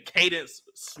breathing and the cadence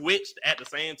switched at the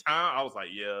same time, I was like,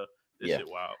 this shit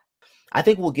wild. I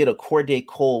think we'll get a Corday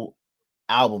Cole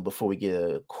album before we get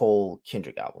a Cole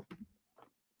Kendrick album.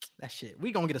 That shit.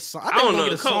 We gonna get a song. I think we're gonna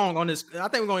get a song on this. I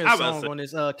think we're gonna get a song on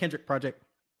this Kendrick project.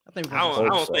 I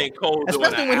don't think Cole,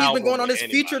 especially when he's been going on this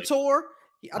feature tour.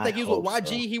 I think he was with YG.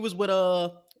 So. He was with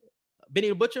Benny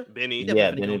the Butcher. Benny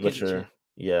the Butcher.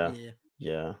 Yeah.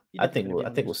 I think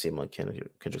we'll see him on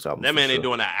Kendrick's album. That man ain't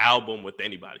doing an album with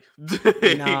anybody. He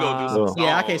gonna do some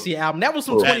I can't see an album. That was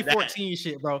some 2014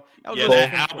 shit, bro.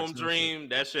 That album dream,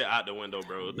 that shit out the window,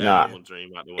 bro. Album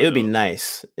dream out the window. It'd be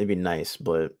nice,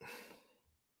 but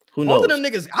who knows? Both of them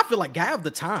niggas, I feel like have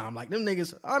the time. Like them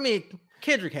niggas. I mean,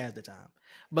 Kendrick has the time,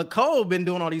 but Cole been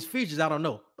doing all these features. I don't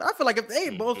know, but I feel like if they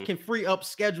both can free up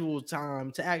schedule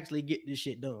time to actually get this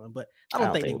shit done, but I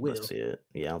don't think they will. See it.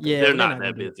 Yeah, they're not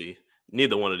that busy.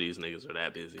 Neither one of these niggas are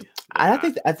that busy. I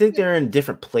think they're in a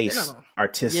different place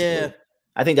artistically. Yeah.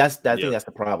 I think that's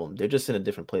the problem. They're just in a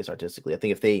different place artistically. I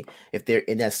think if they're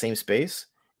in that same space,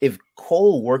 if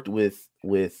Cole worked with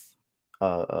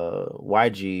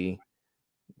YG,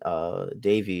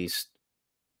 Davies,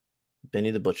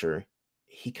 Benny the Butcher,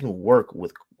 he can work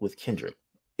with Kendrick.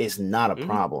 It's not a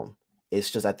problem.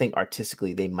 It's just I think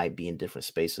artistically they might be in different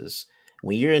spaces.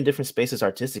 When you're in different spaces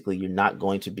artistically, you're not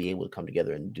going to be able to come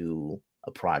together and do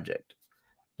a project.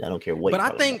 I don't care what. But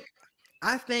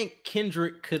I think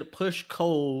Kendrick could push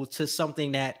Cole to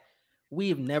something that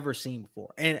we've never seen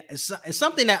before. And it's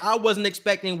something that I wasn't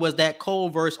expecting was that Cole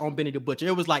verse on Benny the Butcher.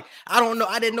 It was like, I don't know.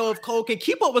 I didn't know if Cole can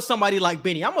keep up with somebody like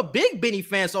Benny. I'm a big Benny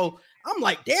fan, so I'm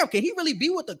like, damn, can he really be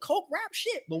with the Coke rap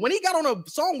shit? But when he got on a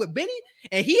song with Benny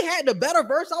and he had the better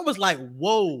verse, I was like,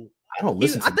 whoa. I don't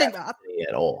listen to Benny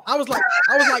at all. I was like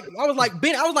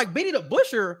Benny the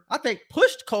Butcher, I think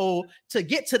pushed Cole to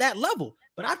get to that level.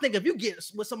 But I think if you get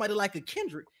with somebody like a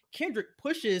Kendrick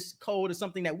pushes Cole to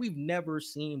something that we've never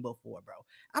seen before, bro.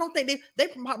 I don't think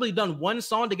they've probably done one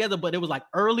song together, but it was like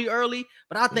early.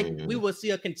 But I think we will see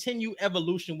a continued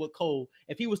evolution with Cole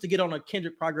if he was to get on a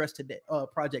Kendrick project today,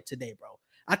 bro.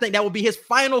 I think that would be his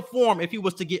final form if he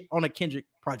was to get on a Kendrick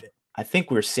project. I think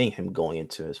we're seeing him going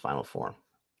into his final form.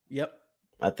 Yep.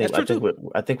 I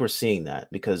think we're seeing that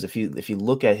because if you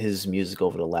look at his music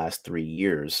over the last 3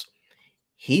 years,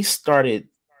 he started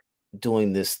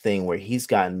doing this thing where he's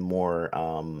gotten more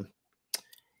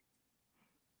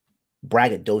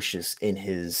braggadocious in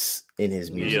his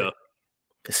music,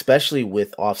 especially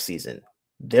with Off Season.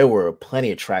 There were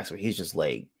plenty of tracks where he's just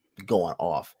like going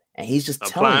off, and he's just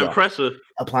applying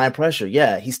pressure.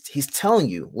 Yeah, he's telling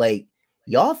you like,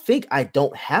 y'all think I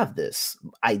don't have this.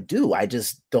 I do. I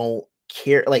just don't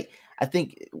care. Like, I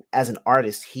think as an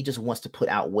artist, he just wants to put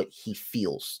out what he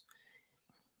feels.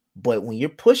 But when you're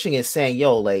pushing it, saying,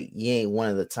 yo, like, you ain't one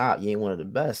of the top, you ain't one of the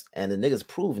best, and the nigga's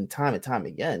proven time and time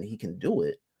again he can do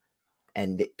it,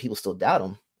 and people still doubt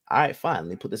him. All right, fine. Let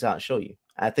me put this out and show you.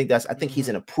 I think he's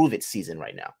in a prove it season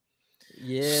right now.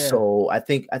 Yeah. So I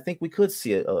think we could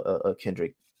see a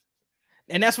Kendrick.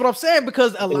 And that's what I'm saying,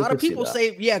 because a lot of people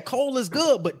say, yeah, Cole is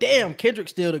good, but damn,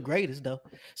 Kendrick's still the greatest, though.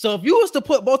 So if you was to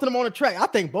put both of them on the track, I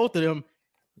think both of them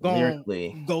gonna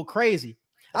go crazy.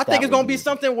 I think it's gonna be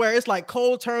something where it's like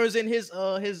Cole turns in his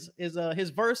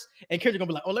verse, and Kendrick gonna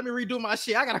be like, "Oh, let me redo my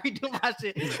shit. I gotta redo my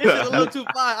shit. It's a little too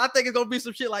fire." I think it's gonna be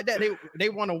some shit like that. They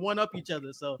want to one up each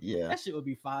other, so yeah, that shit would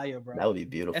be fire, bro. That would be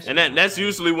beautiful. And that's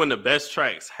usually when the best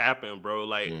tracks happen, bro.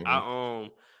 Like I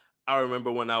remember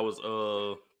when I was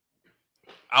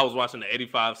watching the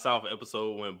 85 South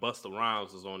episode when Busta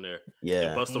Rhymes was on there.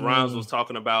 Yeah, and Busta Rhymes was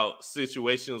talking about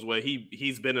situations where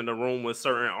he's been in the room with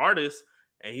certain artists,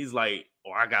 and he's like,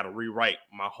 "Oh, I gotta rewrite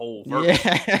my whole verse,"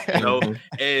 you know.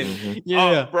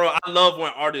 And bro, I love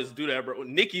when artists do that, bro.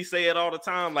 Nicki say it all the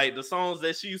time. Like the songs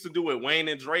that she used to do with Wayne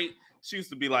and Drake, she used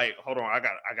to be like, "Hold on, I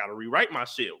gotta rewrite my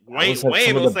shit." Wayne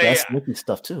will say Nicki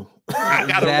stuff too. I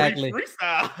gotta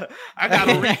freestyle. I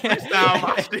gotta freestyle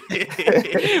my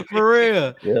shit. For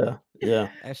real. Yeah.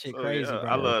 That shit crazy, bro.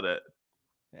 I love that.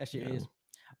 That shit is.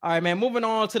 All right, man. Moving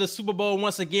on to the Super Bowl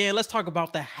once again. Let's talk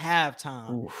about the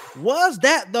halftime. Oof. Was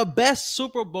that the best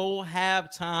Super Bowl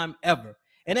halftime ever?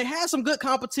 And it had some good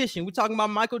competition. We're talking about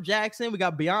Michael Jackson. We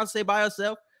got Beyonce by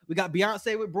herself. We got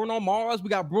Beyonce with Bruno Mars. We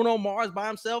got Bruno Mars by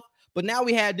himself. But now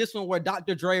we had this one where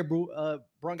Dr. Dre brought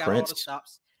out all the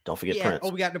stops. Don't forget Prince. Oh,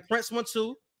 we got the Prince one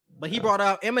too. But he brought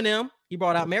out Eminem. He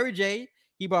brought out Mary J.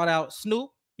 He brought out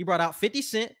Snoop. He brought out 50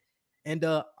 Cent. And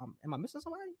am I missing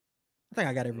somebody? I think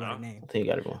I got every name. I think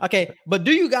you got everyone. Okay, but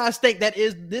do you guys think that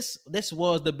this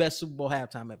was the best Super Bowl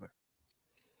halftime ever?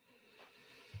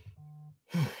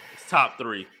 It's top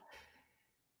three.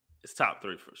 It's top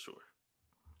three for sure.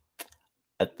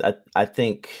 I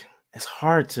think it's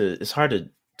hard to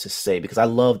say because I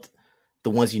loved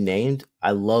the ones you named.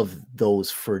 I love those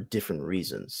for different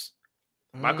reasons.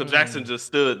 Michael Jackson just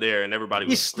stood there and everybody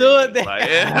was stood there. Like,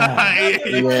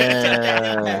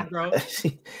 bro.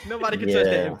 Nobody can touch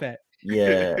that impact.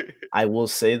 Yeah, I will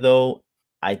say though,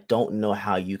 I don't know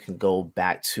how you can go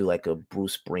back to like a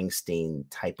Bruce Springsteen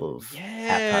type of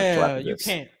halftime.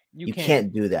 You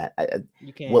can't do that.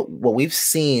 You can't. What we've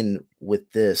seen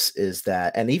with this is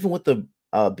that, and even with the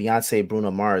Beyonce Bruno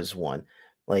Mars one,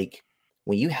 like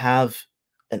when you have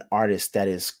an artist that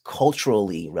is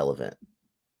culturally relevant,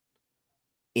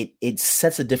 it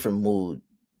sets a different mood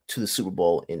to the Super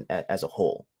Bowl as a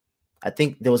whole. I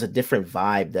think there was a different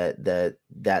vibe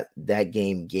that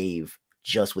game gave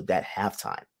just with that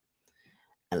halftime.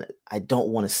 And I don't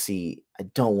want to see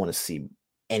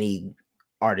any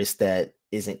artist that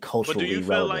isn't culturally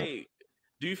relevant.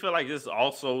 Do you feel like this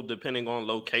also depending on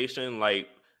location? Like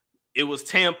it was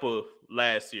Tampa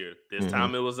last year. This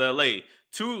time it was LA.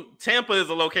 Tampa is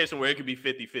a location where it could be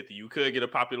 50-50. You could get a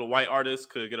popular white artist,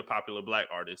 could get a popular black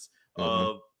artist.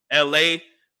 LA,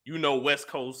 West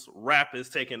Coast rap is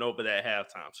taking over that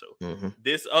halftime show.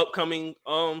 This upcoming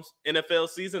NFL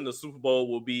season, the Super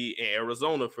Bowl will be in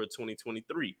Arizona for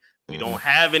 2023. We don't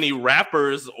have any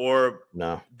rappers or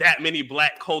that many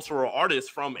black cultural artists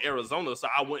from Arizona, so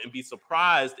I wouldn't be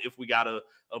surprised if we got a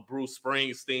Bruce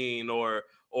Springsteen or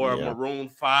or Maroon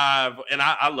 5, and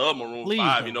I love Maroon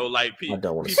 5. You know, like people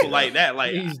like that.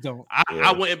 Like, please don't.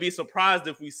 I wouldn't be surprised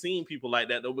if we seen people like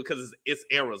that though, because it's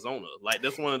Arizona. Like,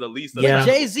 that's one of the least.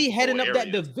 Jay-Z heading up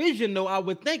that division though, I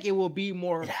would think it will be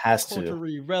more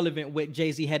culturally relevant with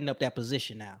Jay-Z heading up that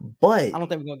position now. But I don't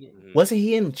think we're gonna get. Wasn't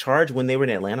he in charge when they were in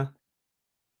Atlanta?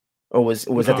 Or was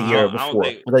that the year before?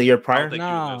 Was that the year prior?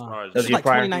 No, it was like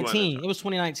 2019. It was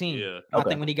 2019. Yeah, I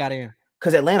think when he got in.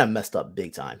 Because Atlanta messed up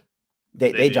big time.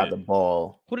 They dropped the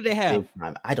ball. Who did they have?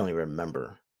 I don't even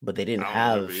remember. But they didn't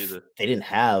have. They didn't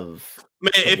have.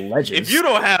 Man, legends. If you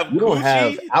don't have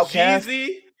Gucci,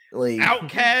 Outkast, Jeezy,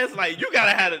 Outkast, like you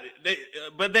gotta have it.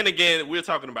 But then again, we're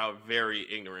talking about very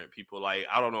ignorant people. Like,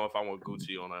 I don't know if I want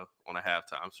Gucci on a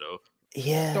halftime show.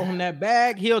 Yeah, throw him that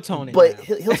bag, he'll tone it. But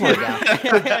he'll tone it down.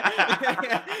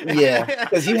 Yeah,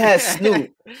 because you had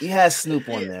Snoop. You had Snoop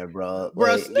on there, bro.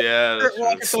 Like,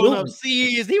 Snoop up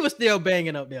C's. He was still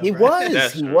banging up there. He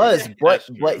was.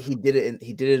 But he did it.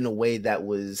 He did it in a way that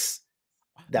was.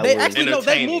 They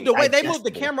moved away. They moved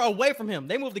the camera away from him.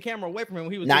 They moved the camera away from him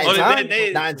when he was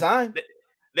nine times.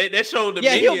 They showed the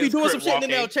Minions. He'll be doing some shit and then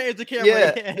they'll change the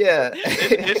camera. Yeah.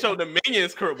 They showed the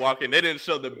Minions Crip walking. They didn't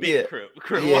show the big Crip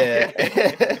walking.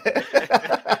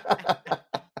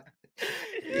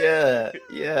 Yeah.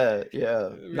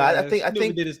 No, I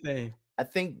think did his thing. I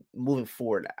think moving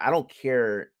forward, I don't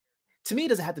care. To me, it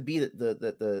doesn't have to be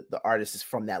the artist is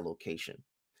from that location.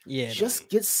 Yeah, just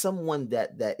get someone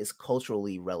that is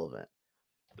culturally relevant.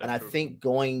 And I think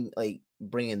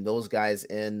bringing those guys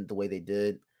in the way they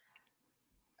did.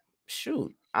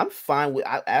 Shoot, I'm fine with.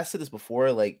 I asked this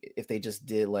before, like if they just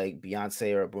did like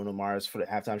Beyonce or Bruno Mars for the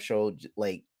halftime show,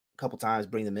 like a couple times,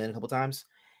 bring them in a couple times.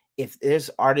 If there's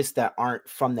artists that aren't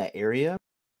from that area,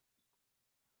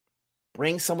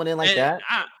 bring someone in like that.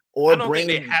 I don't think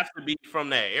they have to be from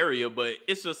that area, but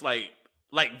it's just like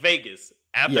Vegas.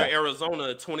 After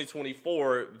Arizona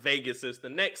 2024, Vegas is the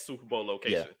next Super Bowl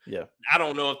location. Yeah. I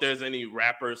don't know if there's any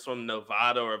rappers from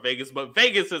Nevada or Vegas, but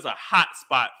Vegas is a hot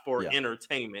spot for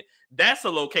entertainment. That's a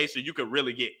location you could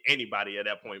really get anybody at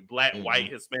that point. Black,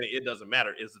 white, Hispanic, it doesn't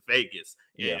matter. It's Vegas.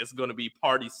 Yeah. It's going to be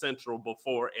party central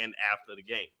before and after the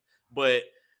game. But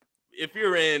if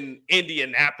you're in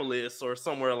Indianapolis or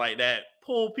somewhere like that,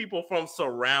 pull people from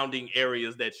surrounding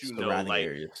areas that you know. Like,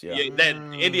 that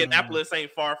Indianapolis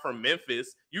ain't far from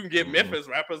Memphis. You can get Memphis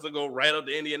rappers to go right up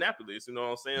to Indianapolis. You know what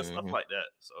I'm saying? Stuff like that.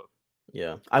 So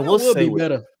yeah, I will say be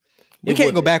better. We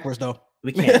can't go backwards though.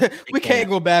 We can't. We can't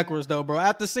go backwards though, bro.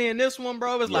 After seeing this one,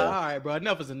 bro, it's like, all right, bro,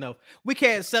 enough is enough. We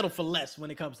can't settle for less when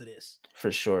it comes to this.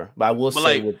 For sure. But I will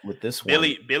say with this one,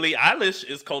 Billie Eilish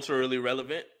is culturally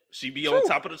relevant. She be on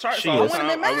top of the charts all I the wouldn't time.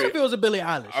 have been mad if it was a Billie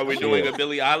Eilish. Are we doing a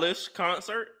Billie Eilish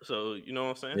concert? So you know what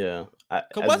I'm saying? Yeah.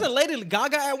 Because wasn't Lady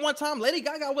Gaga at one time? Lady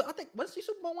Gaga, I think, was she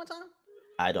Super Bowl one time?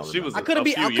 I don't know. I couldn't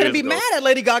be mad at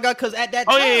Lady Gaga because at that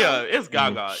time, it's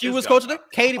Gaga. She was coaching it.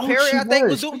 Katy Perry, I think,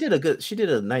 was doing. She did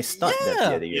a nice stunt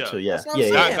that year too. Yeah.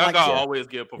 Gaga always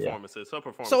give performances. Her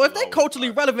performance. So if they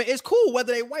culturally relevant, it's cool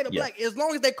whether they white or black. As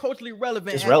long as they culturally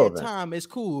relevant at that time, it's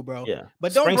cool, bro. Yeah.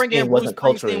 But don't bring in Bruce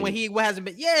Springsteen when he hasn't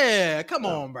been. Yeah, come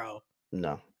on, bro.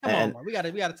 No. Come on, bro. We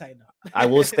gotta tighten up. I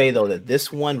will say though that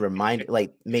this one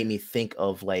made me think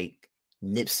of like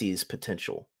Nipsey's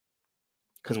potential.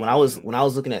 Because when I was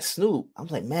looking at Snoop, I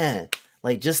was like, man,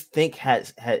 like just think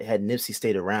had Nipsey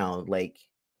stayed around, like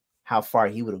how far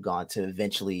he would have gone to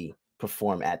eventually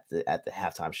perform at the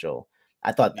halftime show.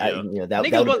 I thought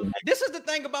this is the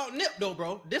thing about Nip though,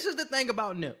 bro. This is the thing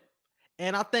about Nip,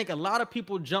 and I think a lot of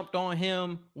people jumped on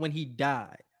him when he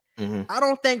died. I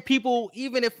don't think people,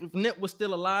 even if Nip was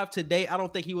still alive today, I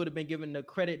don't think he would have been given the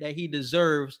credit that he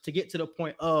deserves to get to the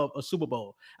point of a Super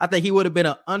Bowl. I think he would have been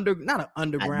not an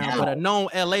underground, but a known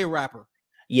LA rapper.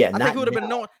 Yeah, I think he would have been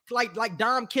known like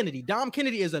Dom Kennedy. Dom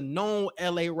Kennedy is a known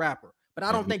LA rapper, but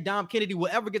I don't think Dom Kennedy will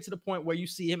ever get to the point where you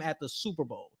see him at the Super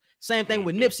Bowl. Same thing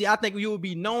with Nipsey. I think you would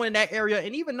be known in that area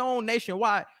and even known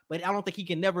nationwide, but I don't think he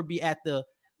can never be at the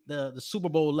Super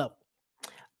Bowl level.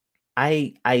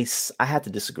 I have to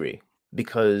disagree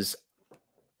because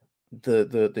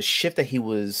the shift that he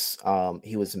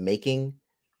was making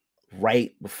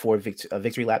right before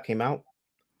Victory Lap came out,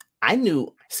 I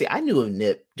knew of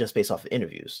Nip just based off of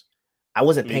interviews. I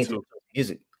wasn't paying attention to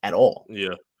music at all.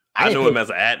 Yeah, I knew him as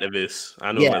an activist.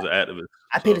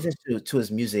 I paid attention to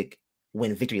his music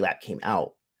when Victory Lap came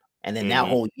out, and then that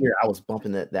whole year I was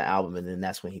bumping that album, and then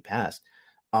that's when he passed.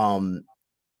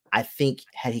 I think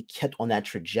had he kept on that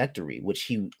trajectory, which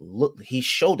he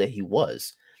showed that he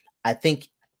was, I think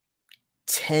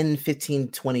 10, 15,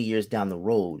 20 years down the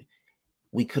road,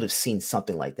 we could have seen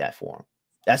something like that for him.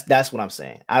 That's what I'm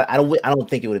saying. I don't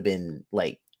think it would have been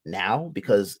like now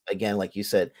because again, like you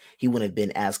said, he wouldn't have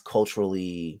been as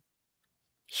culturally.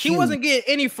 He wasn't getting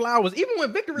any flowers. Even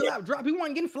when Victory Lap dropped, he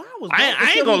wasn't getting flowers. Bro,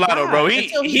 I ain't gonna lie though, bro.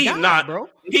 He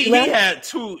had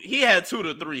 2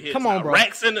 to 3 hits. Come on, bro.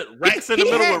 Racks in the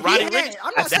middle with Roddy Ricch.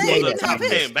 I'm not saying he didn't have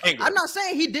hits. I'm not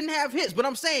saying he didn't have hits, but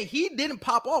I'm saying he didn't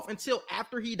pop off until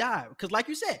after he died. Because, like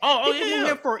you said, people knew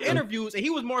him for interviews, and he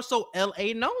was more so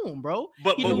LA known, bro.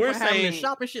 But we're saying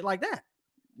shop and shit like that.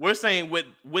 We're saying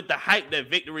with the hype that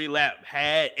Victory Lap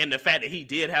had and the fact that he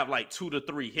did have like 2 to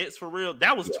 3 hits for real,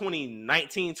 that was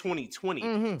 2019, 2020.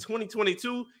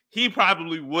 2022, he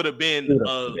probably would have been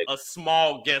a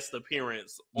small guest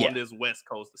appearance on this West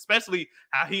Coast, especially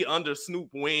how he under Snoop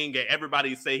wing and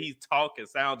everybody say he talk and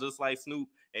sound just like Snoop,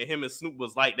 and him and Snoop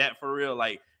was like that for real.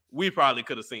 Like, we probably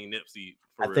could have seen Nipsey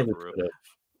for real.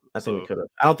 I think we could have.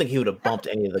 I don't think he would have bumped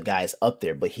any of the guys up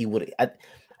there, but he would have.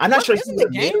 I'm not sure if he would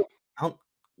have made it.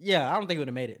 Yeah, I don't think he would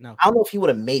have made it. No, I don't know if he would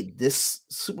have made this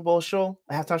Super Bowl show,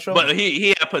 a halftime show. But he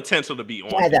had potential to be on.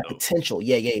 He had that potential.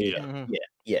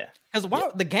 Yeah. Because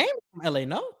the Game from LA,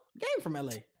 no? Game from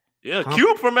LA. Yeah,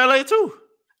 Cube from LA too.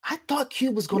 I thought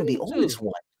Cube was going to be on this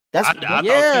one. That's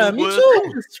me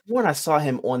too. When I saw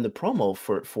him on the promo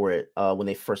for it when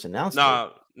they first announced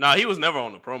it. No, he was never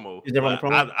on the promo. He was never on the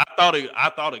promo. I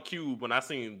thought of Cube when I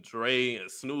seen Dre and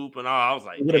Snoop and all. I was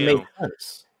like, it would have made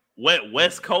sense.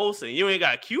 West Coast, and you ain't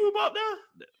got Cube up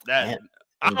there.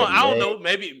 I don't know.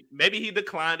 Maybe he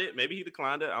declined it.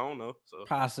 I don't know. So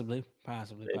possibly.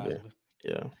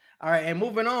 Yeah. All right, and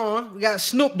moving on, we got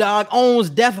Snoop Dogg owns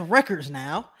Death Records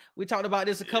now. We talked about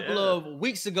this a couple of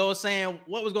weeks ago, saying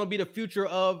what was going to be the future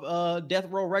of Death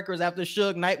Row Records after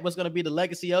Suge Knight. What's going to be the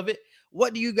legacy of it?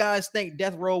 What do you guys think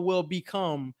Death Row will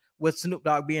become with Snoop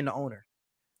Dogg being the owner?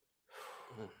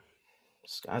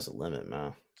 Sky's the limit,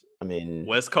 man. I mean,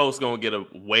 West Coast gonna get a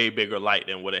way bigger light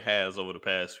than what it has over the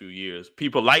past few years.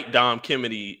 People like Dom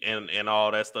Kennedy and all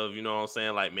that stuff, you know what I'm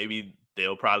saying? Like, maybe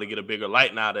they'll probably get a bigger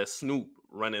light now that Snoop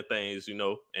running things, you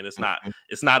know, and it's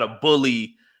not a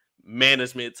bully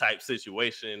management type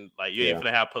situation. Like, you ain't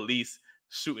gonna have police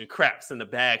shooting craps in the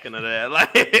back and all that.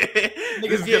 Like,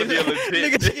 niggas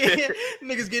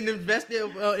getting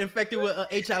infected with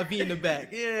HIV in the back.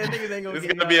 Yeah, niggas ain't gonna. It's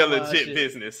gonna be a legit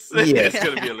business. It's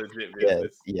gonna be a legit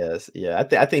business. Yes.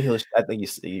 I think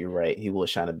you're right. He will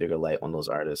shine a bigger light on those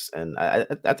artists, and I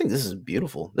think this is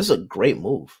beautiful. This is a great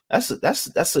move. That's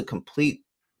a complete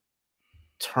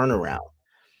turnaround.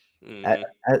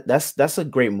 That's a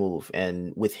great move,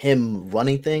 and with him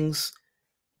running things.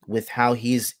 With how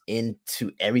he's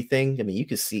into everything, I mean,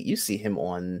 you see him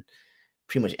on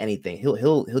pretty much anything.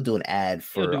 He'll do an ad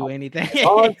for do anything.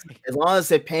 as long as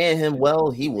they're paying him well,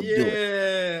 he will do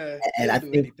it. And I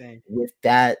think with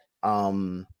that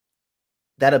that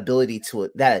ability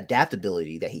that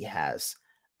adaptability that he has,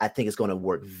 I think it's going to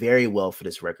work very well for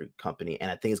this record company,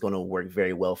 and I think it's going to work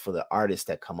very well for the artists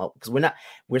that come up, because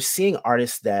we're seeing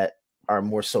artists that are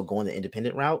more so going the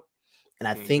independent route. And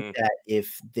I think that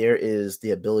if there is the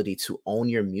ability to own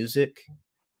your music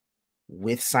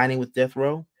with signing with Death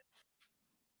Row,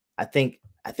 I think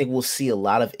we'll see a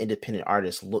lot of independent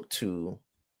artists look to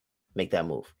make that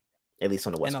move, at least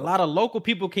on the West Coast. And a lot of local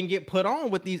people can get put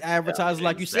on with these advertisers,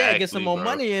 like you said, get some more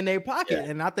money in their pocket. Yeah.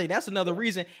 And I think that's another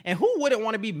reason. And who wouldn't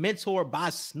want to be mentored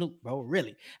by Snoop, bro?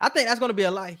 Really? I think that's going to be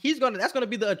a lot. That's going to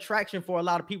be the attraction for a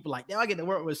lot of people. Like, I get to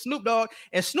work with Snoop Dogg,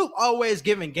 and Snoop always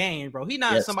giving game, bro. He's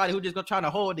not somebody who just going to try to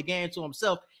hold the game to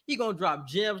himself. He going to drop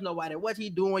gems no matter what he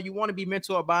doing. You want to be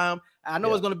mentored by him. I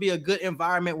know it's going to be a good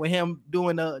environment with him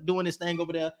doing this thing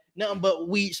over there. Nothing but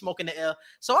weed smoking the air.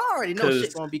 So I already know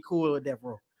shit's going to be cool with Death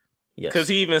Row. Because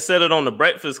he even said it on the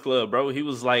Breakfast Club, bro. He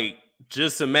was like,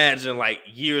 just imagine like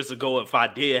years ago, if I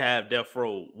did have Death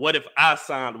Row, what if I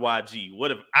signed YG?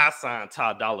 What if I signed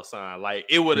Ty Dolla $ign? Like,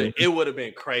 it would have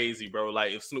been crazy, bro.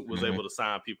 Like, if Snoop was able to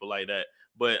sign people like that.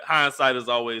 But hindsight is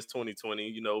always 2020,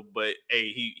 you know. But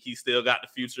hey, he still got the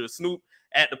future of Snoop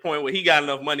at the point where he got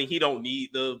enough money. He don't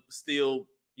need to steal,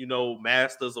 you know,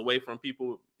 masters away from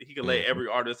people. He can let every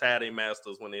artist have their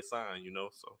masters when they sign, you know.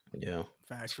 So yeah,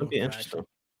 factual. Be interesting.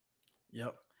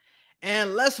 Yep.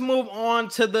 And let's move on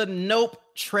to the Nope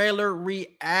trailer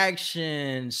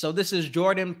reaction. So this is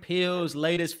Jordan Peele's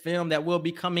latest film that will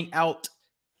be coming out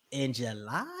in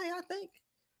July, I think.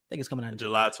 I think it's coming out in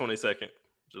July 22nd.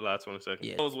 July 22nd.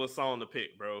 Yeah. Knows what song to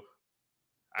pick, bro.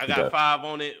 I got 5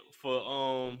 on it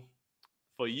for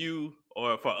you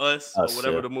or for us or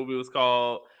whatever the movie was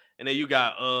called. And then you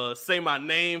got Say My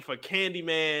Name for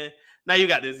Candyman. Now you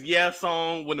got this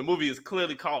song when the movie is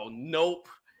clearly called Nope.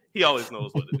 He always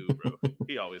knows what to do, bro.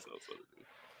 He always knows what to do.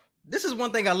 This is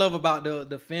one thing I love about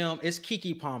the film. It's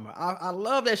Keke Palmer. I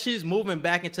love that she's moving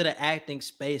back into the acting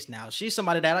space now. She's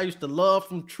somebody that I used to love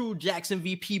from True Jackson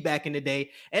VP back in the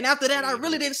day. And after that, I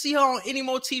really didn't see her on any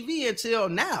more TV until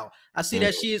now. I see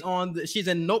that she's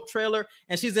in Nope trailer,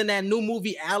 and she's in that new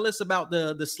movie Alice about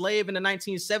the slave in the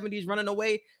 1970s running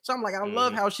away. So I'm like, I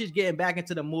love how she's getting back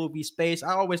into the movie space.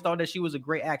 I always thought that she was a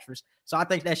great actress. So I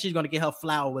think that she's going to get her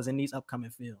flowers in these upcoming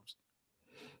films.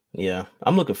 Yeah,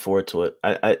 I'm looking forward to it.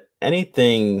 I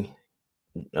anything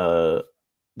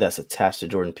that's attached to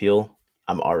Jordan Peele,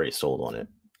 I'm already sold on it.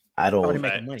 I don't.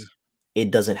 Making money.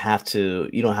 It doesn't have to.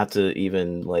 You don't have to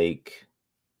even like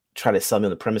try to sell me on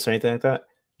the premise or anything like that.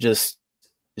 Just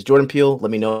it's Jordan Peele.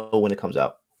 Let me know when it comes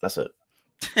out. That's it.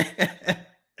 I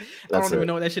don't even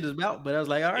know what that shit is about, but I was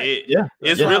like, all right.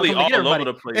 It's really all over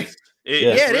the place.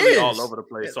 It's really all over the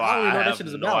place. So I have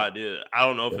no idea. I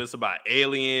don't know if it's about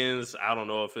aliens. I don't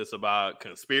know if it's about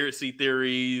conspiracy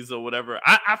theories or whatever.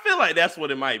 I feel like that's what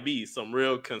it might be. Some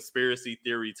real conspiracy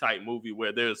theory type movie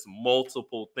where there's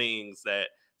multiple things that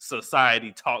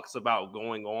society talks about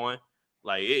going on.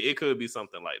 Like it could be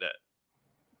something like that.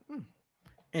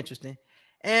 Interesting.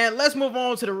 And let's move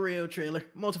on to the real trailer.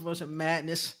 Multiverse of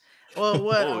Madness. Well,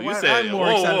 what? You said, I'm more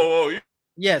excited.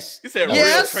 Yes. You said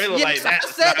real trailer like that. I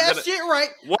said that shit right.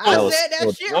 I said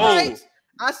that shit right.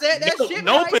 I said that shit right.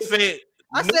 Nope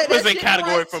isn't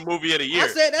category for movie of the year. I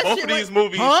said that Both shit of these right.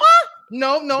 movies. Huh?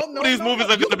 No. These movies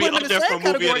are going to be up there for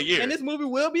movie of the year. And this movie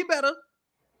will be better.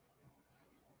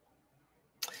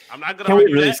 I'm not going to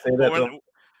argue really that. Say that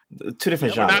two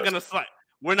different genres.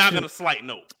 We're not going to slight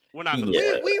note. We're not going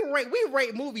to. We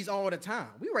rate movies all the time.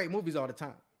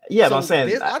 Yeah, but I'm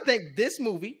saying I think this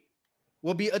movie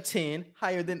will be a 10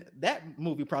 higher than that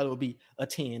movie. Probably will be a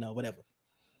 10 or whatever.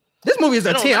 This movie is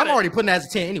a 10. I'm already putting it as a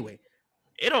 10 anyway.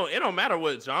 It don't matter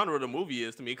what genre the movie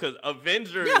is to me because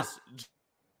Avengers,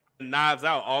 Knives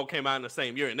Out all came out in the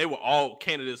same year and they were all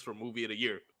candidates for movie of the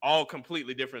year. All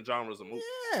completely different genres of movies.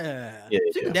 Yeah.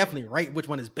 You can definitely rate which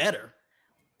one is better.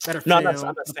 Better. No,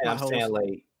 I'm saying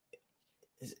like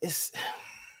it's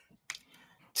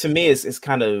to me it's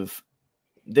kind of.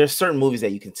 There's certain movies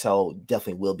that you can tell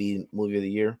definitely will be movie of the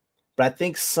year, but I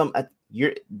think this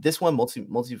one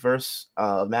Multiverse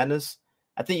of Madness,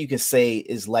 I think you can say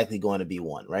is likely going to be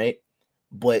one, right?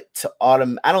 But I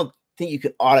don't think you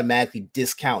can automatically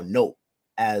discount Nope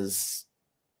as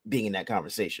being in that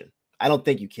conversation. I don't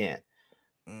think you can.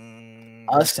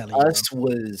 Us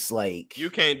was like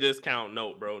you can't discount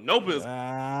Nope, bro. Nope is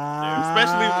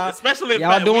especially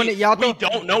y'all doing it. Y'all we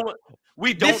don't know what.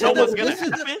 We don't know what's going to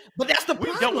happen. But that's the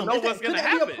problem. We don't know what's going to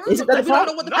happen. Is it that a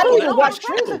problem? I don't even watch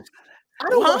trailers. I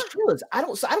don't watch trailers. I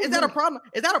don't. Is that a problem?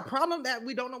 Is that a problem that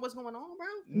we don't know what's going on, bro?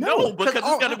 No, because it's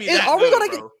going to be that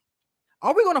good, bro.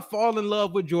 Are we going to fall in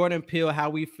love with Jordan Peele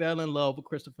how we fell in love with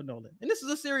Christopher Nolan? And this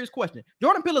is a serious question.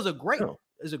 Jordan Peele is a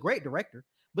great director.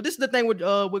 But this is the thing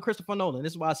with Christopher Nolan.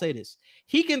 This is why I say this.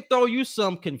 He can throw you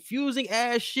some confusing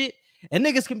ass shit. And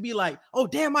niggas can be like, oh,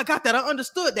 damn, I got that. I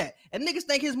understood that. And niggas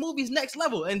think his movie's next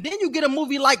level. And then you get a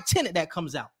movie like Tenet that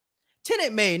comes out.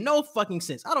 Tenet made no fucking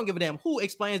sense. I don't give a damn who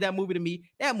explains that movie to me.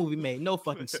 That movie made no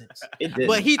fucking sense.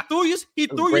 But he threw you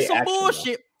some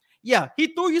bullshit. Though. Yeah, he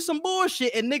threw you some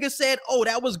bullshit and niggas said, oh,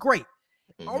 that was great.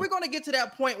 Mm-hmm. Are we going to get to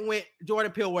that point with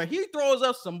Jordan Peele where he throws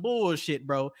us some bullshit,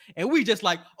 bro? And we just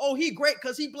like, oh, he great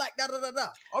because he black, da-da-da-da.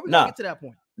 Are we going to get to that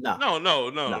point? No.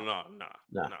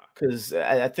 Because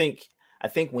I think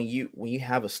when you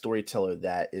have a storyteller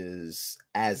that is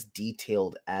as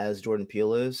detailed as Jordan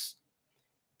Peele is,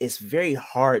 it's very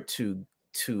hard to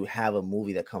have a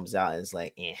movie that comes out and it's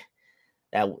like,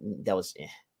 that was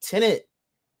Tenet.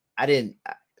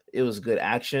 It was good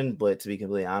action, but to be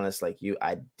completely honest, like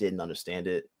I didn't understand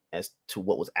it as to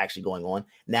what was actually going on.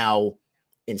 Now,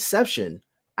 Inception,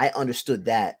 I understood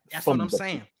that. That's from what I'm the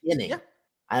saying. Beginning. Yeah.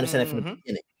 I understand that from the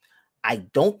beginning. I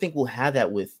don't think we'll have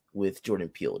that with Jordan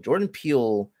Peele. Jordan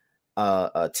Peele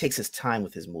takes his time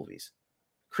with his movies.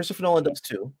 Christopher Nolan does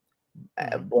too,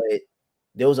 but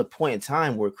there was a point in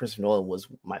time where Christopher Nolan was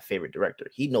my favorite director.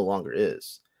 He no longer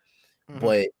is,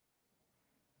 but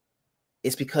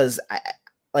it's because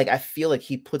I feel like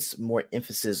he puts more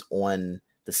emphasis on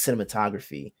the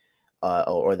cinematography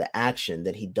or the action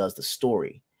than he does the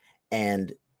story,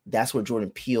 and that's where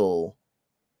Jordan Peele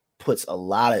puts a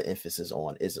lot of emphasis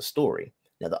on is the story.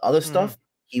 Now the other stuff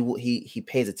he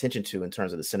pays attention to in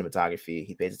terms of the cinematography,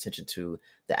 he pays attention to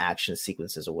the action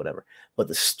sequences or whatever, but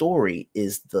the story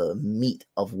is the meat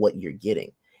of what you're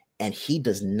getting, and he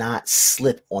does not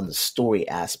slip on the story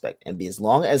aspect. And as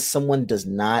long as someone does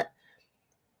not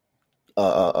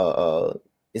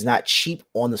is not cheap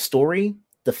on the story,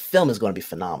 the film is going to be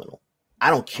phenomenal. I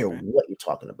don't care what you're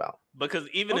talking about. Because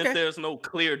even if there's no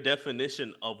clear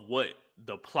definition of what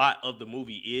the plot of the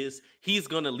movie is, he's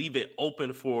gonna leave it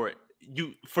open for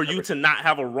you to not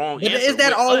have a wrong answer. Is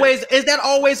that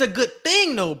always a good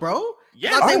thing though, bro?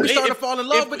 Yeah, I think we started to fall in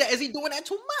love with that. Is he doing that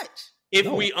too much? If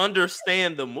we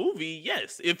understand the movie,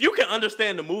 yes. If you can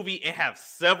understand the movie and have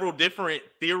several different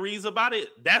theories about it,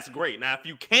 that's great. Now, if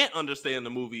you can't understand the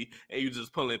movie and you're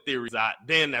just pulling theories out,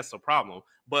 then that's a problem.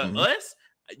 But Us,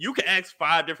 you can ask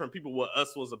 5 different people what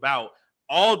Us was about.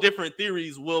 All different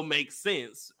theories will make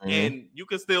sense, and you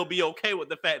can still be okay with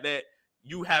the fact that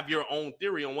you have your own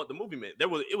theory on what the movie meant.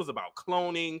 It was about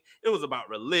cloning, it was about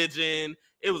religion,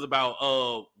 it was about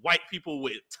white people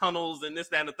with tunnels and this,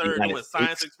 that, and the third, doing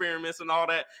science experiments and all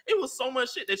that. It was so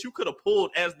much shit that you could have pulled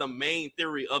as the main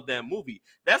theory of that movie.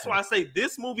 That's why I say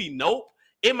this movie, Nope,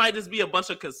 it might just be a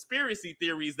bunch of conspiracy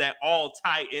theories that all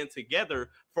tie in together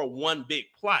for one big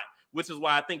plot, which is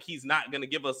why I think he's not going to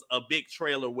give us a big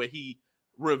trailer where he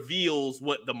reveals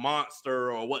what the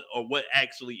monster or what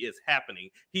actually is happening.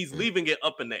 He's leaving it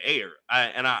up in the air.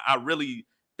 I really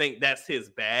think that's his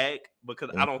bag, because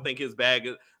I don't think his bag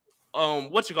is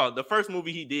what you call it, the first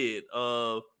movie he did,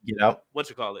 Get Out. What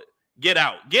you call it? Get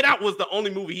Out. Get Out was the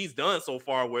only movie he's done so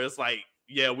far where it's like,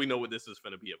 yeah, we know what this is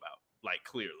going to be about, like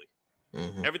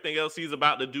clearly. Everything else he's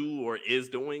about to do or is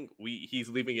doing, he's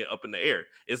leaving it up in the air.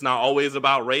 It's not always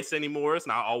about race anymore. It's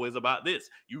not always about this.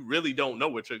 You really don't know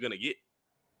what you're going to get.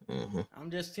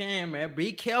 I'm just saying, man,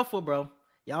 be careful, bro.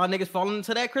 Y'all niggas falling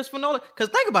into that Christopher Nolan. Because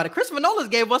think about it, Christopher Nolan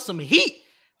gave us some heat,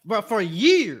 bro, for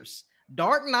years.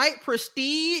 Dark Knight,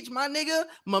 Prestige, my nigga,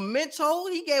 Memento,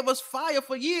 he gave us fire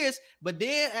for years. But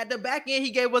then at the back end,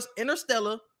 he gave us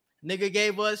Interstellar. Nigga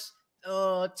gave us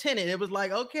Tenet. It was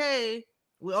like, okay,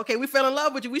 we fell in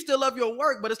love with you. We still love your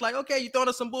work, but it's like, okay, you throwing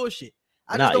us some bullshit.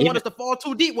 I just don't want us to fall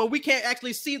too deep where we can't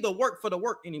actually see the work for the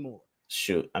work anymore.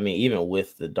 Shoot, I mean, even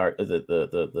with the Dark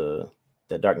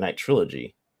Knight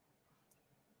trilogy,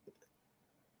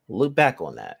 look back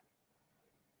on that.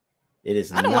 It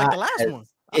is. I don't like the last one.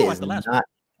 I don't like the last one.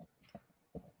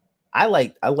 I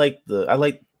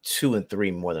like 2 and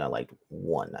 3 more than I like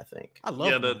 1. I think. I love.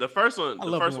 Yeah, the first one.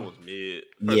 The first one was mid.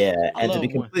 Yeah, and to be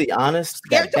completely honest,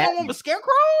 that one with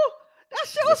Scarecrow. That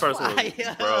shit was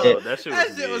fire, bro. That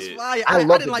shit was fire. I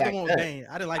didn't like the one with Bane.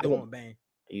 I didn't like the one with Bane.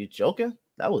 Are you joking?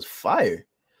 That was fire.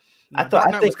 No,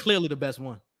 I think was clearly the best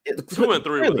one. 2 and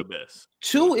 3 were the best.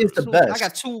 2 is the best. I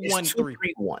got 2, 1, 3.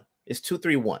 1. It's 2,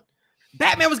 3, 1.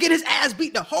 Batman was getting his ass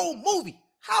beat the whole movie.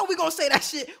 How are we gonna say that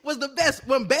shit was the best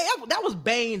when that was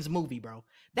Bane's movie, bro?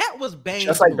 That was Bane's.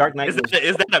 Just like Dark Knight. Is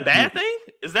that a bad thing?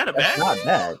 Is that a bad thing? Not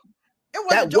bad.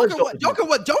 It wasn't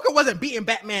Joker wasn't beating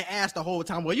Batman ass the whole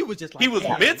time. Well, you was just like he was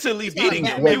mentally beating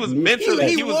him. He was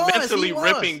mentally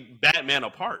ripping Batman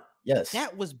apart. Yes,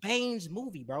 that was Bane's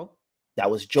movie, bro. That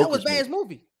was Joker's. That was Bane's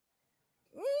movie.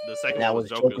 The second one was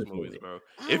Joker's movies, bro.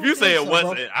 If you say it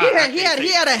wasn't,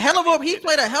 he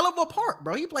played a hell of a part,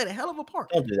 bro. He played a hell of a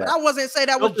part. Don't do that. But I wasn't say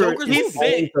that was Joker's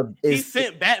movie. He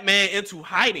sent Batman into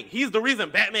hiding. He's the reason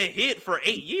Batman hid for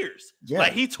 8 years. Yeah.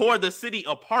 Like he tore the city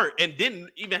apart and didn't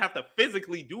even have to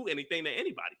physically do anything to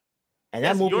anybody. And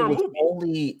that movie was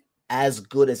only as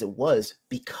good as it was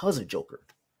because of Joker.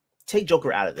 Take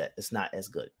Joker out of that, it's not as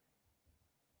good.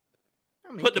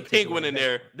 Put the Penguin in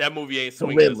there. That movie ain't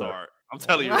swinging as hard. I'm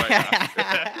telling you right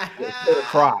now.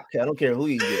 Croc. I don't care who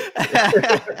you get.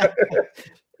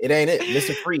 It ain't it.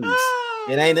 Mr. Freeze.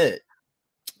 It ain't it.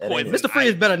 Mr.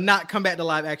 Freeze better not come back to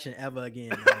live action ever again.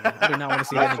 Man. I do not want to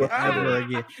see that nigga ever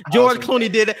again. George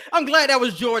Clooney did it. I'm glad that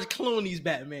was George Clooney's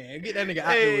Batman. Get that nigga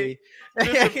out the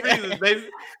way.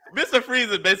 Mr. Freeze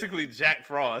is basically Jack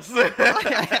Frost.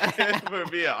 For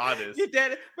being honest. But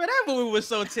that movie was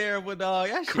so terrible, dog.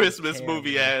 Christmas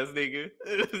movie ass nigga.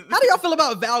 How do y'all feel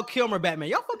about Val Kilmer Batman?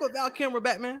 Y'all fuck with Val Kilmer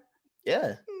Batman?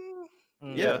 Yeah.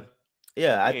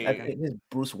 Yeah. I think his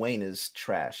Bruce Wayne is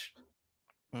trash.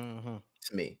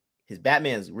 To me, his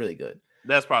Batman is really good.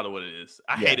 That's probably what it is.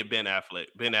 I hated Ben Affleck.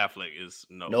 Ben Affleck is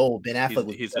no. Ben Affleck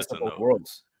was best of both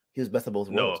worlds. He was best of both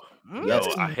worlds. No,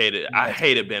 I hated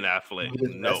Ben Affleck. He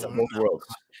was best of both worlds.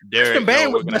 Christian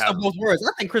Bale was best of both worlds.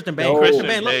 I think Christian Bale. Christian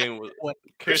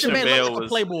Bale was a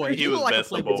playboy. He was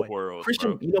best of both worlds.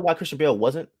 You know why Christian Bale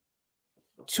wasn't?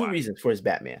 Two reasons for his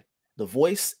Batman: the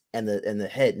voice and the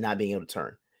head not being able to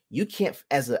turn. You can't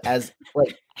as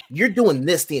like you're doing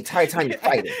this the entire time you're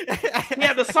fighting. He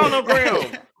had the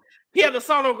sonogram. He had the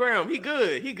sonogram. He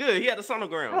good. He had the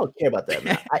sonogram. I don't care about that,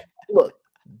 man. Look,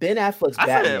 Ben Affleck's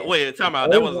Batman. Wait, time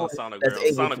out. That wasn't a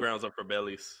sonogram. Sonograms are for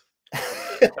bellies.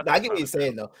 I get what you're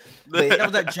saying though.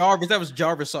 That was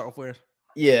Jarvis software.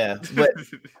 Yeah, but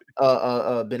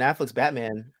Ben Affleck's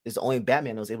Batman is the only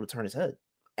Batman that was able to turn his head.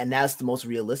 and that's the most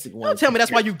realistic one. Don't tell me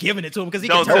that's why you giving it to him because he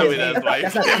Don't can tell tell me that's why.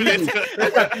 That's not PG.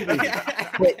 That's not PG.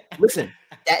 But listen,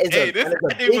 that is Hey, this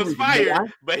dude was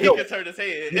fired, but he can turn his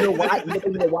head. You know why?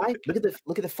 You know why?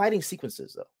 Look at the fighting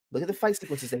sequences though. Look at the fight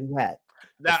sequences that he had.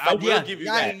 Now, I will give you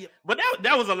that. But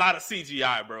that was a lot of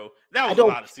CGI, bro. That was a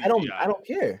lot of CGI. I don't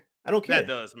care. I don't care. That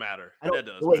does matter. That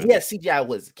does. Well, yeah, CGI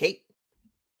was Kate.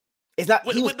 It's not.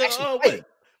 With, he was actually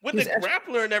with the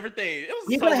grappler and everything. It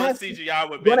was so much CGI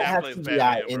with Ben Affleck's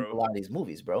Batman, in bro. a lot of these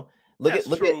movies, bro. Look at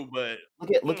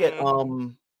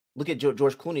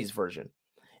George Clooney's version.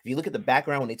 If you look at the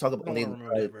background when they talk about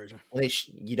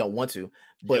you don't want to,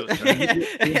 but they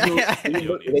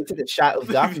took a shot of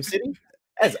Gotham City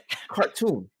as a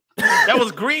cartoon. That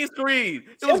was green screen.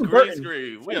 It was green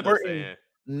screen. We understand.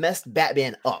 Messed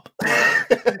Batman up.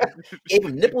 Gave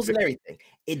him nipples and everything.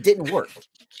 It didn't work.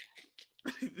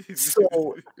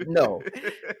 So no,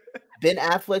 Ben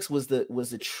Affleck's was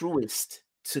the truest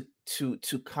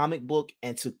to comic book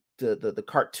and to the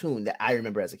cartoon that I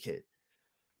remember as a kid.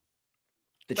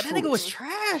 But that nigga was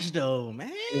trash though,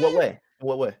 man. In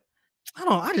what way?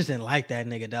 I just didn't like that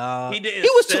nigga, dog. He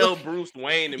was sell Bruce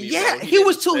Wayne to me. Yeah, bro. he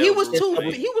was too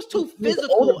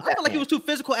physical. I feel like he was too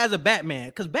physical as a Batman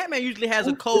because Batman usually has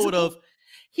a code of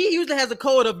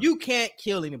you can't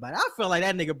kill anybody. I feel like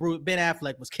that nigga Ben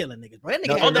Affleck was killing niggas, bro. That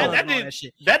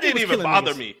nigga that didn't even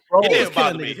bother me. It didn't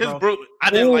bother me. I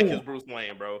didn't like his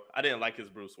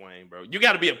Bruce Wayne, bro. You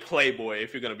got to be a playboy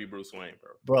if you're gonna be Bruce Wayne,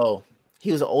 bro. Bro,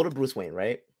 he was an older Bruce Wayne,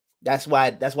 right? That's why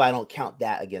I don't count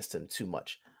that against him too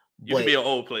much. You can be an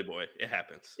old playboy. It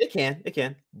happens. It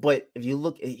can. But if you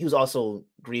look, he was also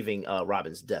grieving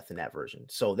Robin's death in that version.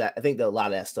 So that I think that a lot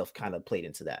of that stuff kind of played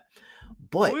into that.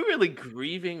 But are we really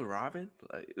grieving Robin?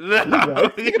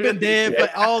 Like, he could been dead for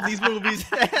all these movies.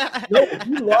 No,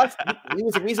 he lost. He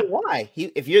was the reason why.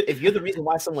 If you're the reason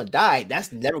why someone died,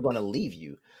 that's never going to leave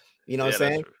you. You know what I'm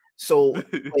saying? So,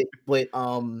 but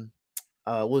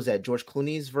what was that? George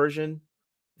Clooney's version,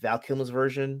 Val Kilmer's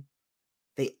version.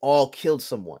 They all killed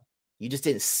someone. You just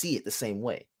didn't see it the same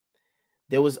way.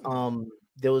 There was one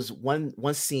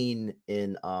scene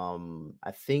in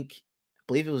I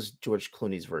believe it was George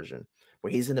Clooney's version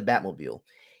where he's in the Batmobile.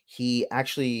 He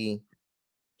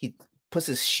puts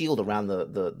his shield around the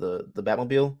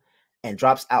Batmobile and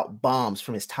drops out bombs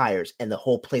from his tires, and the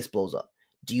whole place blows up.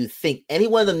 Do you think any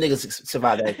one of them niggas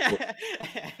survived that?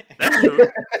 That's true.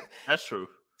 That's true.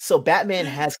 So Batman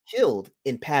has killed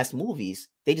in past movies.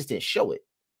 They just didn't show it.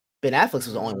 Ben Affleck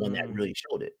was the only one that really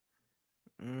showed it.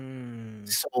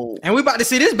 So, and we about to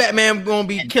see this Batman gonna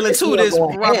be killing too. This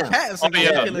Robert Pattinson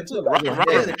killing too.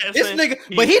 This nigga,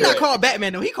 but he not called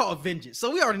Batman though. He called Vengeance.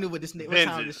 So we already knew what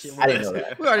time this shit was. I didn't know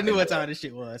that. We already knew what time this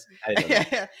shit was. Do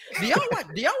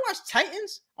y'all watch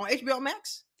Titans on HBO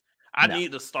Max? I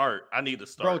need to start.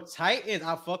 Bro, Titans.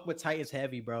 I fuck with Titans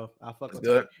heavy, bro. I fuck with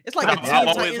good. It's like I've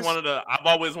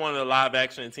always wanted a live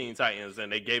action Teen Titans,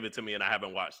 and they gave it to me, and I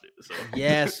haven't watched it. So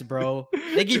yes, bro.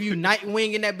 They give you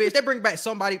Nightwing in that bitch. They bring back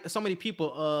so many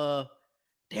people.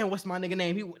 Damn, what's my nigga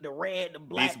name? He the red, the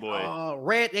black, Beast Boy.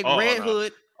 Red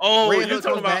Hood. Oh, Red you're Hood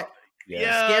talking about?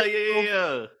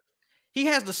 Yeah. He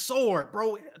has the sword,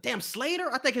 bro. Damn,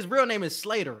 Slater. I think his real name is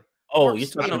Slater. Oh, you're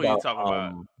talking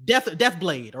about Death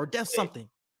Blade or Death something.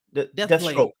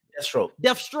 Deathstroke.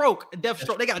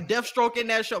 Deathstroke. They got Deathstroke in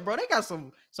that show, bro. They got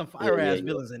some fire ass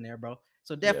villains in there, bro.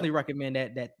 So definitely recommend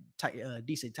that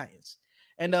DC Titans.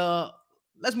 And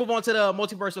let's move on to the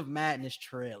Multiverse of Madness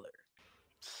trailer.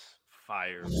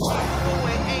 Fire.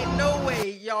 Ain't no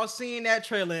way y'all seen that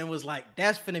trailer and was like,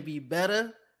 that's finna be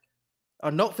better.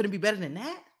 Or no, finna be better than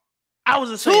that. I was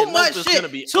just saying,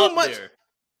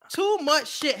 too much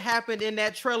shit happened in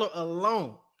that trailer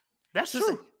alone. That's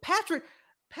true. Patrick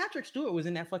Stewart was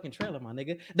in that fucking trailer, my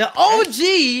nigga. The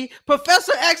OG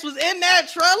Professor X was in that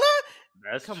trailer.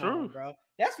 That's Come true, on, bro.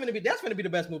 That's gonna be the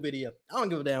best movie of the year. I don't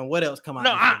give a damn what else come out.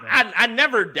 No, I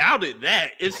never doubted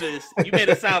that. It's just you made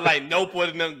it sound like nope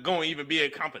wasn't going to even be a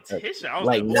competition. I was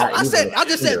I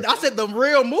said the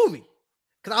real movie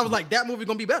because I was like that movie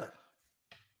gonna be better.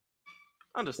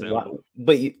 Understandable.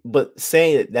 But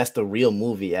saying that's the real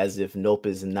movie as if Nope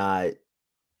is not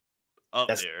up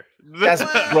there.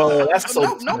 That's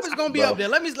so Nope is gonna be up there.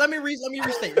 Let me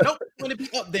restate. Nope is gonna be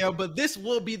up there, but this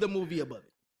will be the movie above it.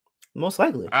 Most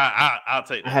likely. I'll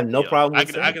take that. I have no problem. I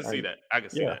can see that. I can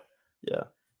see that. Yeah.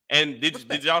 And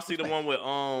did y'all see the one with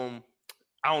I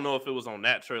don't know if it was on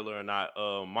that trailer or not.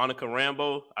 Monica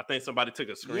Rambeau. I think somebody took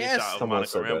a screenshot of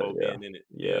Monica Rambeau being in it.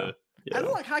 Yeah. I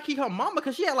look like Haki her mama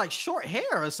because she had like short hair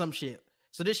or some shit.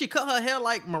 So did she cut her hair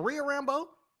like Maria Rambeau?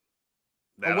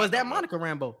 Or was that Monica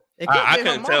Rambeau? I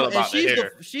couldn't tell about the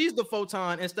hair. She's the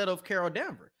Photon instead of Carol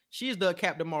Danvers. she's the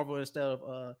Captain Marvel instead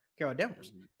of Carol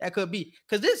Danvers. That could be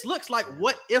because this looks like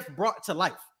What If brought to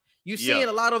life. You seeing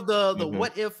a lot of the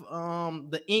What If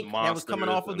the ink that was coming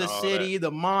off of the city, the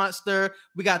monster.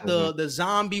 We got the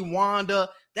zombie Wanda.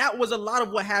 That was a lot of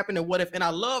what happened in What If, and I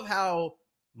love how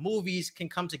movies can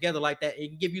come together like that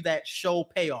and give you that show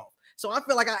payoff. So I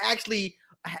feel like I actually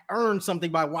earned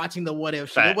something by watching the What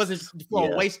If show. It wasn't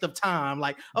for a waste of time.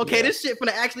 Like, okay, this shit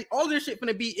finna actually, all this shit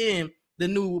finna be in the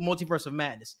new Multiverse of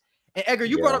Madness. And Edgar,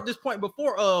 you brought up this point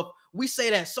before of we say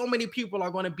that so many people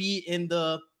are going to be in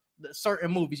the certain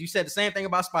movies. You said the same thing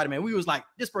about Spider-Man. We was like,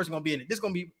 this person gonna be in it. This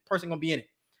person gonna be in it.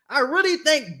 I really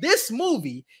think this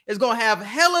movie is gonna have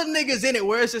hella niggas in it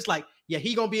where it's just like, yeah,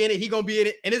 he gonna be in it, he gonna be in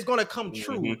it, and it's gonna come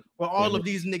true where all of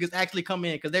these niggas actually come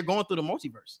in because they're going through the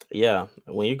multiverse. Yeah,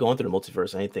 when you're going through the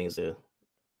multiverse, anything's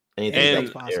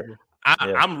possible.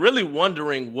 I'm really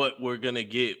wondering what we're gonna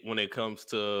get when it comes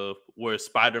to where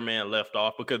Spider-Man left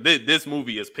off, because this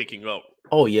movie is picking up.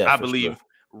 Oh yeah, I believe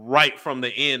right from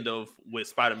the end of with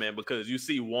Spider-Man, because you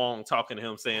see Wong talking to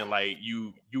him saying like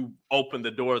you opened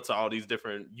the door to all these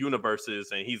different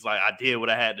universes, and he's like, I did what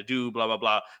I had to do, blah blah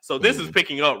blah. So this is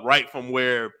picking up right from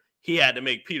where he had to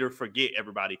make Peter forget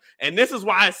everybody, and this is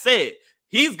why I said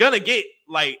he's gonna get,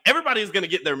 like, everybody's gonna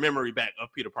get their memory back of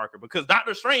Peter Parker, because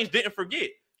Doctor Strange didn't forget.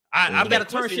 I got to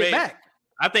turn shit back.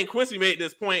 I think Quincy made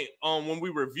this point when we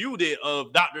reviewed it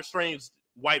of Doctor Strange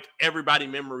wiped everybody's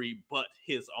memory but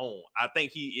his own. I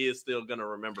think he is still gonna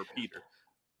remember Peter.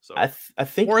 So I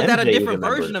think, or is that a different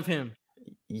version of him?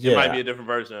 Yeah, it might be a different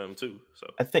version of him too. So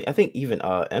I think even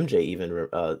MJ even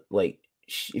like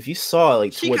if you saw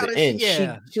like toward the end,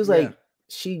 she was like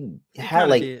she had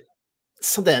like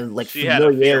something like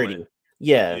familiarity.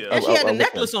 Yeah, and she had the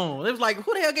necklace on. It was like,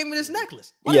 who the hell gave me this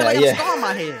necklace? Why I got a star on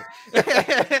my head?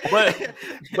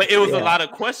 but it was a lot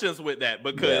of questions with that,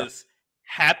 because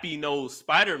Happy knows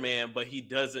Spider-Man, but he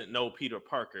doesn't know Peter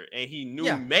Parker, and he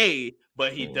knew May,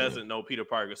 but he doesn't know Peter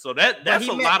Parker. So that's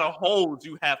a lot of holes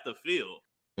you have to fill.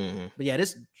 But yeah,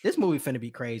 this movie finna be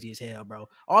crazy as hell, bro.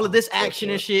 All of this action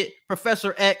and shit.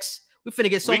 Professor X. We finna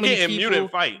get so many people.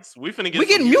 Mutant fights. We finna get. We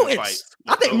getting mutants. Fights.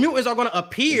 I think mutants are gonna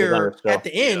appear at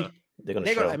the end. Yeah. They're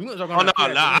gonna mutants are gonna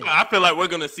I feel like we're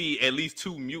gonna see at least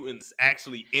 2 mutants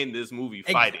actually in this movie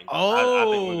fighting. I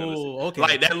think we're gonna see. Okay.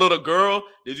 Like that little girl.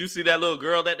 Did you see that little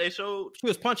girl that they showed? She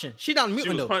was punching. She not a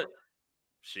mutant though.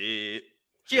 Shit.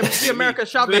 She America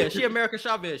Chavez. She America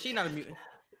Chavez. She not a mutant.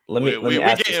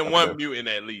 We're getting one mutant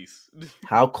at least.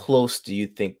 How close do you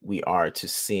think we are to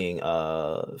seeing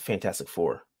Fantastic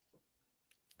Four?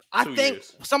 I think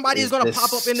somebody is gonna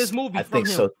pop up in this movie. I think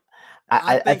so.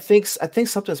 I think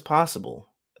something's possible.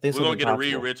 We're gonna get a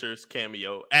Reed Richards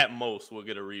cameo. At most, we'll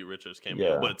get a Reed Richards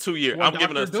cameo. But 2 years. I'm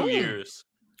giving us 2 years.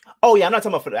 Oh yeah, I'm not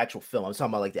talking about for the actual film. I'm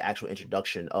talking about like the actual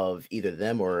introduction of either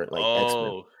them or like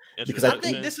X-Men. Because I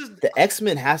think this is the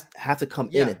X-Men have to come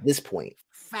in at this point.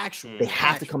 Factual. They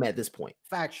have to come at this point.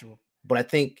 Factual. But I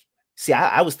think,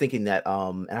 I was thinking that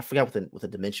and I forgot what the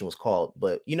dimension was called,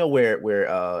 but you know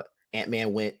where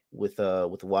Ant-Man went with the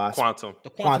Wasp?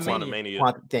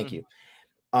 Quantumania. Thank you.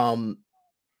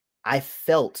 I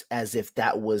felt as if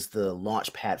that was the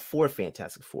launch pad for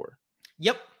Fantastic Four.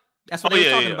 Yep. That's what they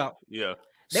were talking about. Yeah.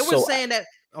 They were saying that.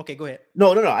 Okay, go ahead.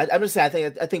 No. I'm just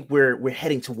saying I think we're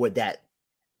heading toward that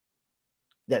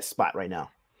spot right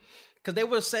now. Because they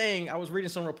were saying, I was reading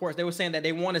some reports, they were saying that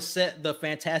they want to set the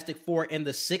Fantastic Four in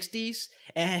the 60s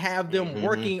and have them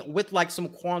working with like some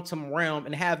quantum realm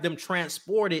and have them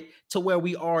transported to where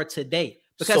we are today.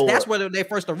 Because that's where they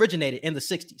first originated, in the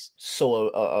 60s.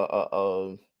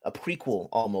 So a prequel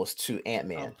almost to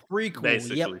Ant-Man. A prequel,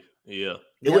 basically. Yeah.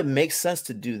 It would make sense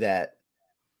to do that.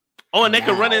 Oh, and they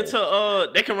can run into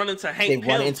Hank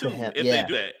Pym too if they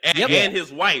do that, and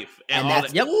his wife, and all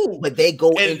that. But they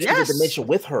go into the dimension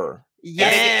with her.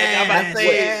 Yes.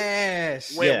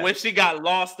 When she got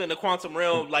lost in the quantum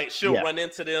realm, like she'll run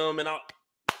into them and all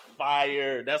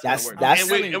fire. That's gonna work.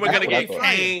 And we're gonna get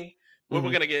Kang. We're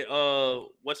gonna get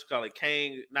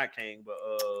Kang, not Kang, but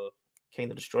Kang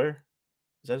the Destroyer.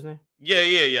 Is that his name?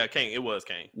 Yeah. Kang. It was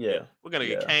Kang. Yeah. We're gonna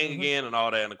get Kang again and all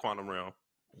that in the quantum realm.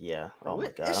 Yeah. Oh my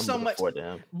god. It's I'm so looking much forward to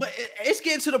him. But it's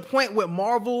getting to the point with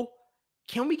Marvel.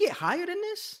 Can we get higher than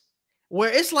this? Where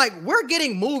it's like we're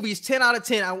getting movies 10 out of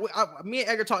 10. Me and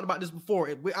Edgar talked about this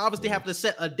before. We obviously have to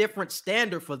set a different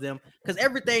standard for them because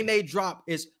everything they drop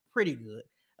is pretty good.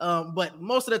 But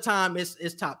most of the time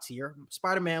it's top tier.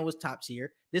 Spider-Man was top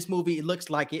tier. This movie, it looks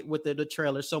like it with the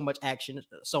trailer, so much action,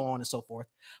 so on and so forth.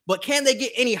 But can they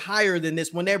get any higher than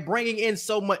this when they're bringing in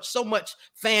so much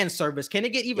fan service? Can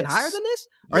it get even higher than this?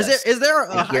 Or is there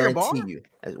a higher bar?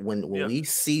 When we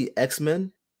see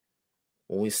X-Men,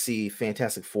 when we see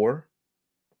Fantastic Four,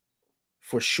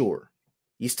 for sure.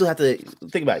 You still have to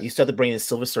think about it. You still have to bring in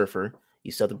Silver Surfer.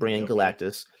 You still have to bring in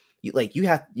Galactus.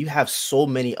 You have so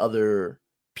many other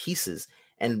pieces.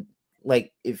 And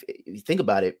like if you think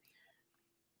about it,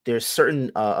 there's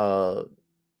certain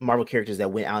Marvel characters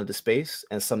that went out into space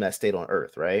and some that stayed on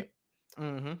Earth, right?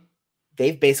 Mm-hmm.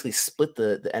 They've basically split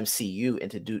the MCU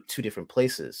into two different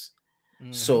places.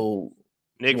 Mm-hmm. So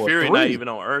Nick Fury not even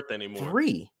on Earth anymore.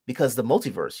 3, because the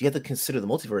multiverse. You have to consider the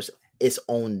multiverse its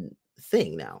own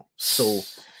thing now. So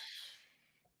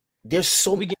there's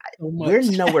so much. We're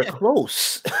nowhere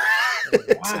close to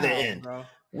the end, bro.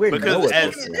 We're because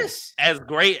as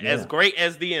great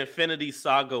as the Infinity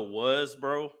Saga was,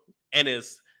 bro, and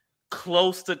as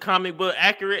close to comic book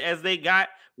accurate as they got,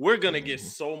 we're gonna get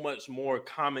so much more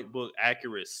comic book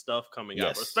accurate stuff coming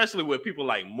out, especially with people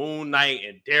like Moon Knight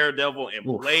and Daredevil and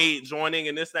Blade joining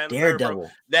and this, that, and Daredevil.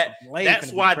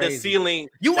 That's why the ceiling.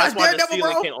 You watch Daredevil, the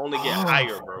ceiling bro? can only get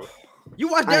higher, bro. You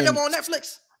watch Daredevil on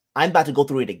Netflix? I'm about to go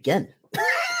through it again.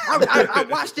 I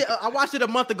watched it. I watched it a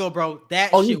month ago, bro.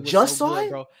 That shit you was just so saw good, it,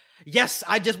 bro? Yes,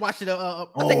 I just watched it. I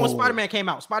think when Spider-Man came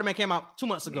out. Spider-Man came out 2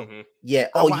 months ago. Mm-hmm. Yeah.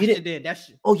 You didn't? Then. That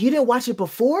shit. Oh, you didn't watch it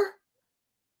before,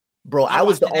 bro? I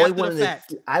was the only one.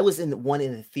 I was in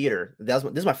the theater. This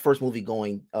is my first movie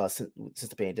going since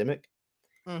the pandemic.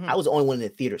 Mm-hmm. I was the only one in the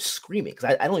theater screaming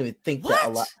because I don't even think that a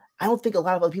lot. I don't think a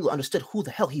lot of other people understood who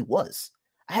the hell he was.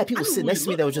 I had people sitting next to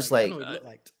me that was just like.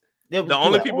 The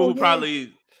only people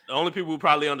who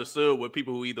probably understood were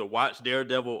people who either watched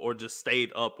Daredevil or just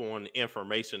stayed up on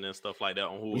information and stuff like that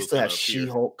on who. We still have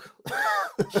She-Hulk.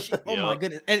 Oh my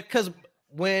goodness! And because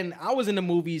when I was in the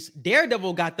movies,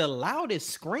 Daredevil got the loudest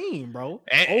scream, bro.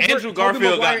 Andrew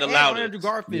Garfield got the loudest. Andrew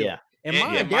Garfield. Yeah. And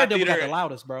mine, Daredevil got the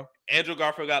loudest, bro. Andrew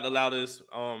Garfield got the loudest.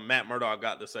 Matt Murdock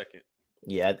got the second.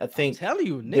 Yeah, I think. I'm telling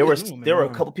you, there were a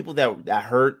couple people that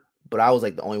heard. But I was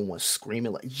like the only one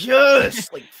screaming, like,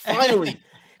 yes, like finally.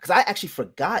 Because I actually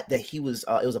forgot that he was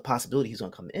it was a possibility he's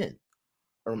gonna come in.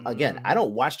 Again, I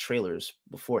don't watch trailers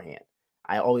beforehand.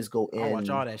 I always go in. I watch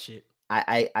all that shit.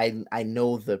 I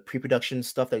know the pre-production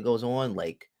stuff that goes on,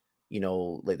 like, you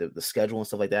know, like the schedule and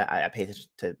stuff like that. I pay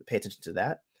attention to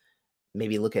that.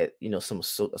 Maybe look at, you know,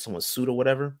 someone's suit or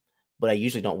whatever, but I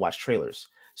usually don't watch trailers.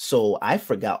 So I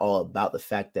forgot all about the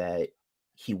fact that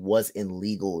he was in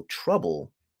legal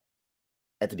trouble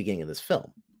at the beginning of this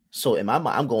film. So in my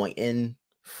mind, I'm going in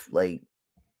like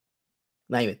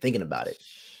not even thinking about it.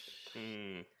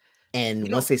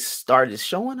 And once they started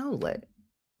showing, I was like,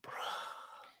 bro.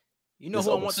 You know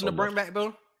who I want them to bring back,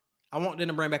 bro? I want them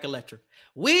to bring back Elektra.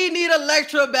 We need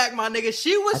Elektra back, my nigga.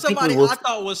 She was somebody I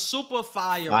thought was super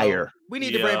fire. Bro. We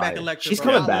need to bring back Elektra. She's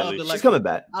coming back. She's coming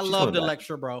back. I loved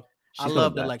Elektra, bro. I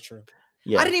loved Elektra.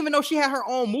 Yeah. I didn't even know she had her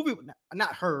own movie.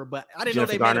 Not her, but I didn't know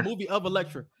they made a movie of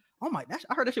Elektra. Oh my!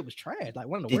 I heard that shit was trash. Like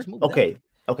one of the worst movies.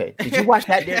 Okay. Did you watch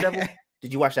that Daredevil?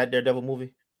 Did you watch that Daredevil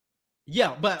movie?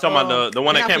 Yeah, but talking about the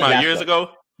one that came out years ago.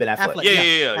 Ben Affleck.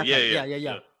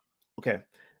 Yeah. Okay,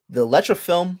 the Elektra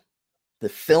film, the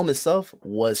film itself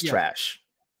was trash.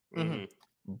 Mm-hmm.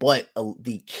 But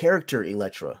the character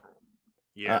Elektra,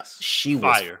 she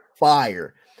was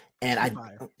fire, and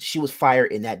she was fire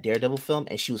in that Daredevil film,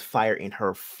 and she was fire in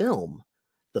her film.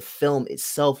 The film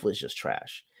itself was just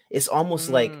trash. It's almost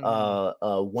like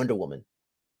Wonder Woman,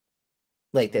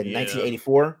 like that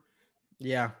 1984.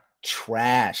 Yeah,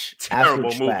 trash, terrible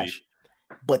absolute movie. Trash.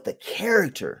 But the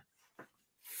character,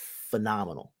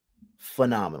 phenomenal.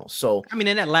 So I mean,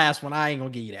 in that last one, I ain't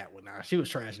gonna give you that one. Nah, she was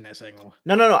trash in that second one.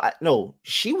 No.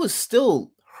 She was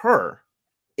still her.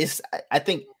 I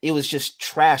think it was just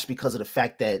trash because of the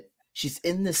fact that she's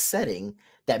in this setting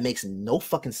that makes no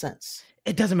fucking sense.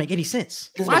 It doesn't make any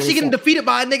sense. Why is she getting defeated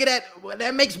by a nigga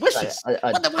that makes wishes?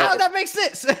 How does that make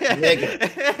sense? The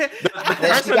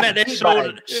person that they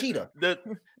showed Cheetah.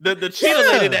 The cheetah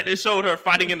lady that they showed her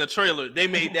fighting in the trailer, they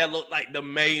made that look like the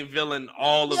main villain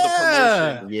all of the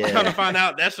promotion. Yeah. Trying to find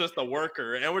out that's just a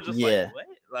worker. And we're just like, what?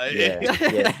 Like,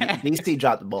 DC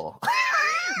dropped the ball.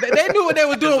 They knew what they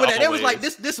were doing with that. They was like,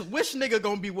 this wish nigga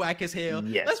gonna be whack as hell.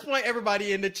 Yes. Let's point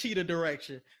everybody in the cheetah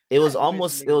direction. It was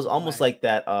almost like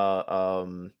that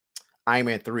Iron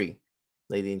Man 3.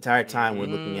 Like the entire time we're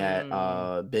looking at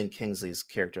Ben Kingsley's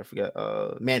character. I forget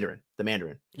the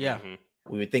Mandarin. Yeah.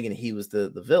 We were thinking he was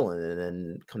the villain, and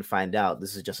then come to find out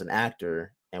this is just an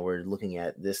actor, and we're looking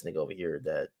at this nigga over here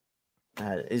that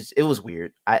it was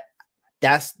weird.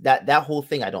 That whole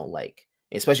thing I don't like,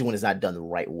 especially when it's not done the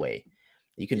right way.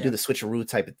 You can do the switcheroo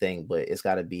type of thing, but it's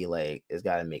got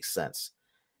to make sense.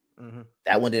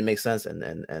 That one didn't make sense, and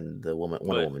the Wonder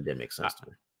Woman didn't make sense to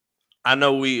me. I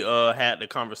know we had the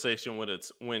conversation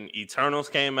when Eternals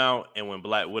came out and when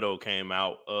Black Widow came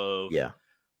out of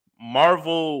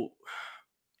Marvel,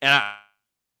 and I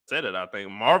said it. I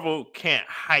think Marvel can't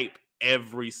hype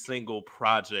every single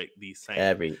project the same.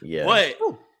 But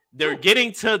they're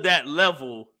getting to that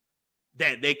level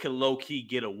that they can low key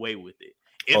get away with it.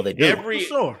 If they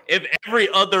do. If every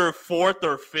other fourth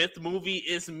or fifth movie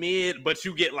is mid, but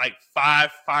you get like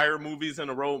 5 fire movies in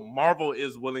a row, Marvel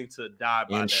is willing to die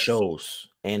by and that shows.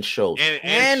 Because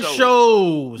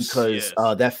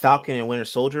that Falcon and Winter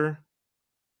Soldier,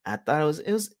 I thought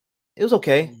it was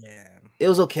okay. Yeah. It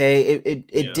was okay.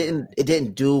 It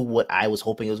didn't do what I was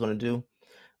hoping it was going to do.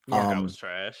 Yeah, that was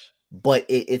trash. But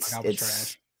it's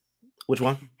trash. Which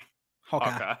one?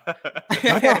 Hawkeye. I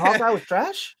thought Hawkeye was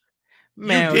trash.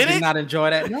 Man, I did not enjoy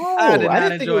that. No, I did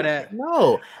not enjoy that.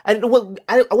 No, I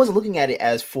wasn't looking at it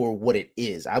as for what it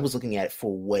is. I was looking at it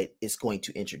for what it's going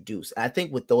to introduce. I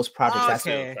think with those projects,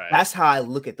 that's how I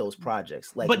look at those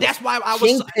projects. Like, but that's why I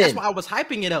was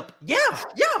hyping it up. Yeah.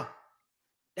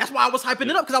 That's why I was hyping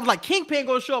it up, because I was like, Kingpin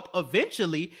gonna show up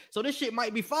eventually, so this shit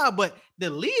might be fine. But the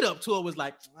lead up to it was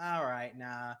like, all right,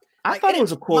 nah. I thought it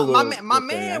was a cool. My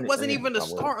man wasn't even the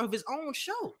star of his own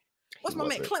show. What's my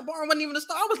man? Clint Barton wasn't even the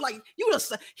star. I was like, he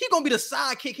gonna be the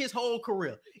sidekick his whole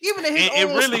career. Even in his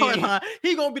own storyline,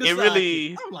 he gonna be the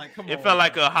sidekick. I'm like, come on. It felt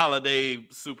like a holiday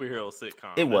superhero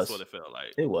sitcom. That's what it felt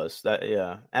like. It was that,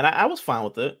 yeah. And I was fine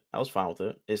with it.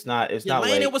 It's not not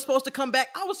Lane like... was supposed to come back.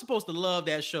 I was supposed to love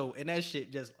that show, and that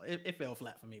shit just it fell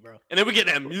flat for me, bro. And then we get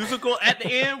that musical at the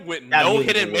end with no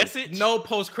hidden message, no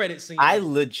post-credit scene. I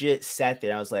legit sat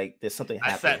there. I was like, there's something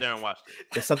happening. I sat there and watched it.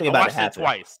 There's something about it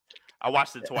happening. I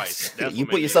watched it twice. You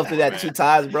put yourself through that 2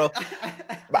 times, bro.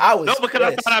 But I was because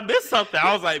I thought I missed something.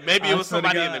 I was like, maybe it was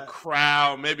somebody in the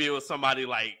crowd. Maybe it was somebody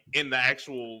like in the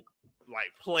actual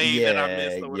like play that I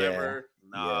missed or whatever.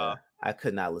 Nah, yeah. I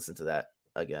could not listen to that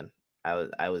again.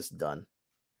 I was done.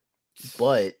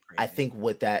 But I think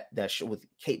with that show with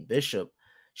Kate Bishop,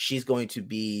 she's going to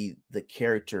be the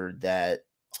character that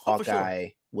Hawkeye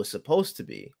was supposed to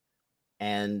be.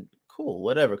 And cool,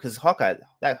 whatever. Because Hawkeye,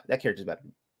 that character's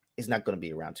is not going to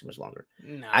be around too much longer.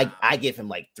 Nah. I give him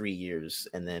like 3 years,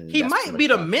 and then he might be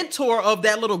the mentor of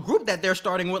that little group that they're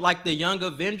starting with, like the Young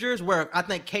Avengers, where I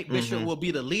think Kate Bishop will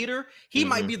be the leader. He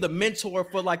might be the mentor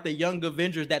for like the Young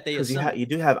Avengers that they assemble. You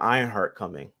do have Ironheart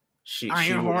coming.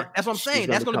 Ironheart. That's what I'm saying.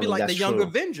 That's going to be like the Young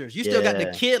Avengers. You still got the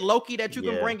kid Loki that you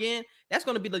can bring in. That's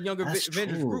going to be the Younger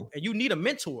Avengers group, and you need a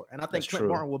mentor. And I think Clint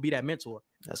Barton will be that mentor.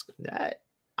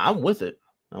 I'm with it.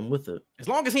 As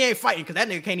long as he ain't fighting, because that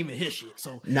nigga can't even hit shit.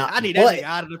 So I need that nigga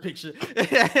out of the picture.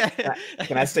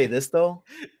 Can I say this though?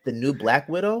 The new Black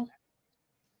Widow,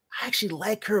 I actually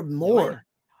like her more.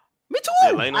 Me too.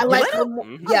 I like her more.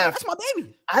 Yeah, that's my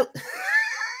baby.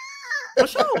 For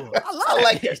sure.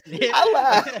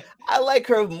 I like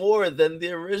her more than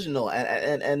the original,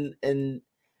 and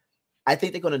I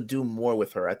think they're going to do more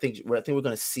with her. I think we're going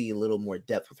to see a little more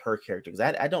depth with her character,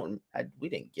 because we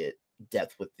didn't get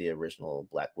depth with the original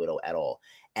Black Widow at all.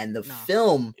 And the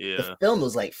film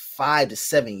was like 5 to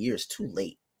 7 years too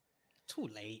late. Too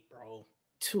late, bro.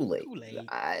 Too late.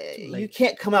 You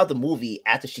can't come out the movie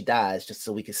after she dies just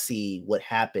so we can see what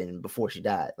happened before she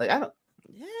died. Like, I don't.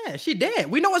 Yeah, she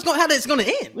dead. We know how it's gonna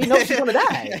end. We know she's gonna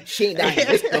die. She ain't dying in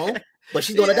this film, but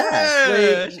she's gonna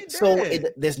die. Like, so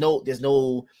there's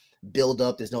no build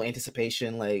up. There's no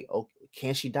anticipation. Like, oh,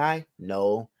 can she die?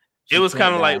 No. It was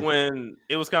kind of like when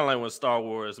Star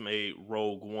Wars made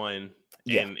Rogue One,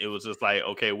 and it was just like,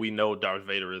 okay, we know Darth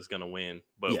Vader is gonna win,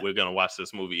 but we're gonna watch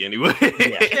this movie anyway.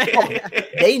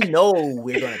 They know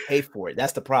we're gonna pay for it.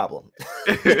 That's the problem.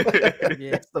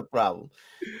 That's the problem.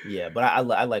 Yeah, but I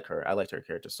like her. I liked her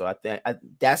character. So I think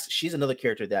she's another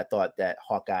character that I thought that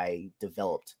Hawkeye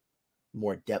developed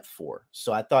more depth for.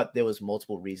 So I thought there was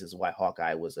multiple reasons why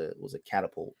Hawkeye was a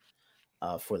catapult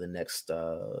for the next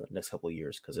couple of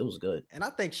years, because it was good. And I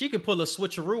think she can pull a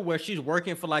switcheroo where she's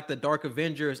working for like the Dark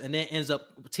Avengers and then ends up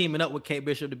teaming up with Kate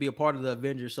Bishop to be a part of the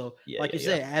Avengers. So like you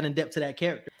said, adding depth to that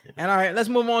character. Yeah. And all right, let's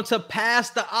move on to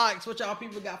Past the Ox. What y'all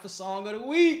people got for song of the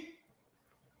week?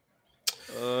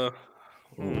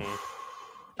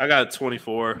 I got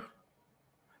 24.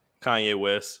 Kanye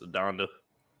West, Donda.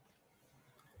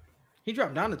 He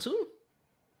dropped Donda too?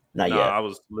 Not yet. I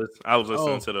was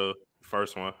listening to the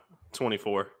first one.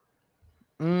 24.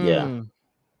 Yeah,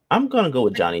 I'm gonna go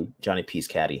with Johnny P's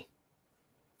Caddy.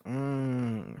 Got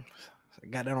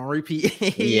that on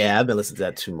repeat. Yeah, I've been listening to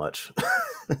that too much.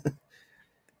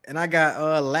 And I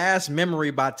got Last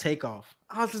Memory by Takeoff.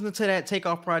 I was listening to that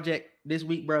Takeoff project this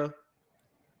week, bro.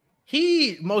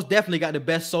 he most definitely got the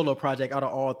best solo project out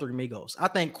of all three Migos. I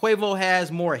think Quavo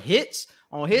has more hits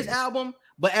on his album,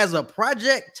 but as a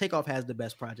project, Takeoff has the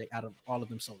best project out of all of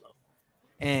them solo.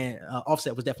 And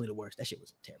Offset was definitely the worst. That shit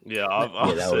was terrible. Yeah,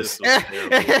 that was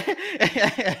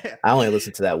terrible. I only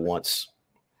listened to that once.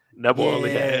 That boy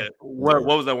only had what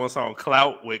was that one song?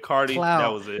 Clout with Cardi. Clout.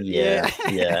 That was it. Yeah.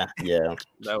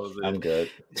 That was it. I'm good.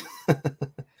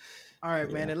 All right,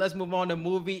 man. And let's move on to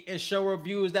movie and show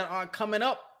reviews that are coming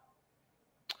up.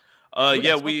 We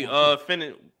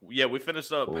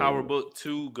finished up Power Book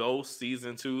 2 Ghost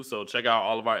Season 2. So check out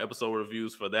all of our episode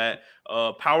reviews for that.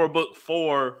 Power Book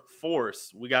 4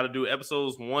 Force. We got to do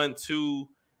episodes 1, 2.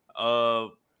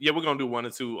 We're gonna do 1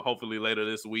 and 2 hopefully later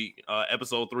this week.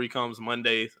 Episode 3 comes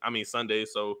Sunday.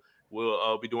 So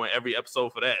we'll be doing every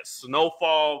episode for that.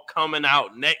 Snowfall coming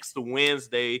out next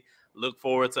Wednesday. Look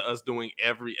forward to us doing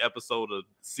every episode of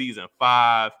season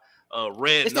 5.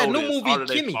 Red It's Notice, that new movie,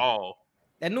 Holiday Kimmy. Fall.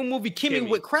 That new movie Kimmy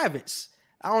with Kravitz.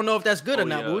 I don't know if that's good or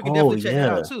not, but we can Oh, definitely check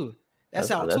that yeah. out too. That's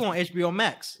out too on HBO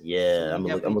Max. Yeah, I'm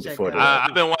looking forward to that.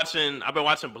 I've been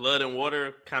watching Blood and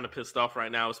Water. Kind of pissed off right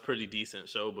now. It's a pretty decent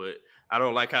show, but I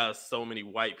don't like how so many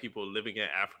white people living in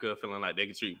Africa feeling like they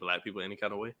can treat black people any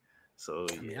kind of way. So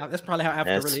Yeah, that's probably how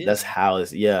Africa really is. That's how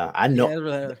it's. Yeah, I know. Yeah, it's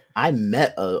really- I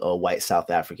met a white South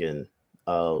African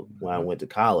when I went to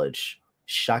college.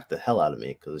 Shocked the hell out of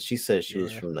me because she said she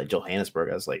was from like Johannesburg.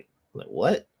 I was like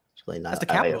what? She's like, nah, That's the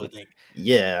capital, I think.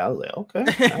 Yeah, I was like, okay,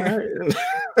 all right.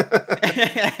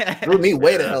 Threw me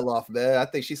way the hell off, man. I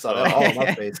think she saw that all in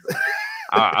my face.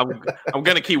 I'm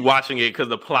gonna keep watching it because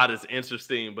the plot is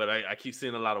interesting, but I keep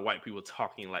seeing a lot of white people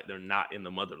talking like they're not in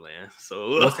the motherland.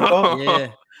 So What's it called?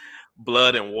 Yeah.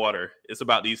 Blood and Water. It's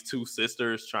about these two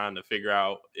sisters trying to figure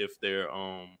out if they're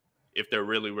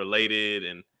really related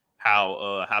and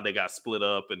how they got split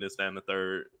up and this, that, and the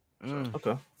third.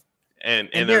 Okay. And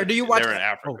Derek, do you watch they're in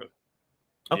Africa?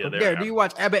 Okay. Yeah, they're in Derek, do you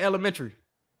watch Abbott Elementary?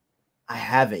 I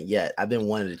haven't yet. I've been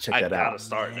wanting to check that gotta out.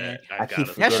 start Man. that. I keep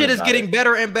That forgetting shit is about getting it.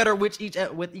 better and better with each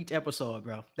episode,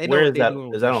 bro. They know Where what is they're that? doing.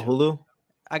 Is with that that on show. Hulu?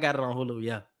 I got it on Hulu.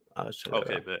 Yeah, I'll check that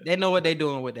Okay, out. bet. they know what they're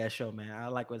doing with that show, man. I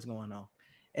like what's going on.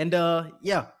 And Derek,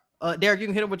 you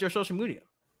can hit him with your social media.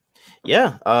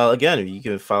 Yeah. Again, you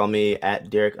can follow me at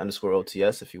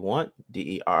Derek_OTS if you want.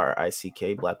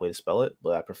 DERICK, black way to spell it.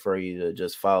 But I prefer you to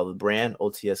just follow the brand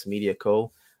OTS Media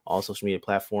Co. All social media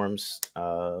platforms,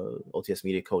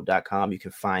 OTSMediaCo.com. You can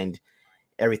find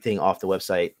everything off the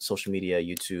website, social media,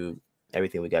 YouTube,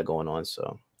 everything we got going on.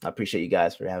 So I appreciate you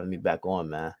guys for having me back on,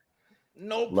 man.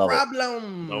 No Love it.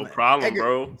 problem. No problem, Edgar,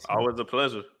 bro. Always a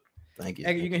pleasure. Thank you.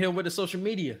 Edgar, you can hit him with the social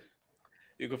media.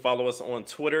 You can follow us on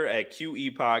Twitter at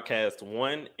QE Podcast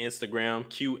 1, Instagram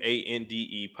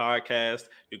QANDE Podcast.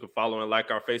 You can follow and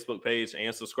like our Facebook page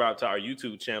and subscribe to our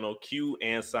YouTube channel Q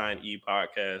and Sign E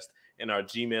Podcast. And our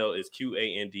Gmail is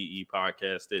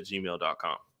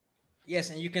QANDEpodcast@gmail.com.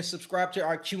 Yes, and you can subscribe to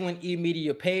our Q&E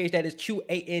Media page. That is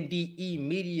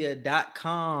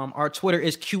QANDEmedia.com. Our Twitter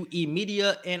is QE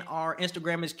Media, and our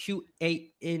Instagram is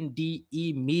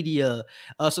QANDE Media.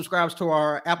 Subscribe to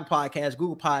our Apple Podcasts,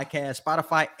 Google Podcasts,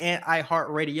 Spotify, and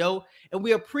iHeartRadio. And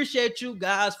we appreciate you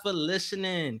guys for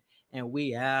listening. And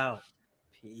we out.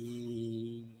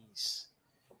 Peace.